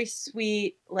very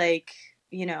sweet, like,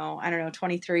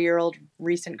 23-year-old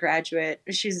recent graduate.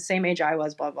 She's the same age I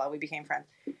was, blah, blah. We became friends.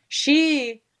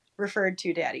 She referred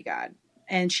to Daddy God,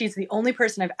 and she's the only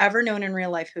person I've ever known in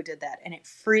real life who did that. And it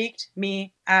freaked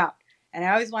me out. And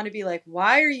I always want to be like,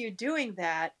 why are you doing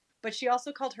that? But she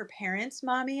also called her parents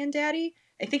mommy and daddy.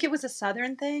 I think it was a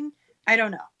Southern thing. I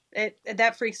don't know.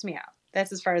 That freaks me out.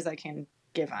 That's as far as I can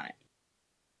give on it.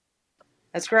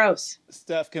 That's gross.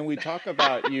 Steph, can we talk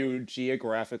about you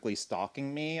geographically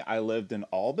stalking me? I lived in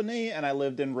Albany and I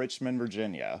lived in Richmond,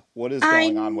 Virginia. What is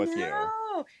going on with you?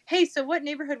 Hey, so what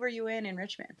neighborhood were you in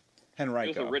Richmond?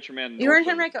 Henrico. It was a Richmond. You were in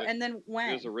Henrico, and then when?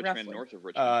 It was a Richmond, north of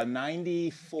Richmond.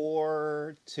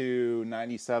 94 to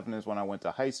 97 is when I went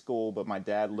to high school, but my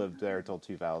dad lived there till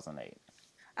 2008.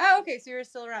 Oh, okay, so you were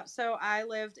still around. So I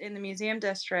lived in the Museum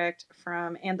District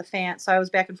and the Fan. So I was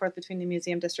back and forth between the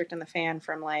Museum District and the Fan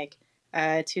from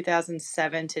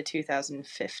 2007 to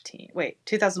 2015. Wait,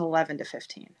 2011 to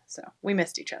 15. So we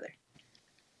missed each other.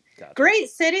 Gotcha. Great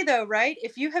city, though, right?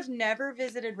 If you have never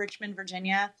visited Richmond,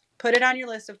 Virginia, put it on your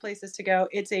list of places to go.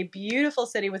 It's a beautiful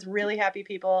city with really happy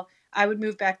people. I would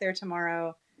move back there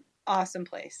tomorrow. Awesome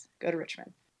place. Go to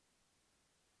Richmond.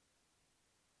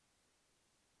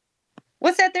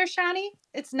 What's that there, Shawnee?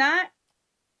 It's not.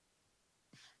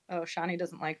 Oh, Shawnee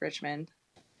doesn't like Richmond.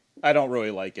 I don't really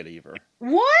like it either.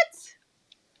 What?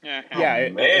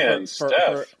 Yeah,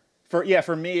 Steph.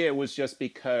 For me, it was just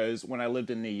because when I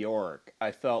lived in New York,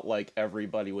 I felt like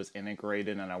everybody was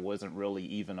integrated, and I wasn't really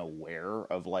even aware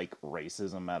of like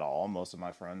racism at all. Most of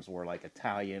my friends were like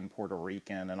Italian, Puerto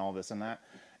Rican, and all this and that.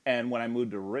 And when I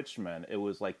moved to Richmond, it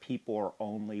was like people are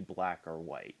only black or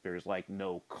white. There's like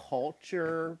no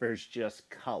culture. There's just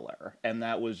color, and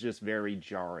that was just very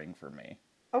jarring for me.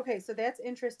 Okay, so that's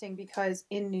interesting because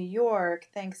in New York,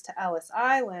 thanks to Ellis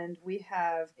Island, we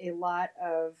have a lot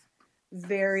of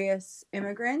various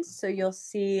immigrants. So you'll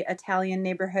see Italian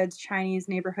neighborhoods, Chinese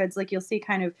neighborhoods, like you'll see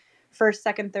kind of first,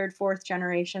 second, third, fourth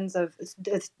generations of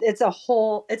it's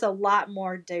a lot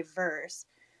more diverse.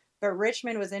 But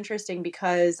Richmond was interesting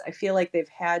because I feel like they've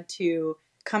had to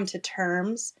come to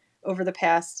terms over the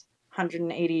past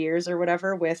 180 years or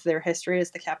whatever with their history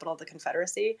as the capital of the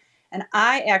Confederacy. And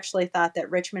I actually thought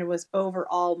that Richmond was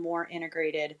overall more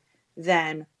integrated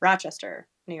than Rochester,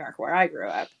 New York, where I grew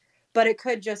up. But it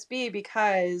could just be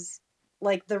because,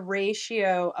 like, the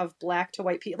ratio of black to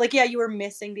white people, like, yeah, you were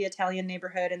missing the Italian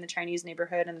neighborhood and the Chinese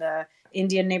neighborhood and the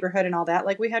Indian neighborhood and all that,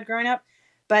 like we had growing up.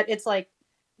 But it's like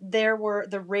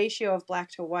the ratio of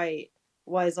black to white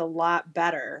was a lot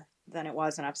better than it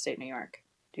was in upstate New York.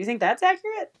 Do you think that's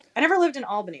accurate? I never lived in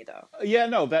Albany, though. Yeah,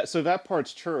 no, that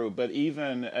part's true. But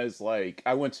even as like,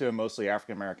 I went to a mostly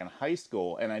African American high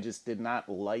school, and I just did not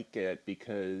like it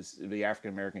because the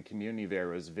African American community there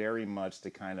was very much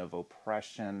the kind of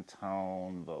oppression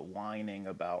tone, the whining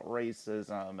about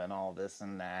racism and all this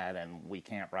and that, and we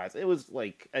can't rise. It was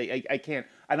like I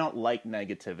don't like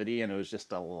negativity, and it was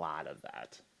just a lot of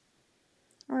that.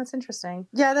 Oh, that's interesting.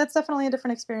 Yeah, that's definitely a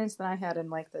different experience than I had in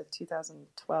like the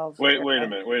 2012. Wait a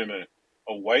minute.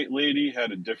 A white lady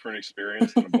had a different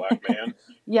experience than a black man?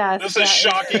 Yes. This is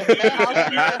shocking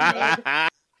news.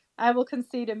 I will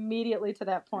concede immediately to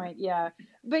that point. Yeah.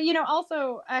 But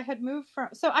also I had moved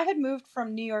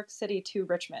from New York City to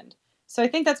Richmond. So I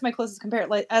think that's my closest compare.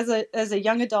 Like as a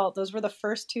young adult, those were the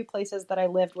first two places that I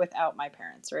lived without my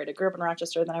parents, right? I grew up in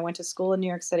Rochester, then I went to school in New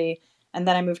York City, and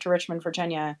then I moved to Richmond,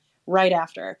 Virginia right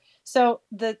after. So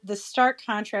the stark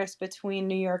contrast between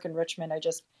New York and Richmond,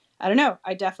 I don't know.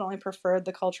 I definitely preferred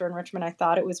the culture in Richmond. I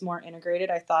thought it was more integrated.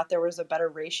 I thought there was a better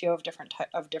ratio of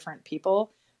different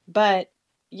people. But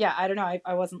yeah, I don't know.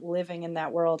 I wasn't living in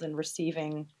that world and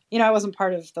receiving, I wasn't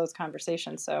part of those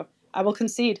conversations. So I will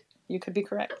concede. You could be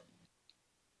correct.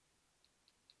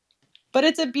 But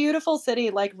it's a beautiful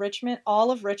city. Like Richmond, all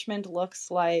of Richmond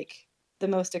looks like the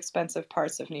most expensive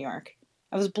parts of New York.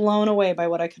 I was blown away by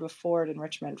what I could afford in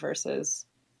Richmond versus,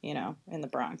 in the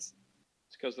Bronx.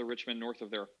 It's because the Richmond north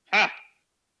of there. Ha!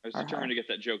 I was determined to get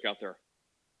that joke out there.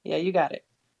 Yeah, you got it.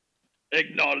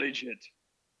 Acknowledge it.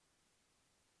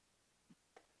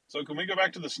 So can we go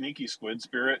back to the sneaky squid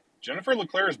spirit? Jennifer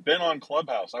LeClaire has been on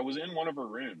Clubhouse. I was in one of her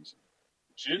rooms.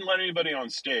 She didn't let anybody on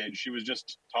stage. She was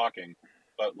just talking.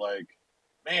 But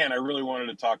man, I really wanted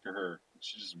to talk to her.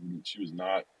 She was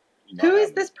not. Who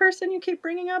is this person you keep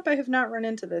bringing up? I have not run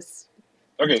into this.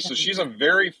 Okay, so she's a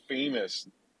very famous,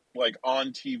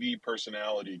 on TV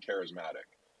personality, charismatic.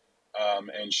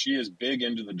 And she is big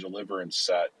into the Deliverance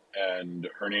set. And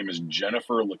her name is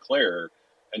Jennifer LeClaire.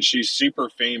 And she's super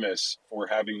famous for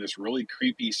having this really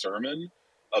creepy sermon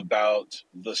about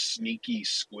the sneaky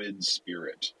squid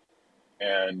spirit.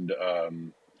 And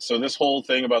so this whole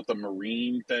thing about the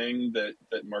marine thing that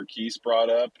Marquise brought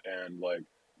up and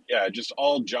it just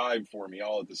all jived for me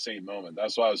all at the same moment.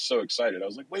 That's why I was so excited. I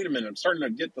was like, wait a minute, I'm starting to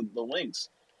get the links.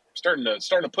 I'm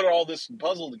starting to put all this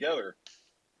puzzle together.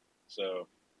 So,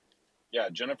 yeah,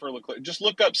 Jennifer LeClaire. Just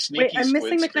look up Sneaky Squid. Wait, I'm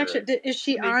missing the Spirit. connection. Is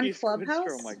she on Clubhouse?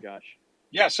 Oh my gosh.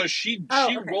 Yeah, so she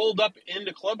rolled up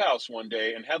into Clubhouse one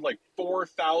day and had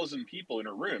 4,000 people in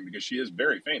her room because she is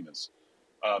very famous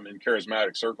in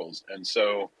charismatic circles. And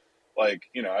so I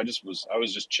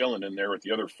was just chilling in there with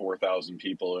the other 4,000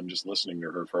 people and just listening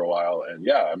to her for a while. And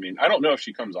yeah, I mean, I don't know if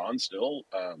she comes on still,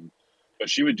 but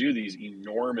she would do these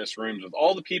enormous rooms with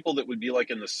all the people that would be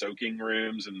in the soaking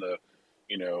rooms and the,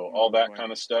 all that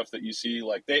kind of stuff that you see.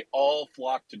 They all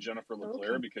flock to Jennifer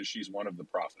LeClaire because she's one of the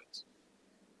prophets.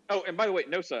 Oh, and by the way,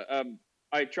 Nosa,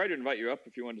 I tried to invite you up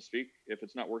if you wanted to speak. If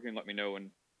it's not working, let me know.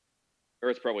 Or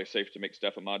it's probably safe to make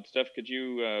Steph a mod. Steph, could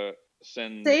you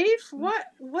send... Safe? What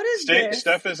is this?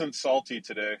 Steph isn't salty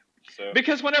today. So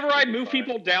because whenever I move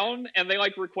people down and they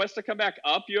request to come back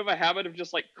up, you have a habit of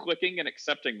just clicking and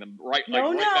accepting them right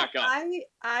back up.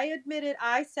 I admitted,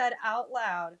 I said out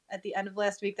loud at the end of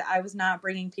last week that I was not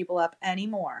bringing people up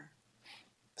anymore.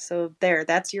 So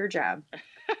that's your job.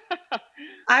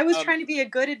 I was trying to be a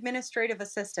good administrative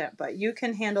assistant, but you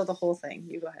can handle the whole thing.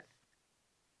 You go ahead.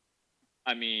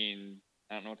 I mean,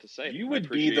 I don't know what to say. You would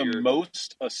be the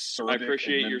most acerbic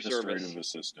administrative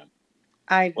assistant.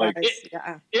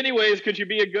 Yeah. Anyways, could you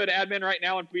be a good admin right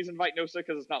now and please invite Nosa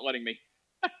because it's not letting me.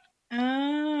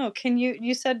 Oh, can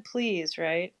you said please,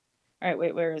 right? All right,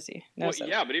 wait, where is he? Well,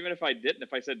 yeah, but even if I didn't,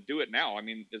 if I said do it now, I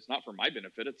mean, it's not for my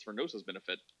benefit, it's for Nosa's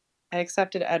benefit. I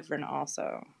accepted Edvin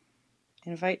also.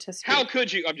 Invite to speak. How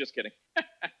could you? I'm just kidding.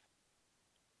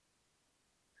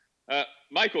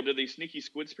 Michael, did the sneaky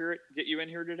squid spirit get you in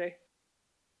here today?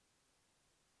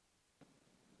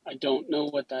 I don't know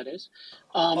what that is.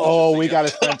 We got to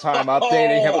spend time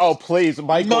updating him. Oh, please,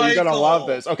 Michael, you're going to love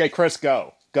this. Okay, Chris,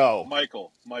 go.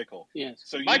 Michael. Yes.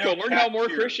 So Michael, learn how more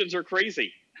Christians are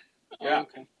crazy. Yeah. Oh,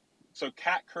 okay. So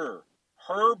Kat Kerr,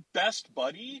 her best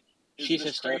buddy is She's this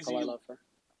hysterical. crazy. I love her.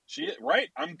 Right?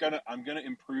 I'm gonna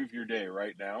improve your day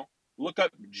right now. Look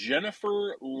up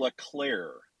Jennifer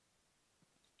LeClaire.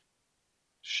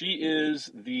 She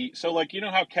is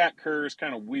how Kat Kerr is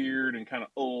kind of weird and kind of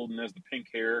old and has the pink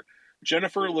hair.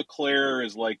 Jennifer LeClaire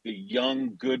is like the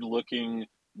young, good-looking,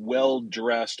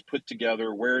 well-dressed, put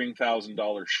together, wearing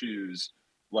 $1,000 shoes,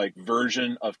 like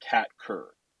version of Kat Kerr.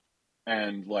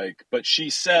 And but she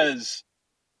says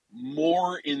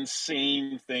more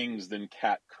insane things than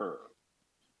Kat Kerr.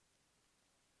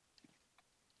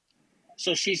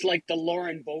 So she's like the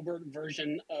Lauren Boebert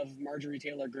version of Marjorie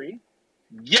Taylor Greene?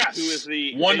 Yes! Who is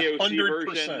the 100%. AOC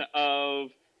version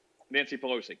of Nancy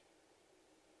Pelosi?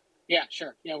 Yeah,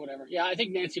 sure. Yeah, whatever. Yeah, I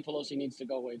think Nancy Pelosi needs to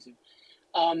go away, too.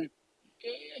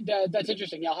 That's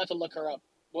interesting. Yeah, I'll have to look her up.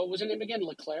 What was her name again?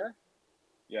 LeClaire?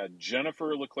 Yeah,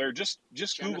 Jennifer LeClaire. Just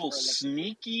Google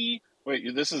sneaky.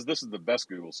 Wait, this is the best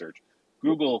Google search.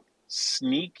 Google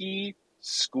sneaky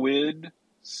squid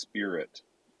spirit.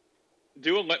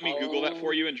 Let me Google that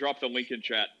for you and drop the link in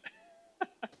chat.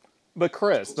 But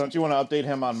Chris, don't you want to update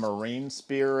him on marine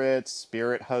spirits,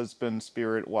 spirit husbands,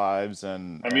 spirit wives,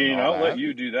 and I'll let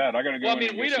you do that. I gotta go.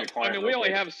 We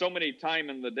only have so many time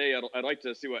in the day. I'd like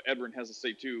to see what Edwin has to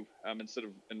say too, instead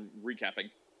of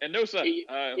recapping. And Nosa,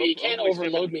 he can't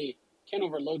overload me. Can't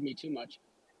overload me too much.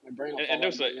 My brain will fall and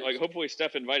Nosa, hopefully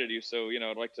Steph invited you, so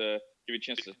I'd like to give you a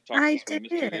chance to talk to us when we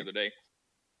missed you the other day.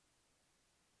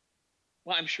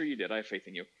 Well, I'm sure you did. I have faith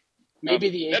in you.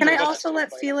 Maybe Can I also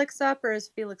let Felix up, or is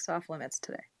Felix off limits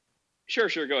today? Sure.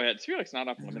 Go ahead. Felix not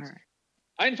off limits. Right.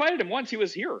 I invited him once. He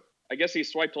was here. I guess he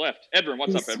swiped left. Edwin,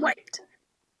 what's up, Edwin? Swiped.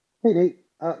 Hey, Nate.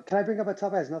 Can I bring up a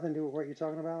topic that has nothing to do with what you're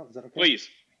talking about? Is that okay? Please,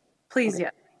 okay. Yeah.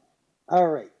 All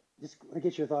right. Just want to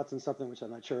get your thoughts on something which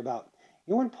I'm not sure about.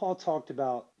 When Paul talked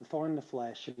about the thorn in the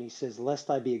flesh, and he says,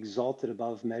 lest I be exalted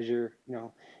above measure,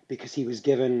 because he was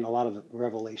given a lot of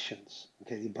revelations,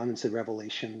 the abundance of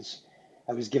revelations.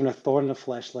 I was given a thorn in the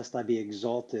flesh, lest I be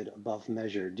exalted above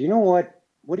measure. Do you know what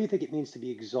do you think it means to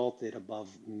be exalted above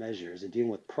measure? Is it dealing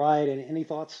with pride? Any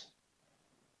thoughts?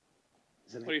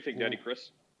 What do you think, Daddy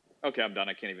Chris? Okay, I'm done.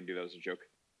 I can't even do that as a joke.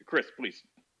 Chris, please.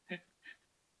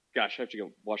 Gosh, I have to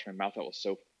go wash my mouth out with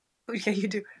soap. Yeah, you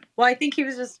do. Well, I think he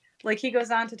was just he goes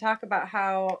on to talk about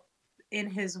how in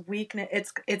his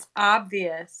weakness, it's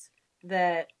obvious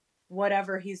that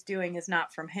whatever he's doing is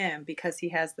not from him because he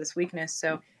has this weakness.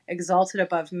 So exalted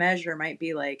above measure might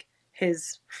be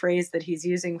his phrase that he's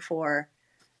using for,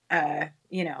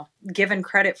 given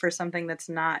credit for something that's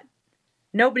not.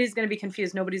 Nobody's going to be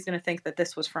confused. Nobody's going to think that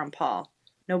this was from Paul.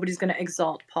 Nobody's going to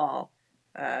exalt Paul.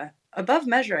 Above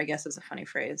measure, I guess, is a funny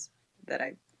phrase that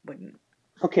I wouldn't.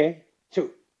 Okay, so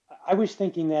I was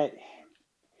thinking that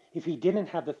if he didn't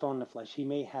have the thorn in the flesh, he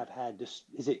may have had is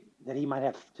it that he might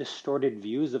have distorted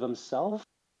views of himself,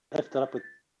 lifted up with.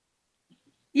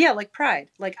 Yeah, like pride.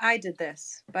 Like I did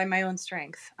this by my own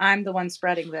strength. I'm the one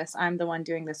spreading this. I'm the one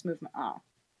doing this movement. Oh,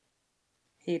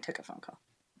 he took a phone call.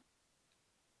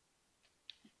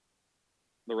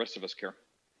 The rest of us care.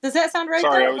 Does that sound right?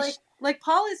 Sorry, though? Like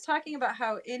Paul is talking about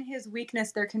how in his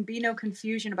weakness there can be no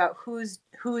confusion about who's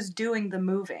doing the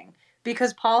moving,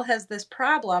 because Paul has this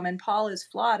problem and Paul is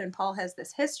flawed and Paul has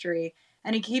this history,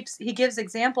 and he gives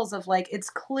examples of it's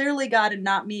clearly God and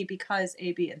not me because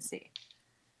A, B, and C.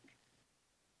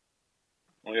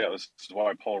 Well, yeah, this is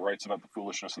why Paul writes about the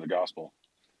foolishness of the gospel,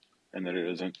 and that it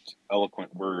isn't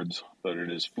eloquent words, but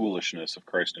it is foolishness of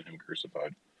Christ and Him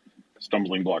crucified,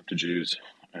 stumbling block to Jews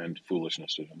and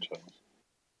foolishness to Gentiles.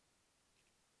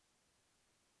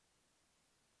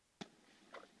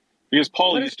 Because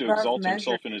Paul used to exalt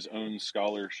himself in his own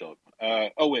scholarship.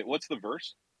 What's the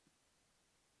verse?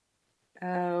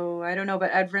 Oh, I don't know,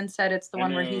 but Edvin said it's the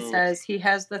one where he says he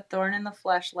has the thorn in the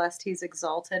flesh lest he's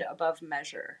exalted above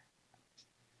measure.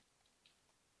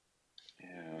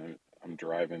 Yeah, I'm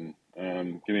driving.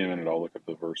 Give me a minute. I'll look up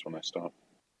the verse when I stop.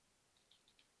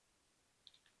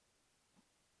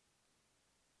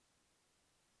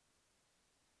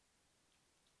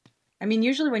 I mean,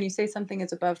 usually when you say something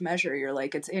is above measure, you're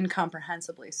like, it's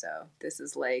incomprehensibly so. This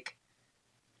is like,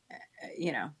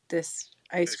 this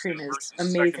ice cream is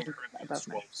amazing above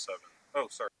measure. 12:7. Oh,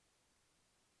 sorry.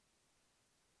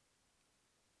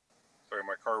 Sorry,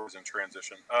 my car was in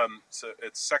transition. So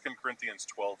it's 2 Corinthians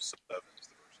 12:7 is the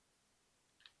verse.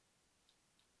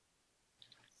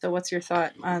 So what's your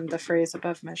thought on the phrase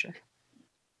above measure?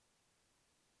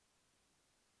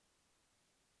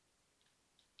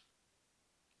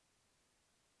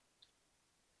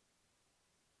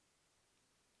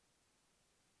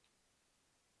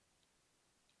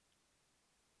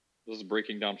 This is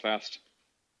breaking down fast.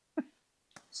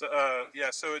 So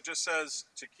so it just says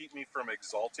to keep me from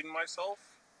exalting myself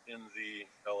in the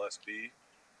LSB,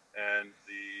 and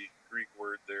the Greek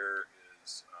word there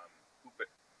is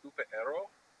hupeero,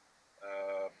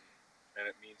 and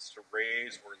it means to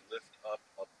raise or lift up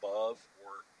above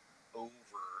or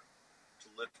over, to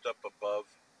lift up above,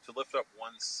 to lift up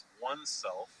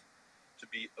oneself, to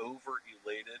be over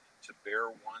elated, to bear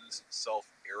one's self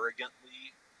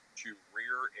arrogantly, to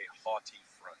rear a haughty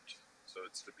front. So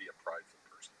it's to be a prideful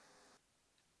person.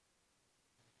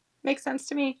 Makes sense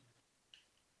to me.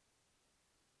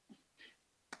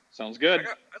 Sounds good.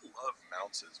 I love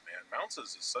Mounces, man.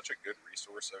 Mounces is such a good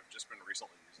resource. I've just been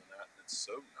recently using that, and it's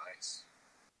so nice.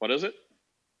 What is it?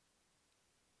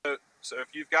 So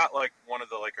if you've got like one of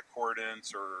the like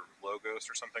Accordance or Logos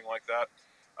or something like that,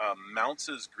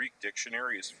 Mounces Greek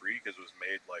dictionary is free because it was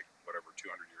made like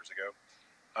 200 years ago,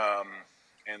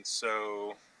 and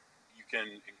so you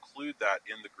can include that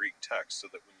in the Greek text so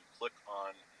that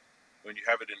when you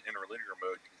have it in interlinear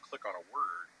mode, you can click on a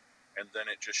word, and then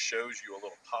it just shows you a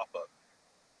little pop-up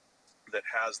that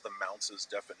has the Mounces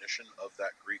definition of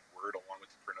that Greek word along with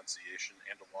the pronunciation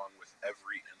and along with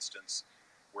every instance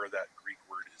where that Greek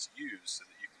word is used, so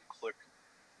that you can click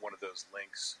one of those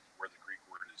links where the Greek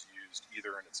word is used,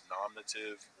 either in its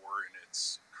nominative or in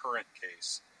its current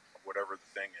case, whatever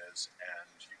the thing is,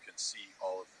 and you can see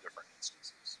all of the different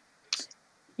instances.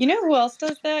 You know who else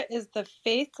does that is the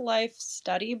Faith Life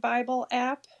Study Bible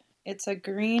app. It's a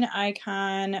green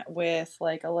icon with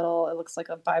like it looks like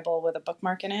a Bible with a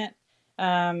bookmark in it.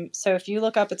 So if you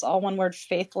look up, it's all one word,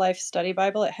 Faith Life Study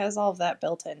Bible. It has all of that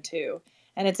built in too.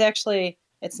 And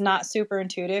it's not super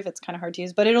intuitive. It's kind of hard to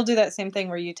use, but it'll do that same thing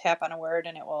where you tap on a word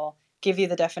and it will give you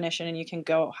the definition, and you can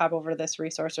go hop over to this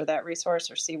resource or that resource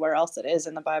or see where else it is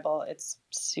in the Bible. It's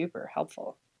super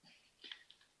helpful.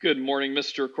 Good morning,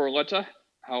 Mr. Corletta.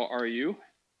 How are you?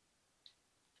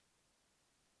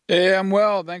 Hey, I'm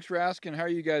well. Thanks for asking. How are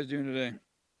you guys doing today?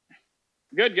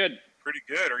 Good. Pretty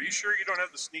good. Are you sure you don't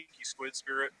have the sneaky squid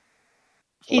spirit?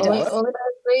 He does. Only by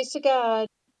the grace of God.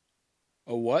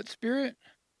 A what spirit?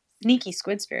 Sneaky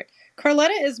squid spirit.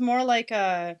 Carletta is more like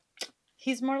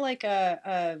he's more like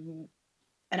an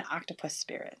octopus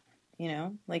spirit,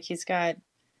 like he's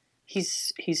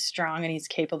strong and he's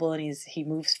capable and he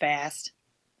moves fast.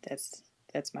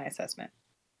 That's my assessment.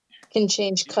 Can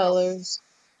change colors.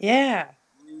 Yeah.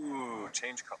 Ooh,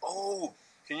 change color. Oh,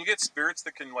 can you get spirits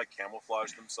that can like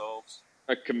camouflage themselves?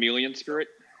 A chameleon spirit?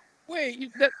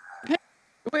 Wait, the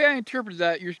way I interpret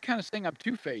that, you're kind of saying I'm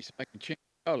Two-Faced. I can change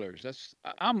colors.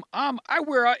 I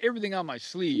wear everything on my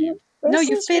sleeve. No,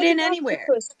 you fit in anywhere.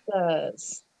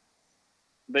 Does.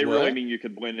 They really mean you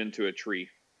could blend into a tree.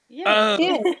 Yeah.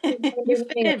 You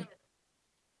fit in.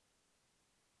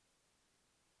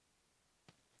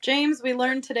 James, we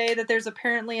learned today that there's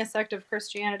apparently a sect of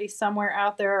Christianity somewhere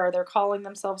out there, or they're calling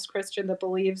themselves Christian, that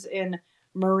believes in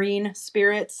marine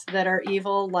spirits that are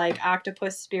evil, like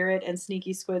octopus spirit and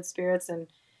sneaky squid spirits. And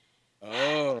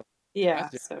yeah,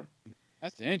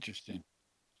 that's interesting.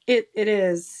 It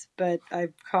is, but I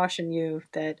caution you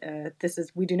that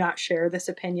we do not share this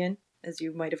opinion, as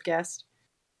you might have guessed.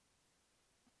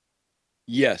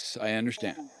 Yes, I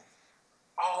understand.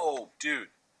 Oh, dude.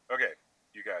 Okay,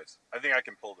 you guys. I think I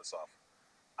can pull this off.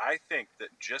 I think that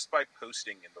just by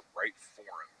posting in the right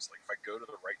forums, like if I go to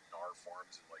the right NAR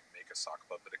forums and like make a sock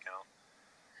puppet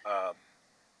account,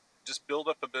 just build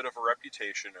up a bit of a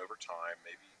reputation over time,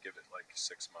 maybe give it like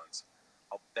 6 months.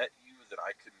 I'll bet you that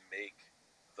I could make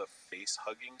the face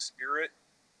hugging spirit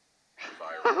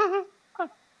viral.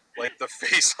 Like the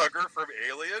face hugger from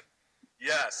Alien?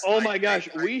 Yes. Oh my gosh,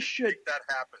 we should make that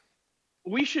happen.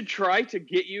 We should try to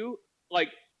get you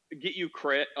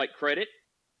credit,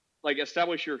 like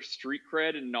establish your street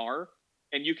cred in NAR,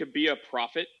 and you could be a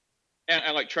prophet,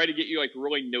 and like try to get you like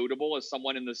really notable as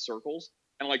someone in the circles,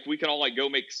 and like we can all like go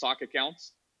make sock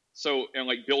accounts So, and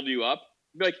like build you up.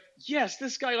 Be like, yes,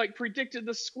 this guy like predicted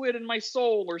the squid in my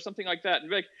soul or something like that. And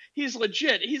be like, he's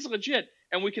legit.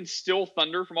 And we can steal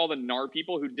thunder from all the NAR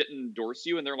people who didn't endorse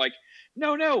you. And they're like,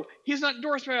 no, he's not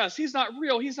endorsed by us. He's not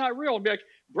real. And be like,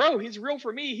 bro, he's real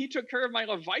for me. He took care of my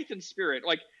Leviathan spirit.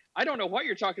 Like, I don't know what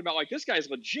you're talking about. Like, this guy's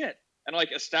legit. And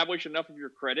like establish enough of your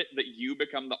credit that you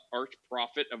become the arch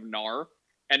prophet of NAR.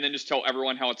 And then just tell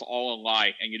everyone how it's all a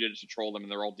lie and you did it to troll them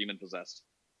and they're all demon possessed.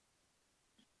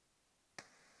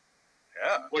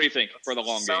 Yeah. What do you think for the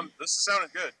long game? This is sounding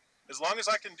good. As long as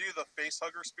I can do the face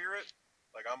hugger spirit,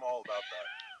 like I'm all about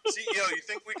that. CEO, you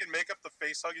think we can make up the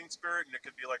face hugging spirit and it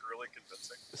could be like really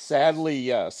convincing? Sadly,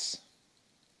 yes.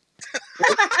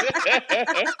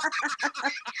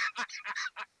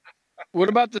 What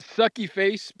about the sucky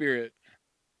face spirit?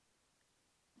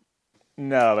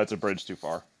 No, that's a bridge too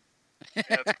far. Yeah,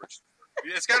 that's a bridge too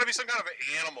far. It's got to be some kind of an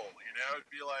animal, It'd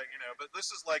be like, but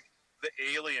this is like the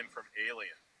alien from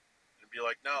Alien. Be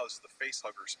like, no, this is the face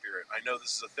hugger spirit. I know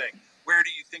this is a thing. Where do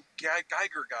you think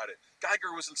Geiger got it?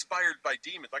 Geiger was inspired by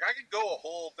demons. Like, I could go a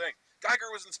whole thing. Geiger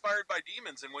was inspired by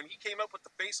demons, and when he came up with the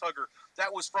face hugger,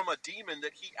 that was from a demon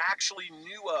that he actually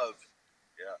knew of.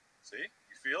 Yeah, see?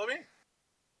 You feel me?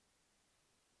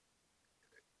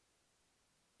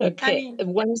 Okay,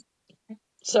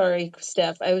 sorry,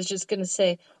 Steph. I was just going to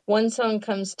say, one song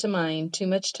comes to mind. Too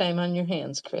much time on your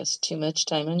hands, Chris. Too much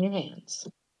time on your hands.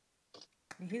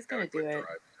 He's going to do it.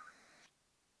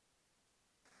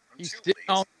 He's sitting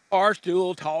on the bar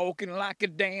stool talking like a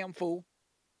damn fool.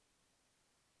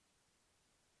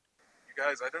 You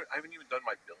guys, I haven't even done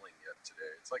my billing yet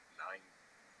today. It's like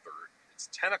 9:30. It's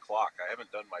 10 o'clock. I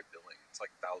haven't done my billing. It's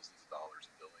like thousands of dollars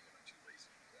of billing, and I'm too lazy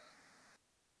to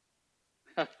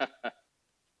do that.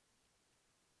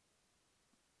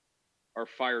 Our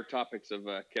fire topics have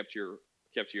kept you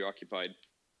occupied.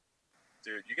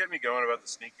 Dude, you get me going about the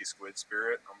sneaky squid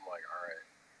spirit. I'm like, all right.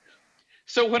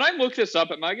 So when I look this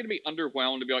up, am I going to be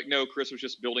underwhelmed to be like, no, Chris was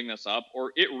just building this up,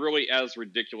 or it really as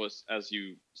ridiculous as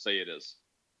you say it is?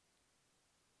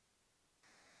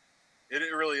 It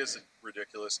really is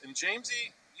ridiculous. And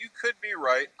Jamesy, you could be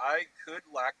right. I could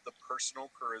lack the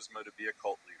personal charisma to be a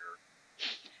cult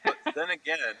leader. But then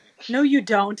again... No, you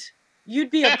don't. You'd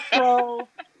be a pro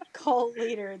cult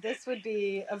leader. This would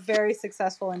be a very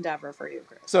successful endeavor for you,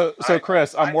 Chris. So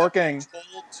Chris, I'm working... I'm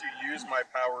told to use my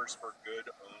powers for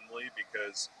good only,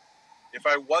 because if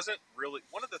I wasn't really...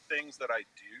 One of the things that I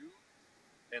do,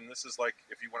 and this is like,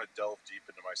 if you want to delve deep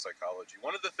into my psychology,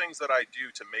 one of the things that I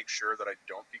do to make sure that I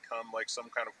don't become like some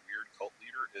kind of weird cult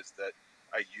leader is that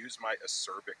I use my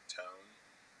acerbic tone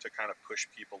to kind of push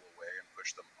people away and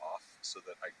push them off so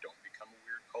that I don't become a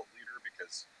weird cult leader.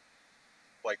 Because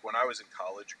like when I was in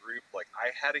college group, like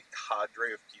I had a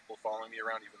cadre of people following me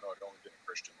around even though I'd only been a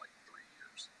Christian like 3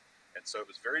 years. And so it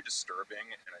was very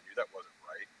disturbing, and I knew that wasn't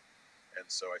right. And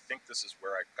so I think this is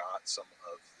where I got some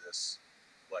of this,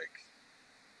 like,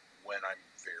 when I'm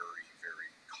very, very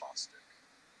caustic.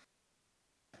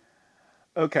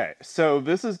 Okay, so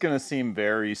this is going to seem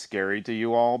very scary to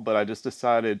you all, but I just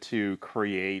decided to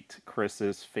create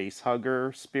Chris's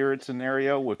facehugger spirit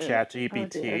scenario with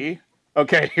ChatGPT.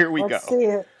 Okay, here we go. Let's see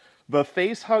it. The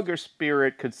facehugger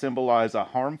spirit could symbolize a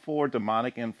harmful or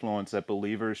demonic influence that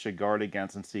believers should guard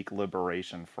against and seek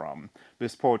liberation from.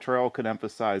 This portrayal could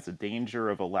emphasize the danger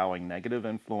of allowing negative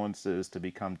influences to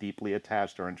become deeply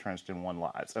attached or entrenched in one's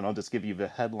lives. And I'll just give you the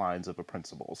headlines of the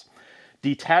principles.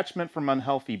 Detachment from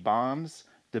unhealthy bonds,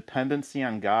 dependency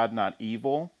on God, not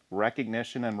evil,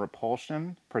 recognition and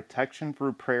repulsion, protection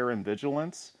through prayer and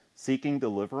vigilance, seeking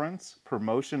deliverance,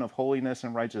 promotion of holiness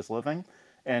and righteous living,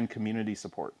 and community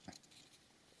support.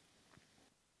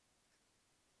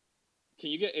 Can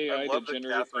you get AI to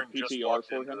generate a PTR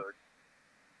for him?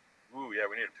 Ooh, yeah,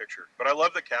 we need a picture. But I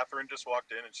love that Catherine just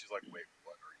walked in and she's like, wait,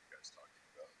 what are you guys talking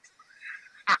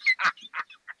about?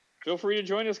 Feel free to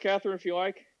join us, Catherine, if you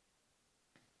like.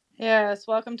 Yes,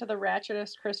 welcome to the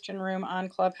Ratchetest Christian Room on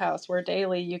Clubhouse, where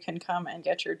daily you can come and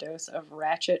get your dose of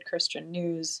ratchet Christian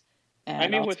news. And I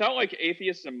mean, without like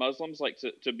atheists and Muslims, like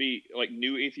to be like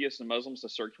new atheists and Muslims to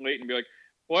circulate and be like,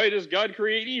 why does God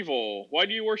create evil? Why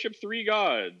do you worship 3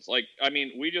 gods? Like, I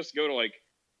mean, we just go to like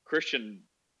Christian,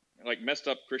 like messed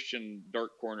up Christian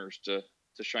dark corners to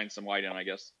shine some light in, I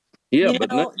guess. Yeah,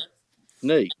 but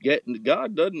Nate,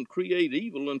 God doesn't create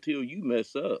evil until you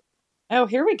mess up. Oh,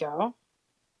 here we go.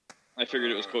 I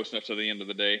figured it was close enough to the end of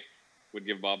the day. Would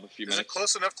give Bob a few minutes. Is it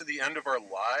close enough to the end of our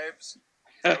lives?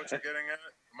 Is that what you're getting at?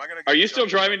 Am I gonna Are you still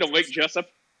driving to Lake Jessup?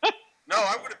 No,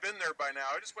 I would have been there by now.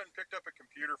 I just went and picked up a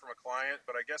computer from a client,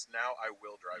 but I guess now I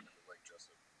will drive into Lake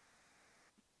Jessup.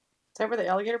 Is that where the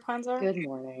alligator ponds are? Good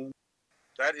morning.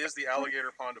 That is the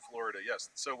alligator pond of Florida, yes.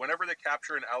 So whenever they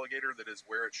capture an alligator that is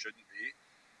where it shouldn't be,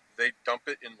 they dump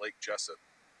it in Lake Jessup.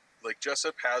 Lake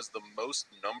Jessup has the most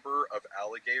number of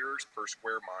alligators per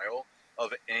square mile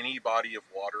of any body of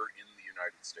water in the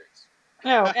United States.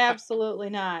 No, absolutely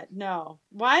not. No.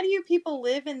 Why do you people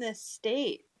live in this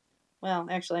state? Well,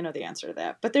 actually, I know the answer to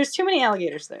that, but there's too many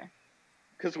alligators there.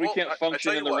 Because we can't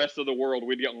function in the rest of the world.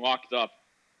 We'd get locked up.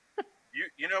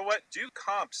 You know what? Do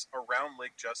comps around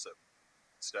Lake Jessup,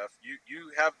 Steph.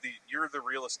 You're the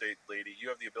real estate lady. You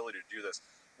have the ability to do this.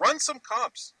 Run some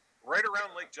comps right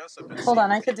around Lake Jessup. And hold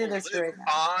on, I could do this right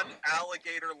now. On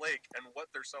Alligator Lake and what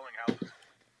they're selling houses.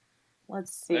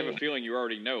 Let's see. I have a feeling you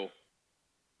already know.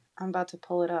 I'm about to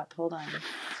pull it up. Hold on.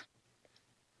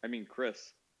 I mean,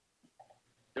 Chris,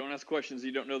 don't ask questions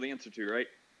you don't know the answer to, right?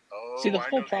 Oh, see, the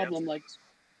whole problem, like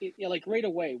right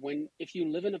away, if you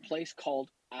live in a place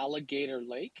called Alligator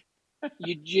Lake,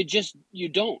 you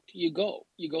don't. You go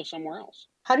somewhere else.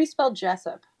 How do you spell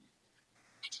Jessup?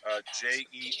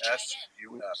 Jesuf.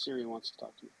 Siri wants to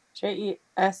talk to me.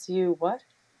 Jesu what?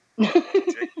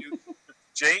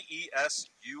 Jesup.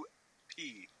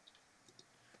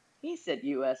 He said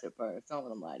U.S. at first. Don't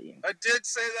let him lie to you. I did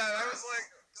say that. I was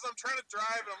like, because I'm trying to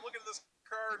drive and I'm looking at this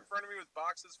car in front of me with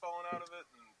boxes falling out of it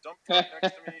and dump truck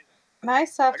next to me. My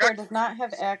software does not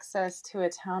have access to a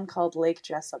town called Lake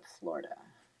Jessup, Florida.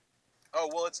 Oh,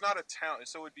 well, it's not a town,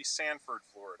 so it would be Sanford,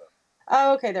 Florida.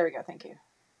 Oh, okay, there we go. Thank you.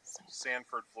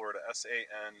 Sanford, Florida.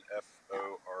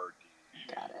 Sanford.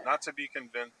 Got it. Not to be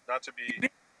convinced, not to be...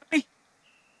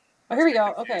 Oh, here we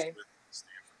go. Okay.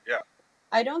 Yeah.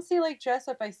 I don't see Lake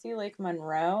Jessup. I see Lake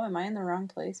Monroe. Am I in the wrong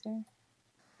place here?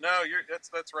 No,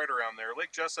 that's right around there.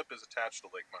 Lake Jessup is attached to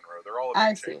Lake Monroe. They're all a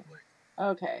big chain lake.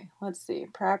 Okay, let's see.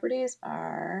 Properties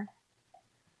are...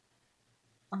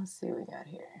 Let's see what we got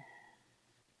here.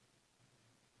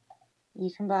 You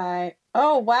can buy...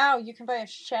 Oh, wow. You can buy a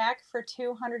shack for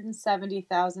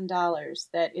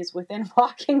 $270,000 that is within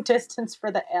walking distance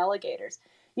for the alligators.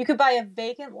 You could buy a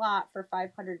vacant lot for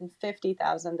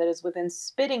 $550,000 that is within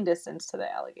spitting distance to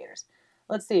the alligators.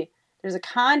 Let's see. There's a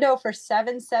condo for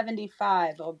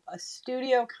 $775,000, a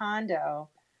studio condo.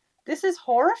 This is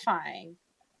horrifying.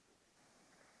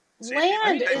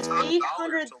 Land is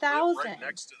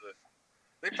 $800,000.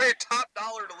 They pay top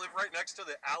dollar to live right next to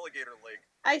the alligator lake.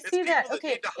 I see that.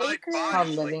 Okay, acreage.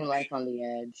 I'm living life on the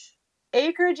edge.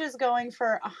 Acreage is going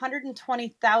for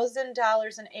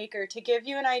 $120,000 an acre. To give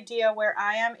you an idea where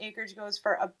I am, acreage goes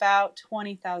for about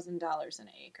 $20,000 an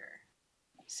acre.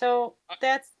 So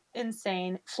that's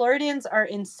insane. Floridians are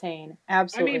insane.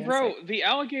 Absolutely. I mean, bro, insane. The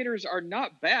alligators are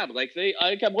not bad.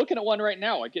 I'm looking at one right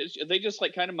now. They just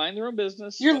kind of mind their own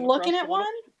business. You're looking at one?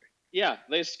 Yeah,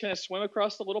 they just kind of swim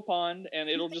across the little pond, and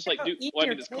it'll just do. Well, I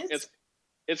mean,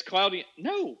 it's cloudy.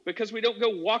 No, because we don't go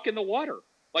walk in the water.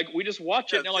 We just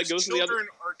watch it, and it goes to the other.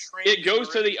 It goes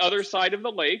to the other side of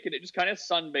the lake, and it just kind of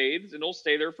sunbathes, and it'll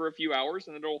stay there for a few hours,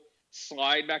 and it'll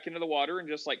slide back into the water, and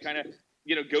just kind of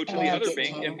go to the other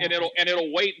bank, and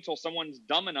it'll wait until someone's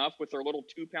dumb enough with their little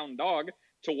 2-pound dog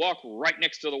to walk right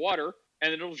next to the water,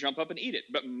 and then it'll jump up and eat it.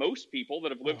 But most people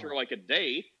that have lived here a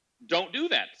day don't do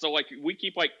that. So we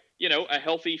keep a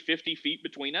healthy 50 feet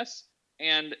between us,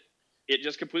 and it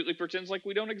just completely pretends like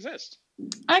we don't exist.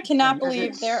 I cannot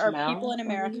believe there are people in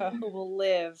America who will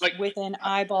live within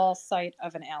eyeball sight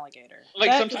of an alligator.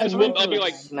 Sometimes I'll be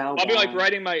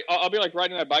riding my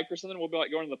bike or something. We'll be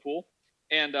going to the pool,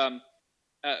 and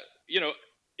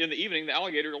in the evening the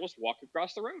alligator will just walk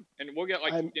across the road, and we'll get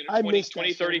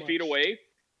 20, 30 feet away,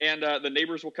 and the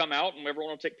neighbors will come out, and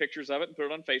everyone will take pictures of it and put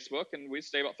it on Facebook, and we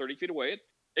stay about 30 feet away. It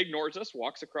ignores us,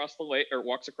 walks across the lake or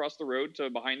walks across the road to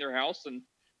behind their house, and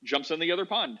jumps in the other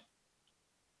pond.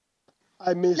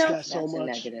 I miss that so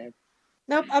much.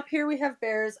 Nope. Up here we have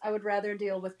bears. I would rather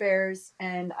deal with bears,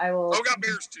 and I will. Oh, got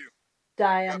bears too.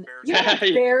 Die on. You have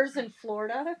bears in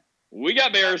Florida? We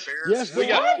got bears. Yes, we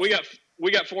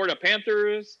got Florida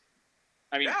Panthers.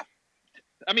 I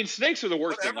mean, snakes are the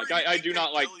worst thing. I do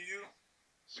not like.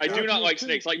 I do not like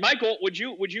snakes. Michael, would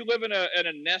you live in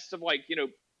a nest of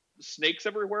snakes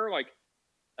everywhere?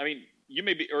 You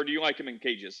may be, or do you like them in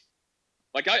cages?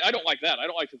 I don't like that. I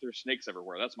don't like that there's snakes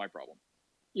everywhere. That's my problem.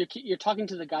 You're talking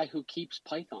to the guy who keeps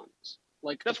pythons.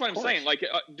 That's what I'm saying.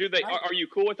 Do they? Are you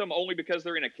cool with them only because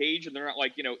they're in a cage and they're not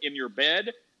in your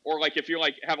bed? Or if you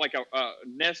have a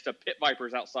nest of pit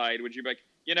vipers outside, would you be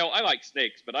I like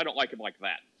snakes, but I don't like them like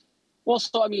that? Well,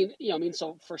 so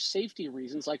so for safety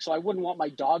reasons, so I wouldn't want my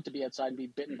dog to be outside and be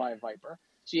bitten by a viper.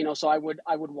 So so I would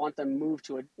want them moved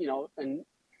to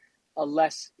a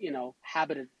less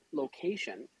habited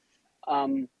location.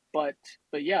 But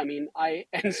yeah,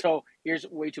 and so here's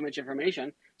way too much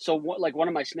information. So like one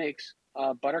of my snakes,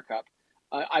 Buttercup,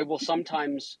 I will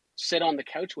sometimes sit on the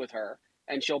couch with her,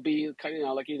 and she'll be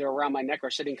like either around my neck or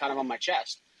sitting kind of on my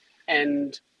chest,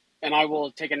 and I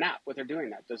will take a nap with her doing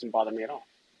that. It doesn't bother me at all.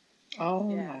 Oh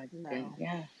Yeah, my no. goodness.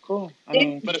 Yeah, cool. I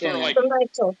mean, But if there are like,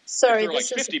 Michael, sorry, like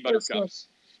this is 50 personal. buttercups,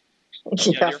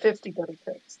 Yeah, 50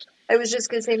 buttercups. I was just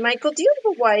going to say, Michael, do you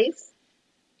have a wife?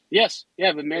 Yes. Yeah,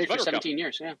 I've been married for Buttercup. 17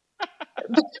 years. Yeah.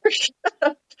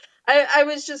 I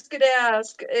was just going to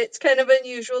ask. It's kind of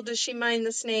unusual. Does she mind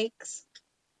the snakes?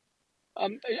 I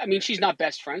mean, she's not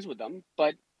best friends with them,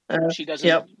 but she doesn't.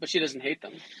 Yep. But she doesn't hate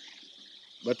them.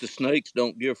 But the snakes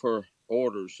don't give her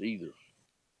orders either.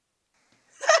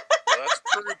 That's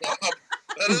true, Bob.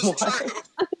 That is true.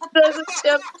 Doesn't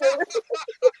tempt her.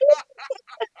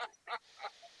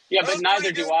 Yeah, but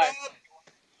neither do I.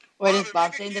 Wait, is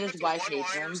Bob saying that his wife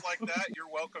hates him? Like that, you're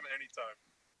welcome anytime.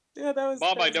 Yeah, that was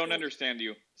Bob, I don't understand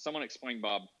you. Someone explain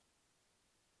Bob.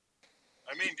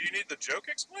 I mean, do you need the joke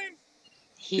explained?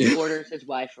 He orders his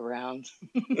wife around.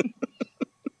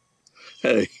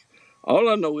 Hey, all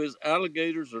I know is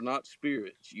alligators are not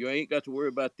spirits. You ain't got to worry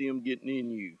about them getting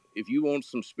in you. If you want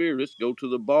some spirits, go to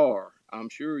the bar. I'm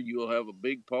sure you'll have a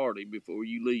big party before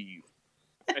you leave.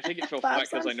 I think it fell flat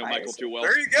because I know Michael too well.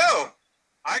 There you go.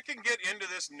 I can get into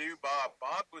this new Bob.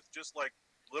 Bob with just like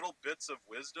little bits of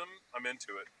wisdom. I'm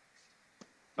into it.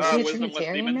 Is he a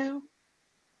Trinitarian now?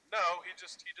 No, he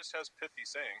just has pithy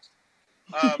sayings.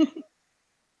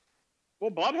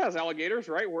 Well, Bob has alligators,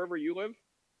 right? Wherever you live.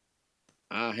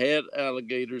 I had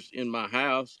alligators in my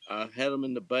house. I had them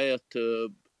in the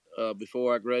bathtub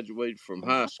before I graduated from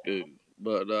high school,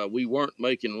 but we weren't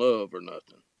making love or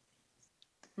nothing.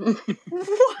 Well,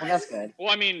 that's good. Well,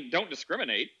 I mean, don't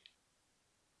discriminate.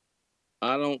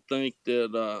 I don't think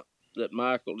that that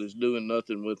Michael is doing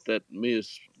nothing with that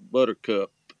Miss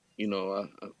Buttercup. You know,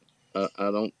 I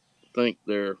don't think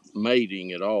they're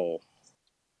mating at all.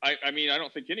 I mean, I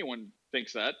don't think anyone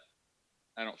thinks that.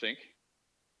 I don't think.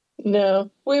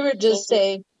 No, we were just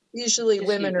saying usually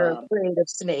women are afraid of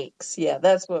snakes. Yeah,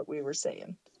 that's what we were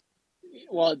saying.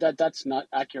 Well, that's not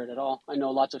accurate at all. I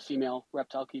know lots of female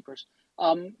reptile keepers.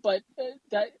 But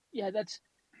that's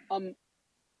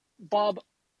Bob,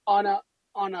 on a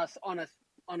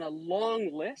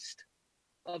long list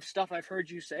of stuff I've heard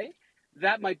you say,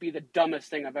 that might be the dumbest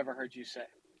thing I've ever heard you say.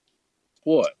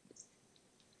 What?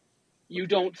 You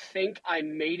don't think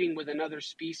I'm mating with another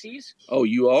species? Oh,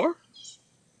 you are?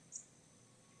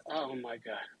 Oh my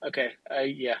God. Okay.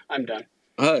 Yeah, I'm done.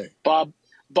 Hey, Bob,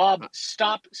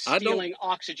 stop stealing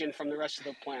oxygen from the rest of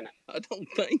the planet. I don't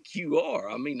think you are.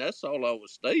 I mean, that's all I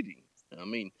was stating. I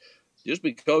mean, just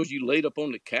because you laid up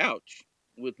on the couch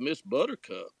with Miss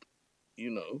Buttercup,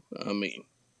 you know, I mean,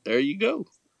 there you go.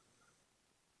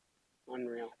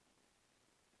 Unreal.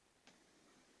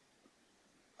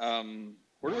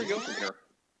 Where do we go from here?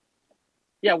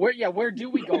 Where do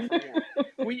we go from here?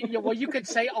 Well, you could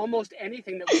say almost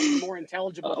anything that would be more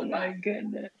intelligible than that. Oh my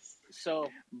goodness. So,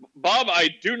 Bob, I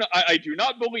do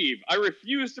not believe, I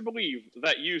refuse to believe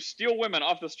that you steal women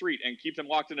off the street and keep them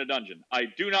locked in a dungeon. I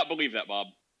do not believe that, Bob.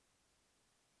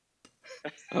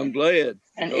 I'm glad.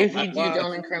 And if you do,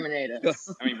 don't incriminate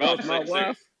us. I mean, Bob, my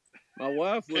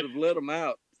wife would have let them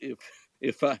out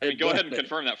if I had. I mean, go ahead and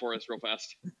confirm that for us real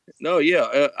fast. No,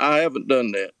 yeah, I haven't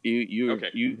done that. You okay.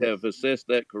 You have assessed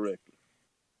that correctly.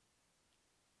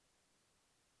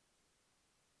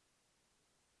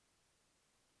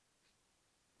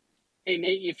 Hey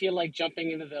Nate, you feel like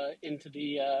jumping into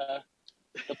the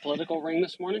political ring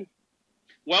this morning?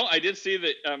 Well, I did see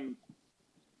that.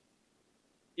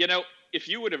 You know, if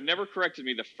you would have never corrected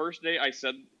me the first day I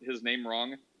said his name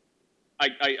wrong,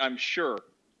 I'm sure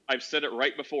I've said it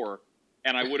right before,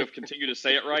 and I would have continued to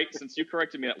say it right. Since you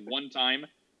corrected me that one time,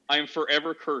 I am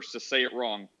forever cursed to say it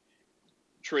wrong.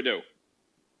 Trudeau.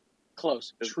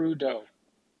 Close. Trudeau.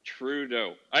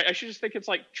 Trudeau. I should just think it's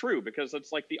like true because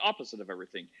it's like the opposite of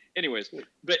everything. Anyways,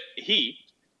 but he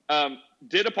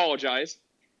did apologize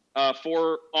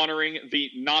for honoring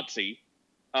the Nazi,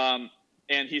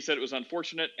 and he said it was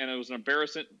unfortunate and it was an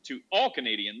embarrassment to all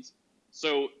Canadians.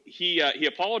 So he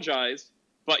apologized,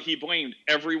 but he blamed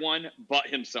everyone but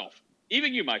himself.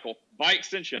 Even you, Michael. By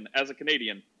extension, as a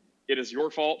Canadian, it is your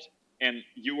fault, and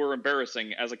you were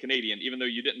embarrassing as a Canadian, even though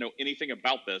you didn't know anything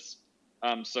about this.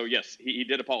 So yes, he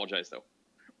did apologize, though.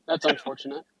 That's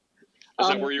unfortunate. Is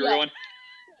that where you were going?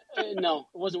 No,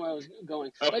 it wasn't where I was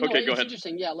going. Oh, but no, okay, it's go ahead.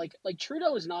 Interesting. Yeah, like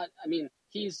Trudeau is not. I mean,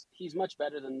 he's much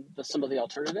better than some of the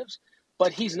alternatives,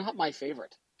 but he's not my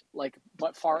favorite.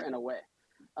 But far and away.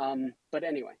 But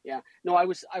anyway, yeah. No, I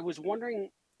was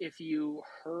wondering if you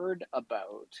heard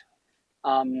about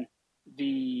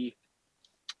the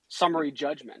summary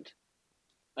judgment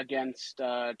against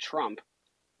Trump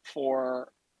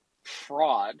for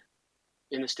fraud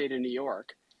in the state of New York,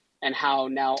 and how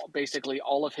now basically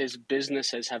all of his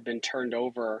businesses have been turned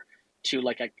over to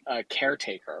like a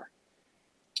caretaker,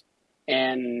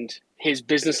 and his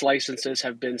business licenses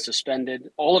have been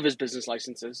suspended. All of his business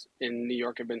licenses in New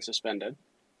York have been suspended,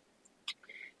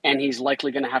 and he's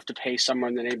likely going to have to pay somewhere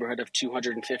in the neighborhood of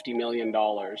 $250 million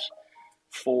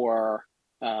for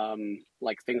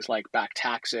like things like back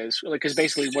taxes. Because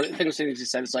basically what the things he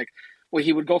said is like, well,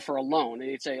 he would go for a loan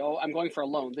and he'd say, oh, I'm going for a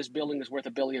loan. This building is worth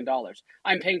 $1 billion.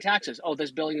 I'm paying taxes. Oh,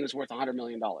 this building is worth $100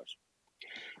 million.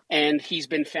 And he's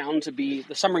been found to be,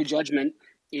 the summary judgment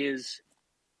is,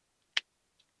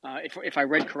 if I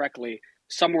read correctly,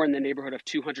 somewhere in the neighborhood of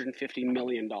 $250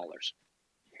 million.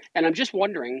 And I'm just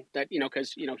wondering that,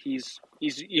 because, he's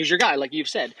your guy, like you've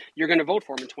said, you're going to vote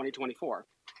for him in 2024.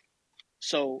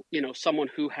 So, someone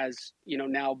who has,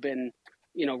 now been,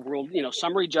 ruled,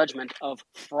 summary judgment of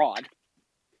fraud,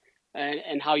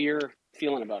 and how you're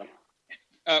feeling about him.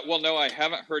 Well, no, I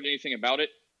haven't heard anything about it.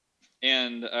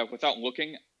 And without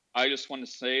looking, I just want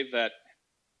to say that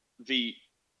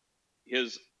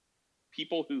his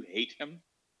people who hate him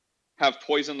have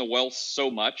poisoned the well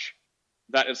so much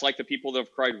that it's like the people that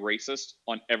have cried racist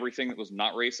on everything that was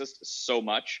not racist so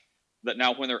much that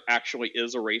now when there actually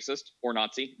is a racist or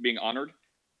Nazi being honored,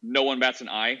 no one bats an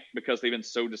eye because they've been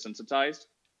so desensitized.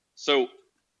 So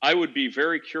I would be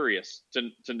very curious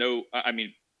to know, I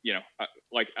mean,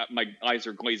 my eyes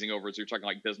are glazing over as you're talking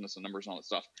like business and numbers and all that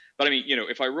stuff. But I mean,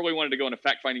 if I really wanted to go on a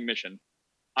fact-finding mission,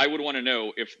 I would want to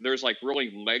know if there's like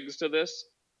really legs to this,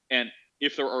 and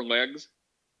if there are legs,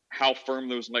 how firm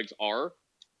those legs are.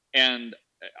 And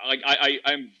like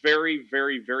I'm very,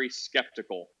 very, very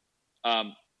skeptical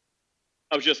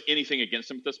of just anything against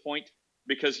him at this point,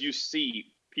 because you see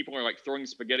people are like throwing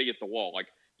spaghetti at the wall, like,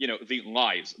 the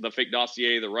lies, the fake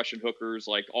dossier, the Russian hookers,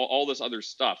 like all this other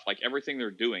stuff, like everything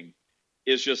they're doing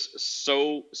is just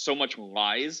so much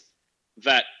lies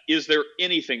that is there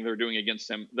anything they're doing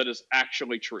against him that is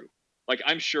actually true? Like,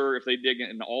 I'm sure if they dig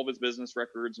into all of his business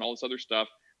records and all this other stuff,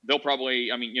 they'll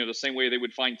probably, the same way they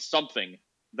would find something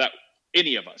that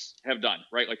any of us have done,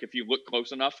 right? Like if you look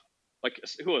close enough, like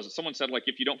who was it? Someone said, like,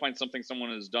 if you don't find something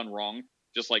someone has done wrong,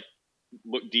 just like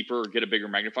look deeper or get a bigger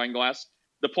magnifying glass.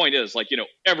 The point is, like,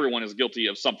 everyone is guilty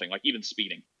of something, like even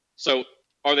speeding. So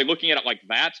are they looking at it like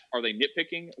that? Are they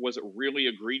nitpicking? Was it really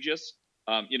egregious?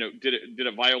 Did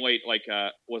it violate, like,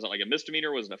 was it like a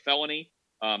misdemeanor? Was it a felony?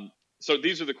 So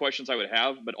these are the questions I would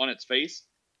have, but on its face,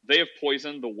 they have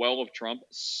poisoned the well of Trump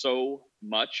so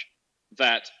much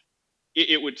that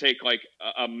it would take like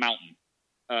a mountain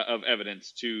of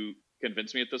evidence to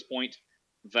convince me at this point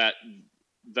that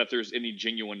there's any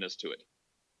genuineness to it.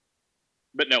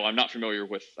 But no, I'm not familiar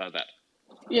with that.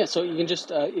 Yeah, so you can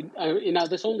just, now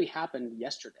this only happened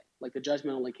yesterday. Like the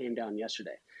judgment only came down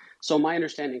yesterday. So my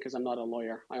understanding, because I'm not a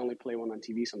lawyer, I only play one on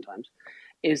TV sometimes,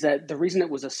 is that the reason it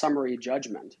was a summary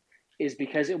judgment is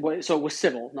because it was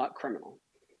civil, not criminal,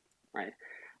 right?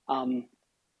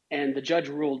 And the judge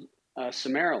ruled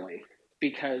summarily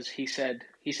because he said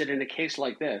in a case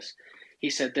like this, he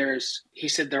said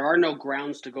there are no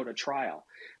grounds to go to trial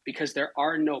because there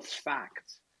are no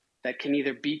facts that can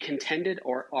either be contended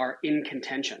or are in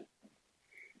contention.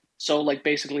 So like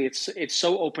basically it's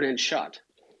so open and shut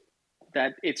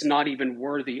that it's not even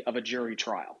worthy of a jury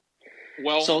trial.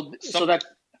 Well, so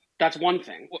that's one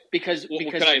thing because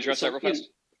can I address that real fast?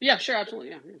 Yeah, sure,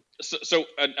 absolutely, yeah. So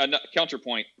a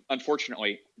counterpoint,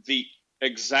 unfortunately, the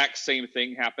exact same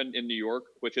thing happened in New York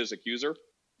with his accuser,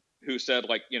 who said,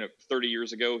 like, 30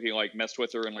 years ago he like messed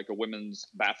with her in like a women's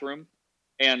bathroom,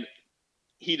 and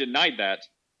he denied that.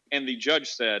 And the judge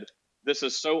said, this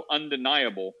is so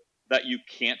undeniable that you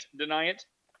can't deny it.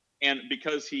 And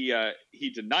because he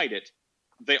denied it,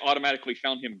 they automatically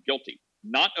found him guilty,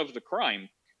 not of the crime,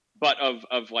 but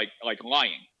of like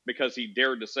lying, because he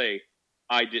dared to say,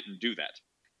 I didn't do that.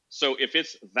 So if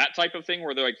it's that type of thing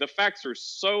where they're like, the facts are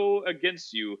so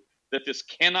against you that this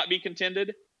cannot be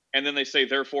contended, and then they say,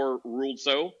 therefore ruled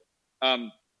so,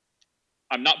 I'm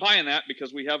not buying that,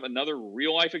 because we have another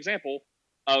real life example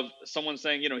of someone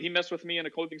saying, he messed with me in a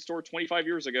clothing store 25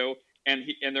 years ago, and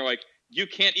they're like, you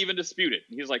can't even dispute it.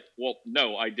 And he's like, well,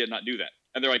 no, I did not do that.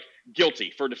 And they're like,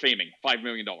 guilty for defaming, $5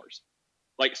 million.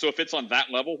 Like, so if it's on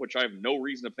that level, which I have no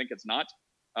reason to think it's not,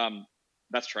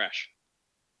 that's trash.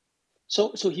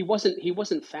 So he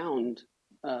wasn't found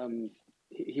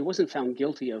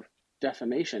guilty of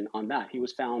defamation on that. He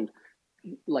was found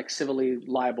like civilly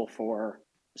liable for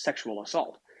sexual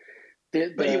assault.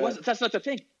 But he wasn't. That's not the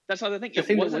thing. That's not the thing.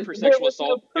 It wasn't for sexual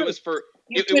assault. It was for.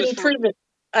 You couldn't prove it.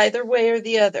 either way or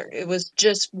the other. It was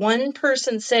just one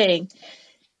person saying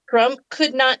Trump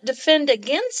could not defend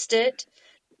against it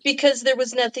because there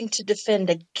was nothing to defend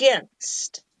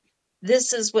against.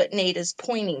 This is what Nate is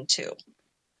pointing to.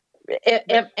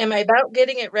 Am I about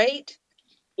getting it right?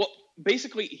 Well,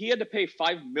 basically, he had to pay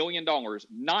 $5 million,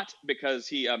 not because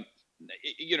he,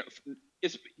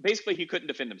 it's basically he couldn't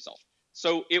defend himself.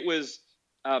 So it was,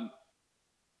 I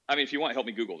mean, if you want to help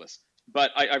me Google this,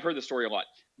 but I've heard the story a lot.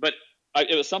 But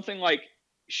it was something like,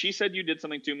 she said you did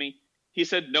something to me. He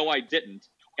said, no, I didn't.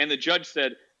 And the judge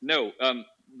said, no,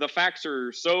 the facts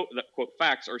are so, the quote,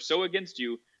 facts are so against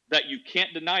you that you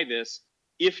can't deny this.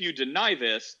 If you deny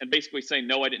this and basically say,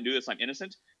 no, I didn't do this, I'm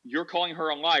innocent, you're calling her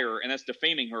a liar, and that's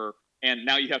defaming her, and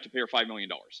now you have to pay her $5 million.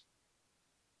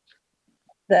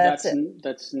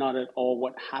 That's not at all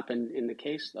what happened in the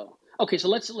case, though. Okay, so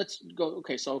let's go.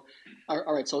 Okay, so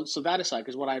all right. So that aside,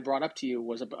 because what I brought up to you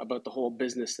was about the whole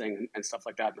business thing and stuff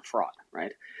like that, and the fraud,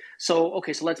 right? So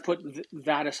okay, so let's put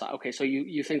that aside. Okay, so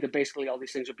you think that basically all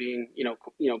these things are being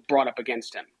brought up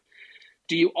against him.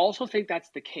 Do you also think that's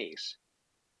the case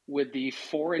with the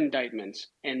 4 indictments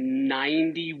and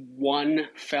 91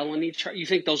 felony charges? You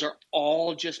think those are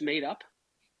all just made up?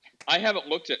 I haven't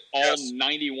looked at all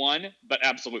 91, but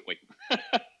absolutely.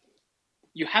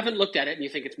 You haven't looked at it and you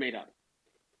think it's made up?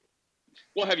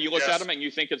 Well, have you looked at them and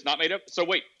you think it's not made up? So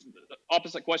wait,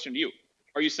 opposite question to you.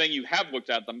 Are you saying you have looked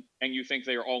at them and you think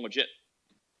they are all legit?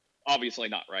 Obviously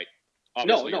not, right?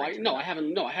 Obviously I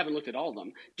haven't. No, I haven't looked at all of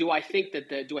them. Do I think that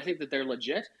they're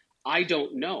legit? I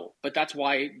don't know, but that's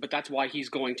why he's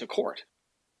going to court,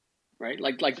 right?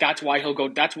 Like that's why he'll go.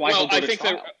 That's why he'll go to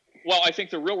trial. I think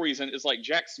the real reason is like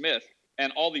Jack Smith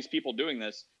and all these people doing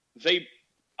this.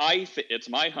 It's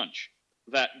my hunch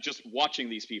that just watching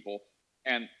these people,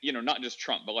 and not just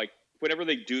Trump, but like whenever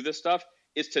they do this stuff,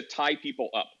 is to tie people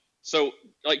up. So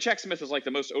like Jack Smith is like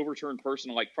the most overturned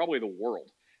person in like probably the world.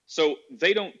 So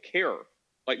they don't care.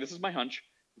 Like, this is my hunch.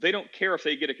 They don't care if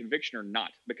they get a conviction or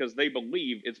not, because they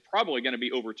believe it's probably going to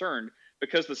be overturned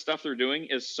because the stuff they're doing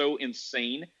is so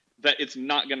insane that it's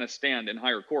not going to stand in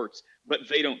higher courts. But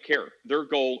they don't care. Their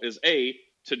goal is A,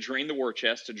 to drain the war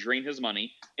chest, to drain his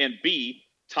money, and B,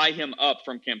 tie him up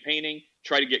from campaigning,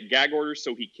 try to get gag orders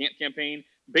so he can't campaign,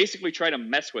 basically try to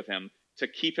mess with him to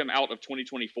keep him out of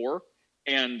 2024.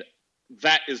 And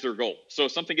that is their goal. So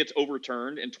if something gets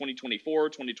overturned in 2024,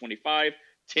 2025,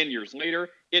 10 years later,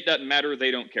 it doesn't matter.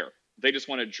 They don't care. They just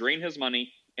want to drain his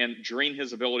money and drain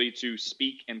his ability to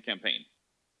speak and campaign.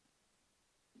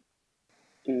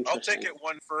 I'll take it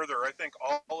one further. I think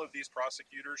all of these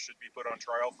prosecutors should be put on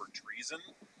trial for treason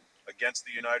against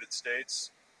the United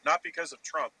States, not because of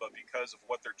Trump, but because of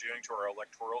what they're doing to our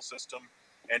electoral system.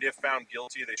 And if found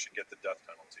guilty, they should get the death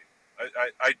penalty.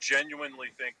 I genuinely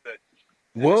think that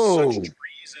it is such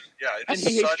treason. Yeah, it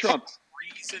is such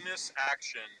treasonous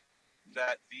action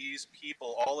that these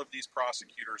people, all of these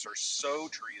prosecutors, are so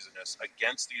treasonous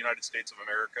against the United States of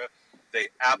America. They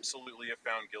absolutely, if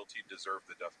found guilty, deserve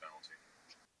the death penalty.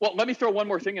 Well, let me throw one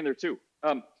more thing in there, too.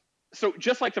 So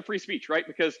just like the free speech, right?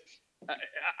 Because,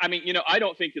 I mean, I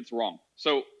don't think it's wrong.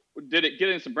 So did it get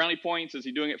in some brownie points? Is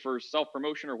he doing it for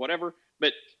self-promotion or whatever?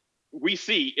 But we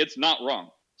see it's not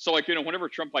wrong. So, like, whenever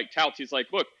Trump, like, touts, he's like,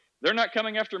 look, they're not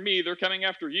coming after me. They're coming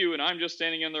after you, and I'm just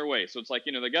standing in their way. So it's like,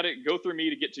 they got to go through me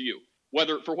to get to you,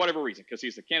 for whatever reason, because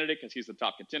he's the candidate, because he's the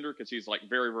top contender, because he's, like,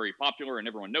 very, very popular and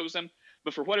everyone knows him.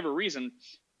 But for whatever reason,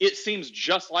 it seems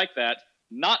just like that.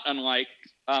 Not unlike,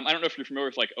 I don't know if you're familiar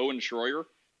with like Owen Schroyer.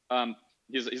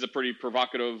 He's a pretty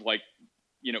provocative, like,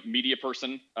 media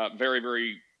person, very,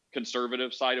 very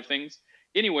conservative side of things.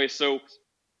 Anyway, so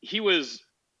he was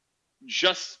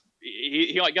just,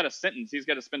 he like got a sentence. He's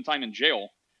got to spend time in jail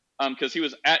because he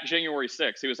was at January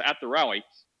 6th. He was at the rally,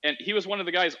 and he was one of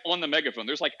the guys on the megaphone.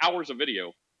 There's like hours of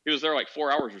video. He was there like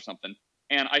 4 hours or something.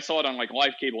 And I saw it on like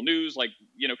live cable news, like,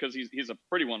 because he's a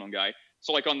pretty well-known guy.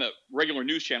 So like on the regular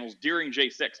news channels during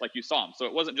J6, like you saw him. So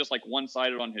it wasn't just like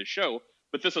one-sided on his show,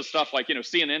 but this is stuff like,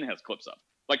 CNN has clips of.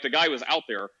 Like the guy was out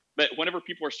there, but whenever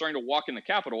people are starting to walk in the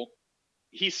Capitol,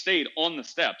 he stayed on the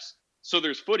steps. So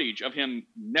there's footage of him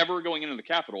never going into the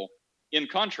Capitol. In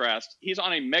contrast, he's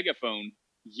on a megaphone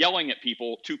yelling at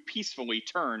people to peacefully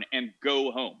turn and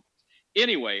go home.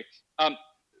 Anyway,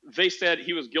 they said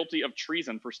he was guilty of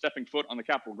treason for stepping foot on the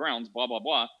Capitol grounds, blah, blah,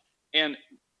 blah. And,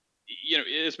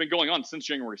 it's been going on since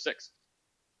January 6th.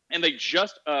 And they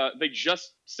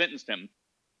just sentenced him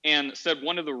and said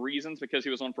one of the reasons, because he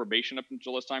was on probation up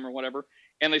until this time or whatever,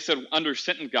 and they said under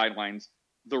sentence guidelines,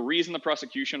 the reason the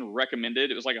prosecution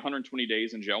recommended, it was like 120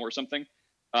 days in jail or something.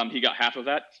 He got half of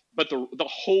that. But the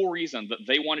whole reason that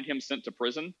they wanted him sent to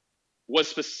prison was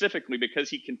specifically because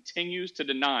he continues to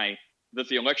deny that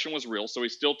the election was real, so he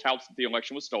still touts that the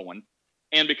election was stolen,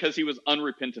 and because he was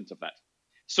unrepentant of that.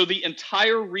 So the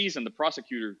entire reason the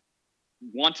prosecutor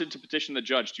wanted to petition the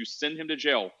judge to send him to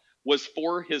jail was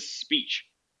for his speech.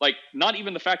 Like, not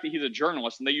even the fact that he's a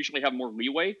journalist, and they usually have more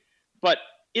leeway, but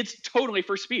it's totally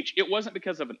for speech. It wasn't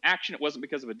because of an action. It wasn't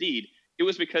because of a deed. It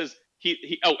was because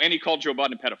and he called Joe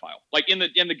Biden a pedophile. Like, in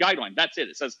the guideline, that's it.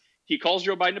 It says he calls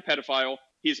Joe Biden a pedophile.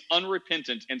 He's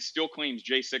unrepentant and still claims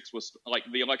J6 was, like,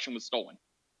 the election was stolen.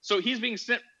 So he's being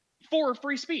sent for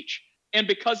free speech. And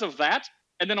because of that,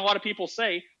 and then a lot of people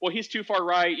say, well, he's too far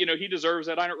right. You know, he deserves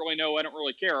it. I don't really know. I don't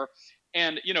really care.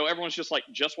 And, you know, everyone's just like,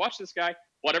 just watch this guy.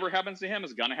 Whatever happens to him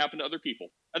is going to happen to other people.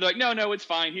 And they're like, no, it's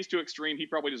fine. He's too extreme. He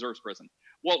probably deserves prison.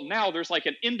 Well, now there's like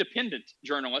an independent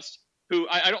journalist who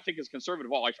I don't think is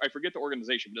conservative at all. I forget the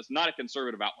organization, but it's not a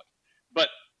conservative outlet. But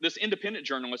this independent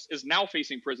journalist is now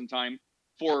facing prison time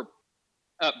for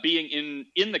being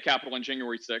in the Capitol on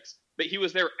January 6th. But he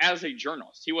was there as a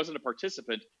journalist. He wasn't a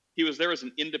participant. He was there as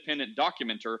an independent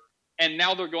documenter. And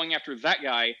now they're going after that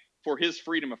guy for his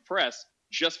freedom of press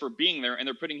just for being there, and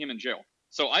they're putting him in jail.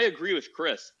 So I agree with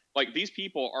Chris. Like, these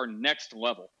people are next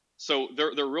level. So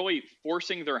they're really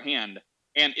forcing their hand,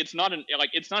 and it's not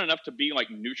enough to be like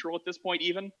neutral at this point,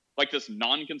 even like this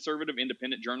non-conservative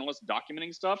independent journalist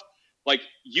documenting stuff. Like,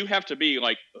 you have to be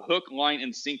like hook, line,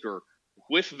 and sinker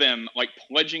with them, like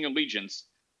pledging allegiance,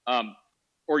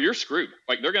 or you're screwed.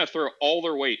 Like, they're going to throw all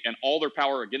their weight and all their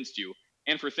power against you.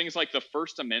 And for things like the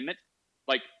First Amendment,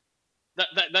 like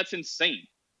that's insane.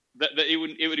 That it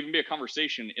would even be a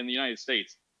conversation in the United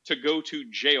States to go to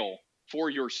jail for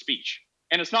your speech.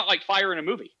 And it's not like fire in a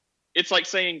movie. It's like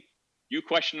saying you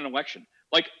question an election.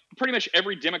 Like, pretty much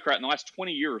every Democrat in the last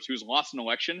 20 years who's lost an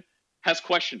election has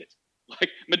questioned it. Like,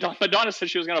 Madonna said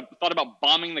she was thought about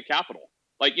bombing the Capitol.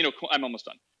 Like, you know, I'm almost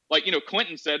done. Like, you know,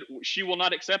 Clinton said she will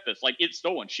not accept this. Like, it's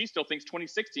stolen. She still thinks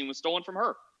 2016 was stolen from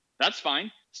her. That's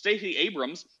fine. Stacey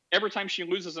Abrams, every time she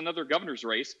loses another governor's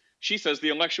race, she says the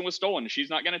election was stolen and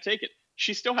she's not going to take it.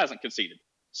 She still hasn't conceded.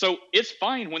 So it's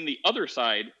fine when the other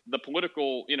side, the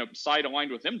political, you know, side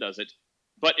aligned with them, does it.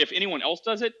 But if anyone else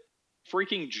does it,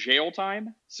 freaking jail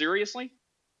time? Seriously?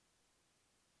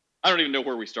 I don't even know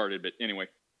where we started, but anyway,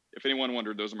 if anyone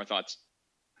wondered, those are my thoughts.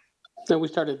 No, we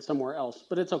started somewhere else,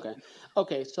 but it's okay.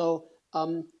 Okay, so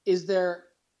is there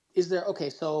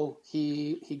okay, so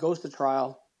he goes to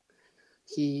trial.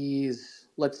 He's,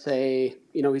 let's say,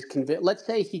 you know, he's convicted. Let's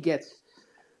say he gets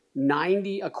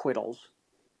 90 acquittals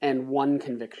and 1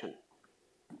 conviction.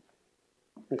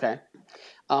 Okay.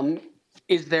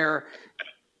 Is there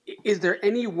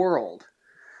any world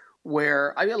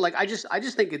where I just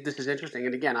think this is interesting,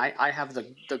 and again, I have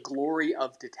the glory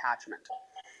of detachment,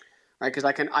 right? Because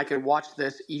I can watch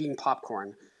this eating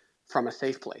popcorn from a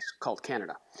safe place called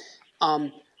Canada.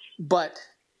 But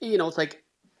you know, it's like,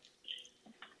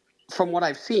 from what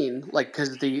I've seen, like,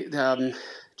 because the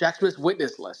Jack Smith's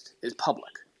witness list is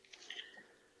public.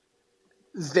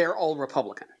 They're all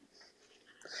Republican.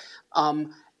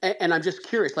 And I'm just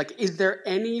curious, like, is there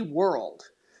any world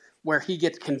where he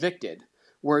gets convicted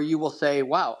where you will say,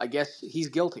 wow, I guess he's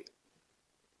guilty?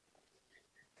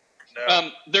 No,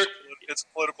 it's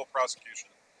political prosecution.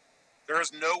 There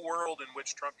is no world in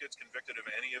which Trump gets convicted of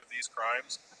any of these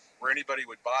crimes where anybody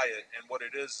would buy it, and what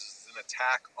it is an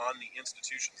attack on the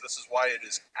institutions. This is why it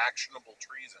is actionable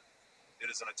treason. It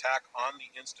is an attack on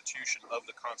the institution of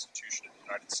the Constitution of the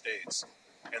United States,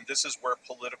 and this is where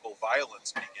political violence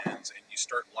begins, and you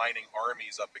start lining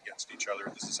armies up against each other.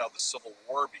 This is how the Civil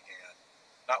War began,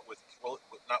 not with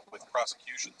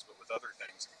prosecutions, but with other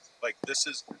things. Like, this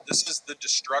is the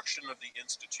destruction of the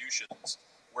institutions,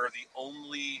 where the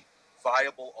only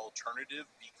viable alternative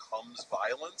becomes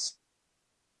violence.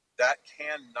 That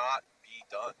cannot be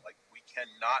done. Like, we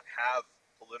cannot have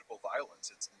political violence.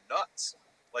 It's nuts.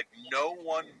 Like, no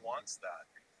one wants that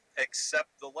except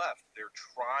the left. They're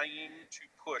trying to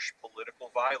push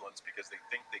political violence because they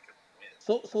think they can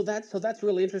win. So that's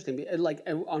really interesting. Like,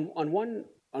 on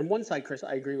one side, Chris,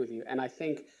 I agree with you, and I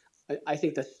think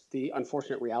the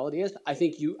unfortunate reality is I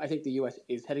think the U.S.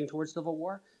 is heading towards civil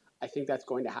war. I think that's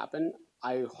going to happen.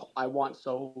 I want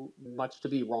so much to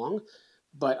be wrong,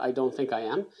 but I don't think I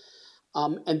am.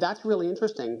 And that's really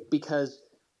interesting because,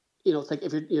 you know, it's like,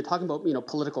 if you're talking about, you know,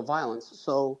 political violence.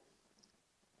 So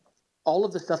all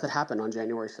of the stuff that happened on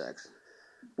January 6th,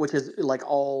 which is like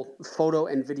all photo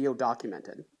and video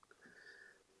documented,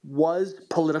 was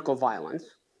political violence.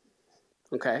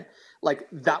 Okay, like,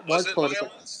 that was political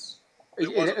violence.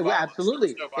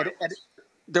 Absolutely.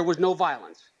 There was no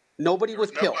violence. Nobody was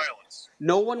killed. Violence.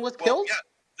 No one was killed. Yeah,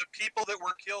 the people that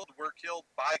were killed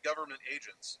by government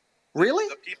agents. Really?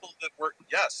 The people that were,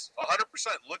 yes,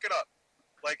 100%. Look it up.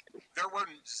 Like, there were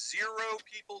 0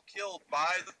 people killed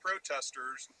by the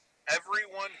protesters.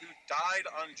 Everyone who died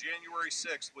on January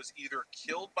 6th was either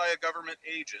killed by a government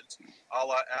agent, a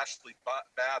la Ashley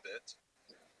Babbitt,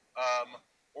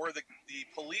 or the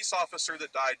police officer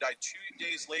that died 2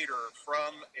 days later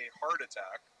from a heart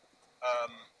attack.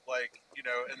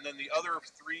 And then the other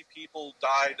 3 people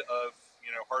died of,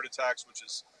 heart attacks, which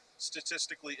is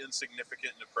statistically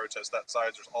insignificant in a protest that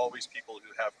size. There's always people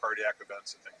who have cardiac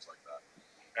events and things like that.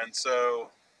 And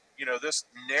so, this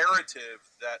narrative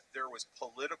that there was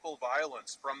political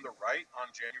violence from the right on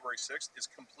January 6th is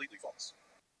completely false.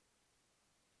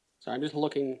 So I'm just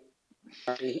looking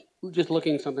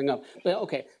something up. But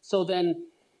okay, so then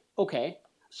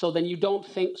you don't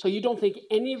think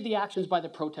any of the actions by the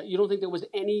protest, you don't think there was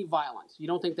any violence? You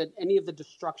don't think that any of the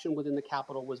destruction within the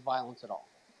Capitol was violence at all?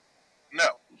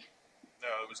 No,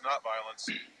 it was not violence.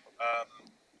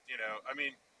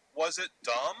 Was it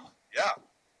dumb? Yeah.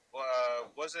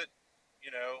 Was it,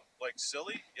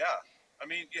 silly? Yeah.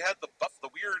 You had the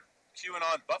weird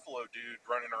QAnon Buffalo dude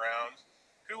running around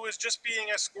who was just being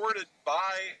escorted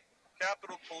by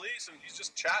Capitol Police, and he's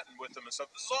just chatting with them and stuff.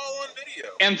 This is all on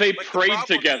video. And they prayed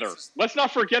together. Let's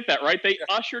not forget that, right? They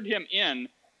ushered him in,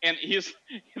 and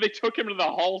they took him to the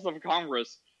halls of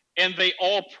Congress, and they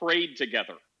all prayed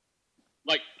together.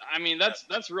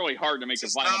 That's really hard to make a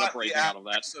violent uprising out of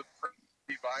that. Of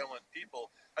violent people.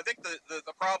 I think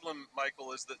the problem,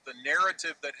 Michael, is that the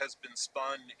narrative that has been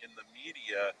spun in the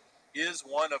media is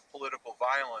one of political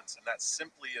violence, and that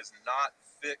simply is not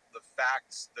fit the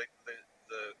facts that the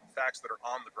facts that are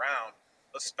on the ground,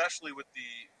 especially with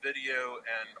the video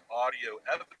and audio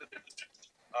evidence.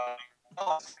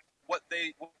 What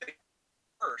they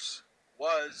first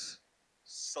was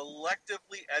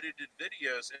selectively edited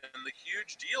videos, and the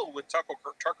huge deal with Tucker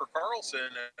Carlson,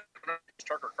 and I'm not a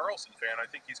Tucker Carlson fan, I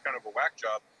think he's kind of a whack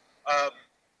job,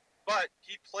 but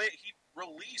he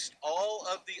released all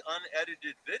of the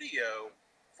unedited video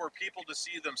for people to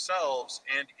see themselves,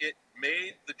 and it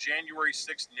made the January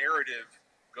 6th narrative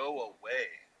go away.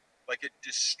 Like, it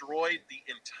destroyed the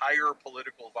entire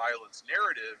political violence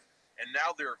narrative, and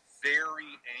now they're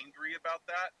very angry about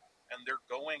that, and they're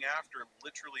going after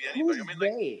literally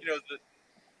anybody.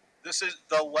 This is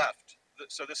the left.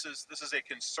 So this is a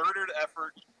concerted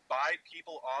effort by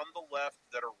people on the left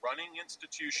that are running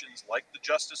institutions like the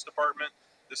Justice Department.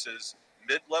 This is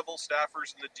mid-level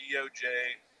staffers in the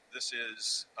DOJ. This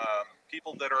is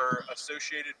people that are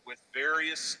associated with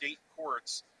various state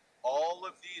courts. All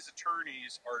of these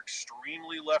attorneys are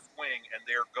extremely left-wing, and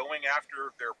they are going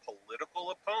after their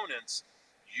political opponents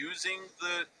using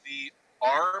the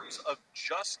arms of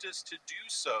justice to do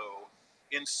so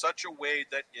in such a way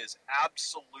that is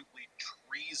absolutely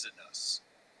treasonous.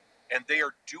 And they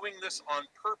are doing this on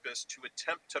purpose to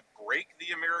attempt to break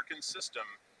the American system,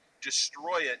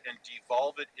 destroy it, and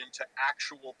devolve it into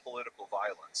actual political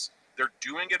violence. They're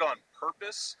doing it on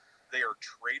purpose. They are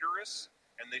traitorous,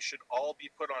 and they should all be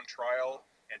put on trial,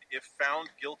 and if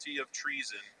found guilty of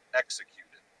treason,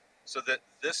 executed. So that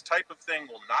this type of thing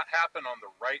will not happen on the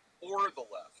right or the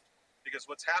left. Because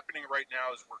what's happening right now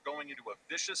is we're going into a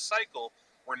vicious cycle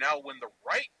where now when the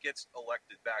right gets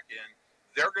elected back in,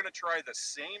 they're going to try the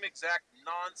same exact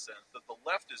nonsense that the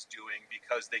left is doing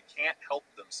because they can't help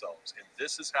themselves. And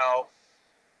this is how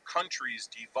countries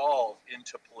devolve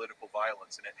into political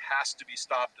violence. And it has to be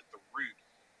stopped at the root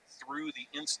through the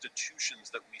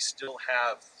institutions that we still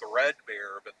have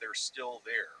threadbare, but they're still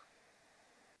there.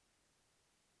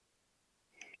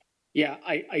 Yeah,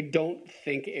 I don't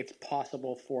think it's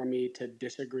possible for me to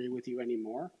disagree with you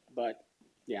anymore, but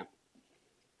yeah,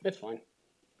 it's fine.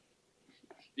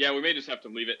 Yeah, we may just have to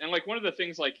leave it. And one of the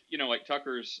things,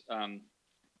 Tucker's the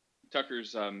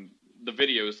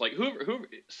videos, who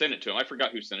sent it to him? I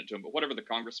forgot who sent it to him, but whatever, the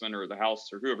congressman or the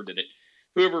House or whoever did it,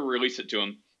 whoever released it to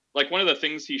him. One of the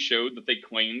things he showed that they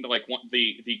claimed, one of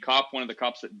the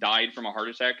cops that died from a heart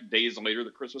attack days later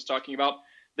that Chris was talking about,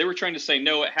 they were trying to say,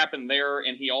 no, it happened there,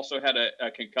 and he also had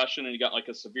a concussion, and he got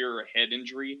a severe head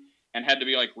injury and had to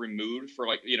be removed for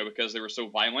because they were so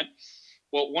violent.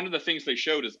 Well, one of the things they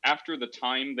showed is after the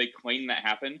time they claimed that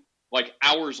happened,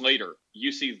 hours later,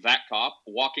 you see that cop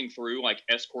walking through,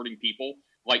 escorting people,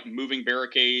 moving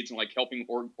barricades and helping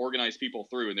organize people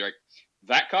through, and they're like,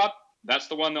 that cop, that's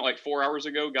the one that 4 hours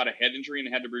ago got a head injury and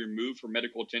had to be removed for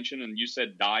medical attention, and you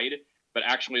said died, but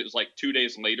actually it was 2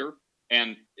 days later.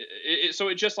 And so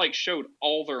it just showed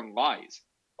all their lies.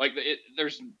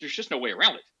 There's just no way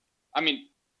around it. I mean,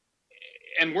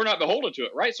 and we're not beholden to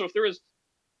it, right? So if it was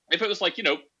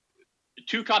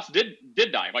 2 cops did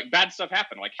die, bad stuff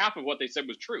happened, half of what they said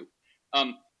was true.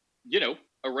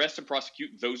 arrest and prosecute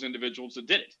those individuals that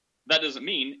did it. That doesn't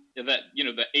mean that,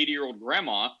 the 80-year-old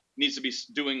grandma needs to be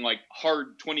doing like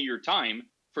hard 20-year time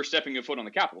for stepping a foot on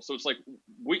the Capitol. So it's like,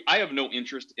 I have no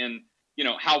interest in,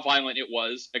 how violent it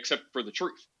was, except for the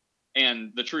truth.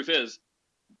 And the truth is,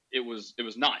 it was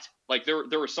not. Like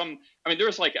there were some, there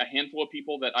was like a handful of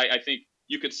people that I think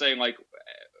you could say, like,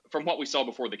 from what we saw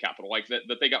before the Capitol, like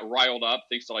that they got riled up,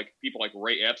 thanks to like people like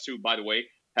Ray Epps, who, by the way,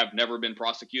 have never been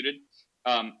prosecuted.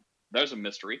 There's a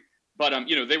mystery. But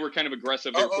they were kind of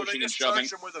aggressive. They were pushing and shoving. They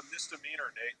just charged him with a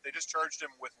misdemeanor, Nate. They just charged him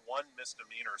with one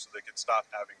misdemeanor so they could stop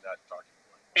having that talking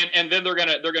point. And then they're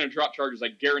gonna drop charges. I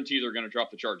guarantee they're gonna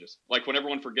drop the charges. Like when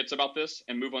everyone forgets about this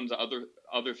and move on to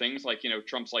other things, like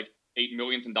Trump's like 8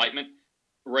 millionth indictment,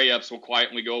 Ray Epps will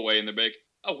quietly go away and they'll be like,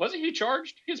 oh, wasn't he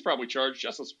charged? He's probably charged.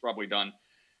 Justice is probably done.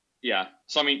 Yeah.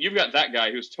 So you've got that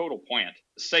guy who's total plant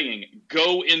saying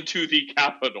go into the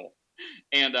Capitol,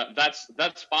 and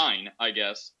that's fine, I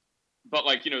guess. But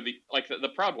like the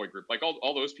Proud Boy group, like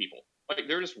all those people, like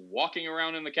they're just walking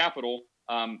around in the Capitol,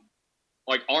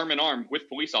 like arm in arm with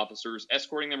police officers,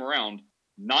 escorting them around,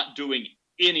 not doing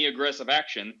any aggressive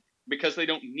action because they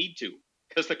don't need to,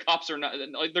 because the cops are not,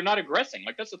 like, they're not aggressing.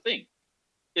 Like that's the thing.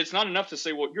 It's not enough to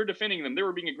say, well, you're defending them, they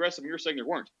were being aggressive, and you're saying they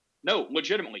weren't. No,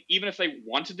 legitimately, even if they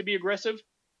wanted to be aggressive,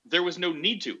 there was no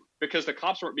need to, because the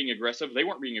cops weren't being aggressive, they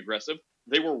weren't being aggressive,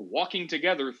 they were walking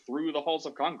together through the halls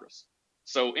of Congress.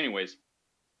 So, anyways.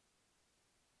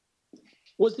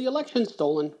 Was the election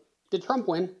stolen? Did Trump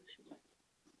win?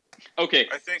 Okay,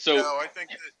 I think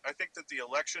that the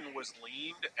election was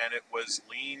leaned, and it was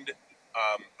leaned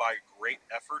by great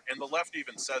effort. And the left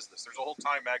even says this. There's a whole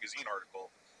Time magazine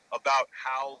article about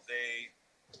how they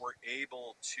were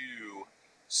able to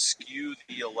skew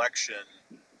the election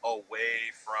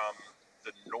away from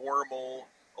the normal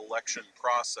election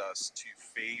process to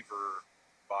favor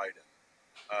Biden.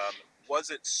 Was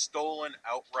it stolen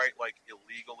outright, like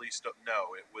illegally?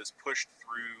 No, it was pushed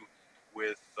through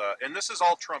with, and this is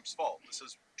all Trump's fault.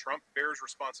 Trump bears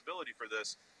responsibility for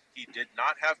this. He did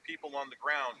not have people on the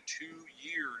ground 2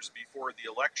 years before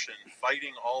the election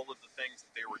fighting all of the things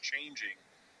that they were changing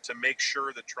to make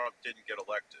sure that Trump didn't get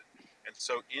elected. And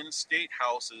so in state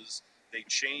houses, they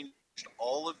changed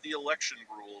all of the election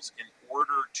rules in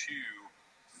order to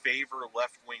favor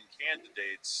left-wing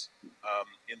candidates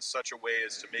in such a way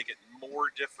as to make it more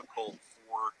difficult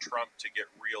for Trump to get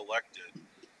reelected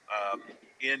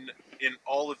in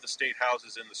all of the state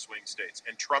houses in the swing states.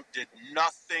 And Trump did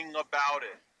nothing about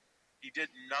it. He did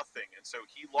nothing. And so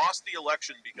he lost the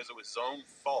election because it was his own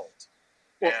fault.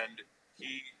 Well, and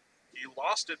he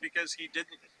lost it because he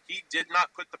did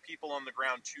not put the people on the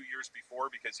ground 2 years before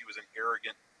because he was an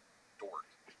arrogant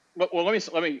dork. Well,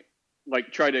 let me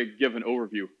like try to give an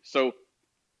overview. So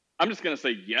I'm just going to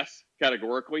say yes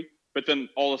categorically, but then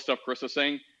all the stuff Chris is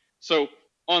saying. So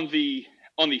on the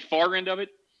far end of it,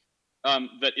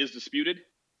 that is disputed.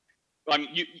 I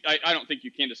don't think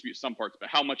you can dispute some parts, but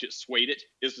how much it swayed it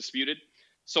is disputed.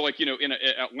 So like, in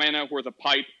Atlanta where the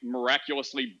pipe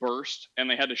miraculously burst and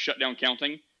they had to shut down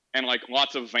counting and like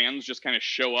lots of vans just kind of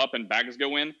show up and bags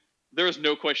go in, there is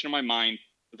no question in my mind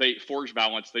they forged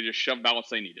ballots. They just shoved ballots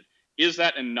they needed. Is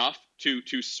that enough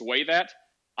to sway that?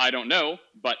 I don't know,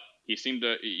 but he seemed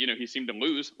to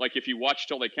lose. Like if you watch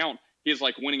till they count, he's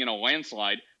like winning in a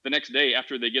landslide. The next day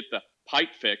after they get the pipe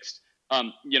fixed,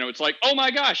 it's like, oh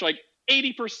my gosh, like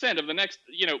 80% of the next,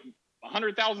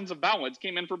 100,000s of ballots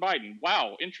came in for Biden.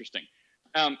 Wow, interesting.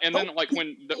 And then like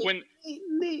when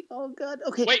Nate, oh God,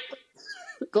 okay. Wait,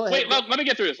 go ahead. Wait, let me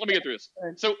get through this.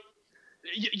 So.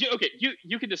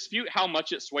 You can dispute how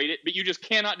much it swayed it, but you just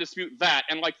cannot dispute that.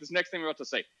 And like this next thing I'm about to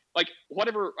say, like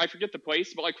whatever, I forget the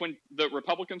place, but like when the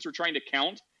Republicans were trying to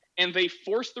count and they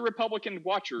forced the Republican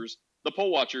watchers, the poll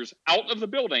watchers, out of the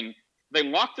building, they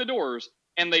locked the doors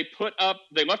and they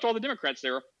left all the Democrats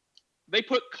there. They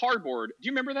put cardboard. Do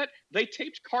you remember that? They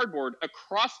taped cardboard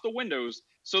across the windows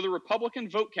so the Republican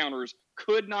vote counters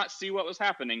could not see what was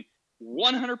happening.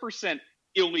 100%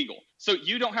 illegal. So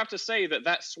you don't have to say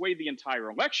that swayed the entire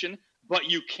election, but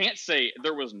you can't say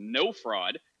there was no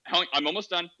fraud. I'm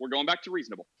almost done. We're going back to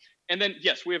reasonable. And then,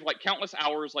 yes, we have like countless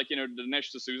hours, like,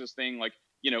 Dinesh D'Souza's thing, like,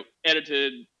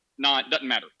 edited, doesn't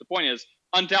matter. The point is,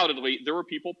 undoubtedly, there were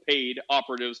people paid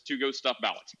operatives to go stuff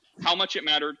ballots. How much it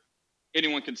mattered,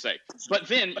 anyone can say. But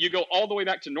then you go all the way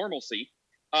back to normalcy,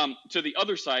 to the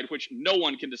other side, which no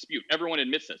one can dispute. Everyone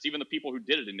admits this. Even the people who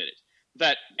did it admit it.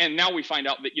 And now we find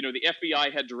out that, the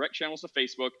FBI had direct channels to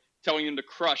Facebook telling them to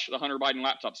crush the Hunter Biden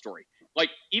laptop story. Like,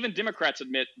 even Democrats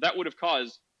admit that would have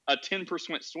caused a 10%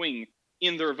 swing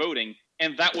in their voting,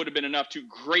 and that would have been enough to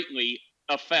greatly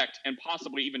affect and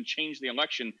possibly even change the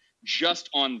election just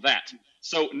on that.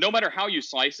 So no matter how you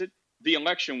slice it, the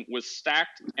election was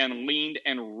stacked and leaned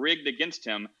and rigged against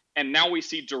him. And now we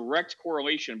see direct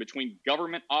correlation between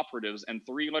government operatives and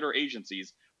three-letter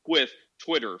agencies with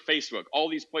Twitter, Facebook, all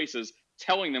these places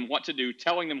telling them what to do,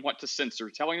 telling them what to censor,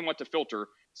 telling them what to filter.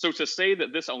 So to say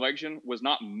that this election was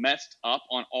not messed up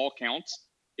on all counts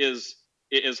is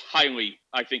highly,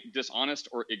 I think, dishonest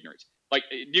or ignorant. Like,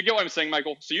 do you get what I'm saying,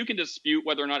 Michael? So you can dispute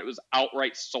whether or not it was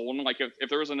outright stolen, like if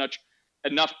there was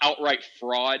enough outright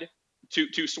fraud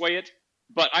to sway it,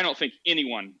 but I don't think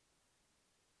anyone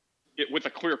with a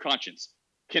clear conscience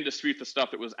can dispute the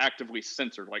stuff that was actively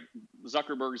censored. Like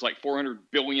Zuckerberg's like $400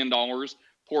 billion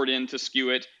poured in to skew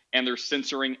it, and they're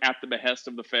censoring at the behest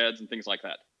of the feds and things like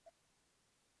that.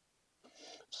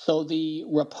 So the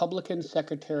Republican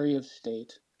Secretary of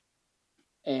State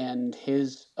and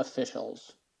his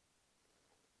officials,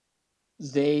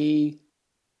 they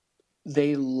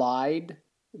lied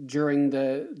during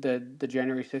the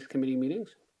January 6th committee meetings?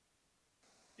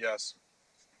 Yes.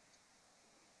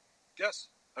 Yes.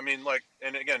 I mean, like,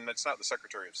 and again, it's not the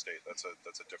Secretary of State. That's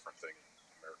a different thing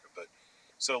in America. But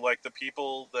so, like, the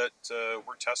people that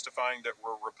were testifying that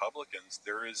were Republicans,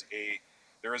 there is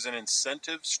an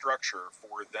incentive structure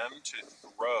for them to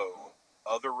throw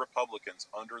other Republicans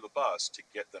under the bus to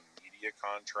get them media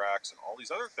contracts and all these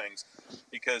other things,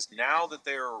 because now that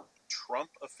they are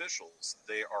Trump officials,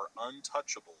 they are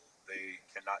untouchable. They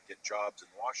cannot get jobs in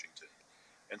Washington.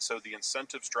 And so the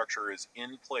incentive structure is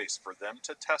in place for them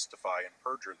to testify and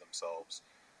perjure themselves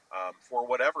for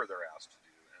whatever they're asked to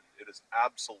do. And it is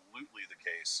absolutely the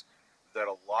case that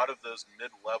a lot of those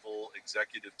mid-level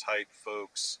executive type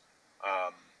folks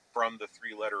from the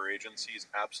three-letter agencies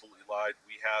absolutely lied.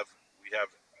 We have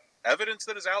evidence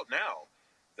that is out now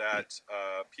that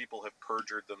people have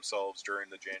perjured themselves during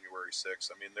the January 6th.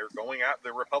 I mean,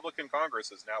 the Republican Congress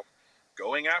is now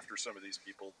going after some of these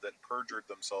people that perjured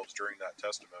themselves during that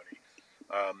testimony.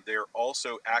 They're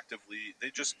also actively they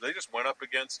just went up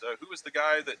against who was the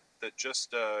guy that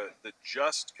just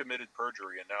committed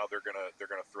perjury, and now they're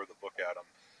gonna throw the book at him.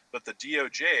 But the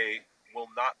DOJ will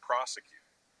not prosecute,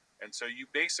 and so you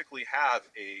basically have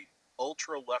a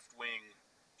ultra left wing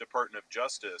Department of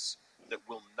Justice that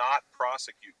will not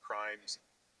prosecute crimes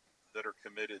that are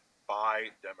committed by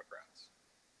Democrats.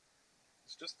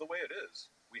 It's just the way it is.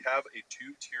 We have a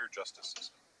two-tier justice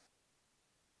system.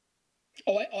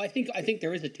 I think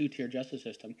there is a two-tier justice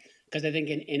system, because I think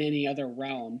in any other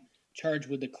realm charged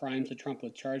with the crimes that Trump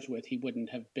was charged with, he wouldn't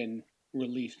have been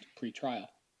released pre-trial.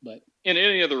 But in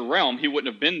any other realm, he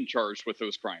wouldn't have been charged with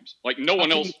those crimes. Like no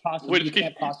one else would. You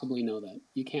can't possibly know that.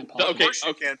 You can't possibly. Of course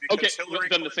you can, because Hillary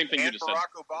done the same thing and you just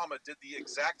Barack said. Obama did the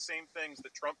exact same things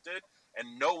that Trump did,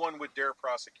 and no one would dare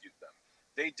prosecute them.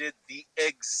 They did the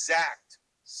exact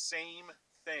same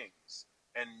things,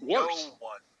 and no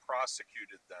one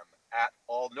prosecuted them at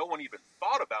all. No one even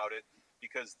thought about it,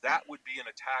 because that would be an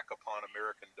attack upon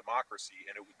American democracy,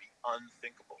 and it would be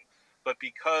unthinkable. But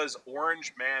because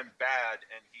Orange Man Bad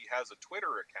and he has a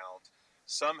Twitter account,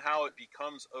 somehow it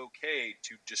becomes okay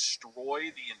to destroy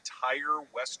the entire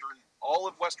all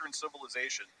of Western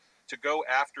civilization, to go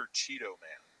after Cheeto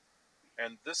Man.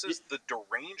 And this is the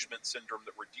derangement syndrome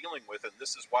that we're dealing with, and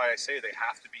this is why I say they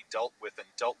have to be dealt with, and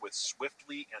dealt with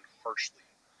swiftly and harshly,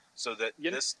 so that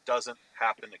this doesn't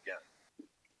happen again.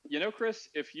 You know, Chris,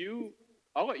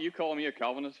 I'll let you call me a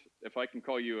Calvinist if I can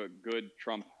call you a good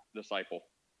Trump disciple.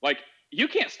 Like, you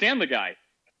can't stand the guy.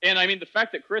 And I mean, the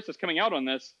fact that Chris is coming out on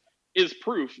this is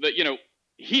proof that,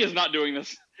 he is not doing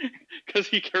this because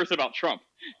he cares about Trump.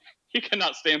 He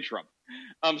cannot stand Trump.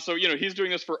 So, he's doing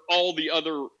this for all the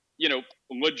other,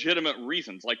 legitimate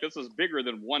reasons. Like, this is bigger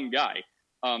than one guy.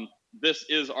 This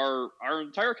is our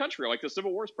entire country. Like, the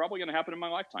Civil War is probably going to happen in my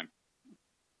lifetime.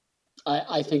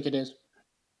 I think it is.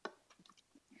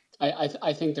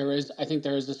 I think there is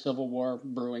a civil war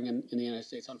brewing in the United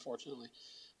States, unfortunately.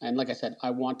 And like I said,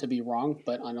 I want to be wrong,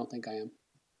 but I don't think I am.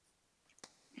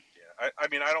 Yeah, I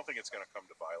mean, I don't think it's going to come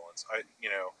to violence.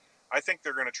 I think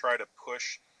they're going to try to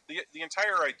push the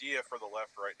entire idea for the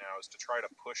left right now is to try to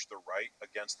push the right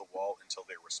against the wall until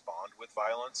they respond with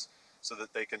violence, so that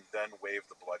they can then wave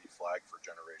the bloody flag for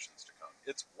generations to come.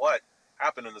 It's what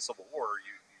happened in the Civil War.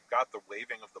 You got the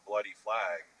waving of the bloody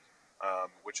flag,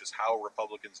 which is how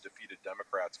Republicans defeated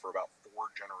Democrats for about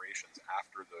 4 generations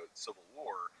after the Civil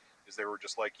War. Is they were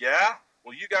just like, yeah,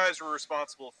 well, you guys were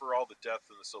responsible for all the death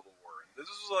in the Civil War. And this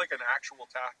is like an actual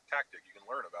tactic. You can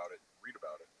learn about it, read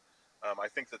about it. I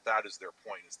think that is their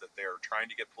point, is that they are trying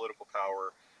to get political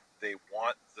power. They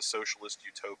want the socialist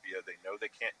utopia. They know they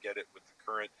can't get it with the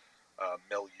current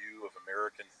milieu of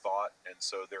American thought, and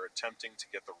so they're attempting to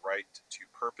get the right to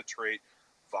perpetrate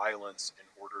violence in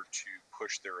order to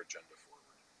push their agenda forward.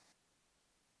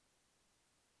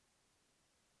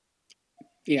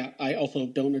 Yeah, I also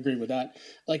don't agree with that.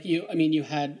 Like you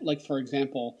had, like, for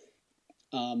example,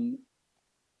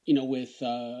 with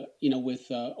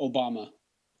Obama,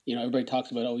 everybody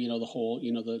talks about, the whole,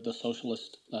 the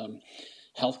socialist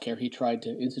healthcare he tried to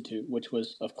institute, which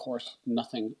was, of course,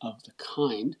 nothing of the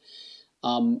kind.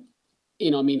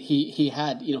 He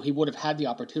had, he would have had the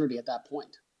opportunity at that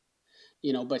point,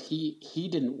 but he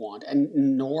didn't want,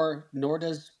 and nor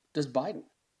does Biden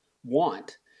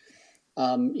want.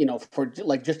 For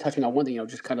like just touching on one thing,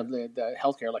 just kind of the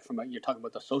healthcare, like you're talking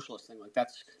about the socialist thing, like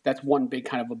that's one big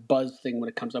kind of a buzz thing when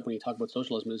it comes up when you talk about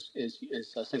socialism is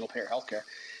single payer healthcare,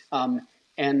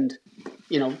 and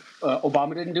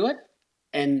Obama didn't do it,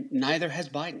 and neither has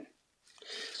Biden.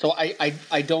 So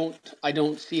I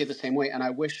don't see it the same way, and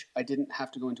I wish I didn't have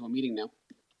to go into a meeting now,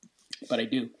 but I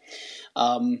do.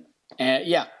 And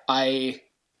yeah,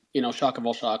 shock of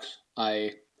all shocks,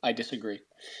 I disagree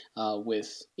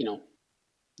with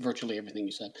virtually everything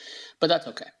you said, but that's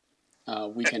okay.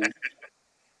 We can.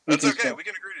 That's okay. We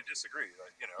can agree to disagree.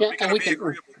 Yeah, we can be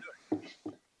agreeable doing.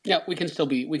 Yeah, we can still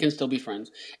be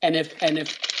friends. And if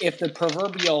the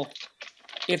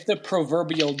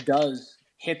proverbial does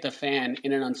hit the fan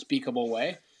in an unspeakable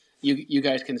way, you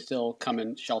guys can still come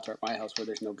and shelter at my house where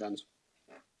there's no guns.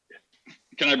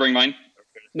 Can I bring mine?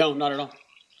 Okay. No, not at all.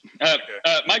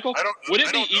 Michael, would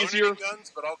it be easier? Own any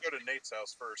guns, but I'll go to Nate's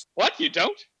house first. What? You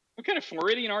don't? What kind of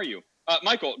Floridian are you?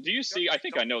 Michael, do you see? I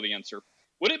think I know the answer.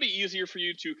 Would it be easier for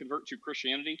you to convert to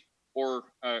Christianity, or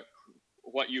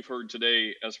what you've heard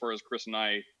today as far as Chris and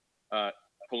I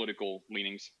political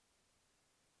leanings?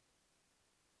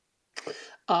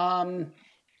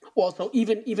 Well, so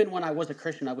even when I was a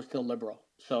Christian, I was still liberal.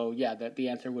 So yeah, the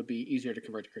answer would be easier to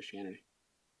convert to Christianity.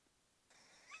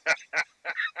 I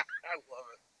love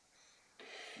it.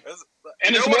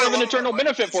 And it's more of an eternal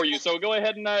benefit for you. So go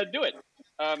ahead and do it.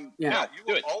 Yeah, you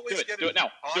will always get an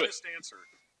honest answer.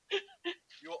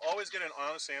 You will always get an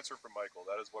honest answer from Michael.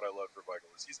 That is what I love for Michael.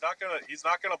 He's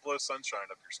not gonna blow sunshine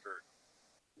up your skirt.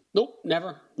 Nope,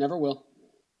 never will.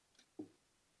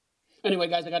 Anyway,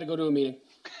 guys, I got to go to a meeting.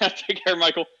 Take care,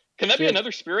 Michael. Can that be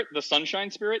another spirit, the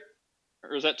sunshine spirit,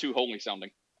 or is that too holy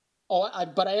sounding? Oh,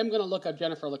 but I am going to look up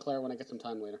Jennifer LeClaire when I get some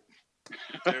time later.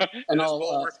 Dude, and I'll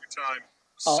worth your time.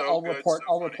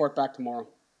 I'll report back tomorrow.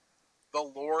 The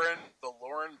Lauren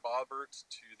Boebert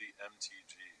to the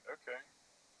MTG. Okay.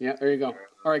 Yeah, there you go.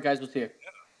 All right, guys, we'll see you.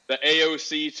 Yeah. The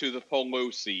AOC to the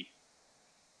Pelosi.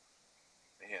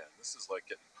 Man, this is like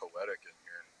getting poetic in here.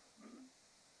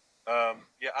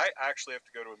 Yeah, I actually have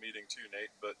to go to a meeting too, Nate.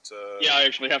 But yeah, I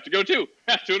actually have to go too.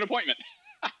 To an appointment.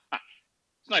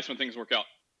 It's nice when things work out.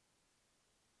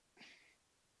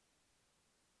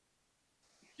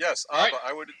 Yes, right.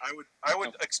 I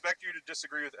would expect you to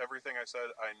disagree with everything I said.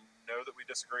 I know that we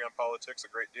disagree on politics a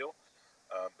great deal,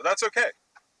 but that's okay.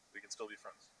 We can still be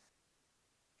friends.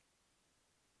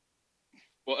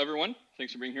 Well, everyone,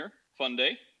 thanks for being here. Fun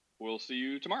day. We'll see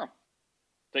you tomorrow.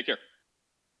 Take care.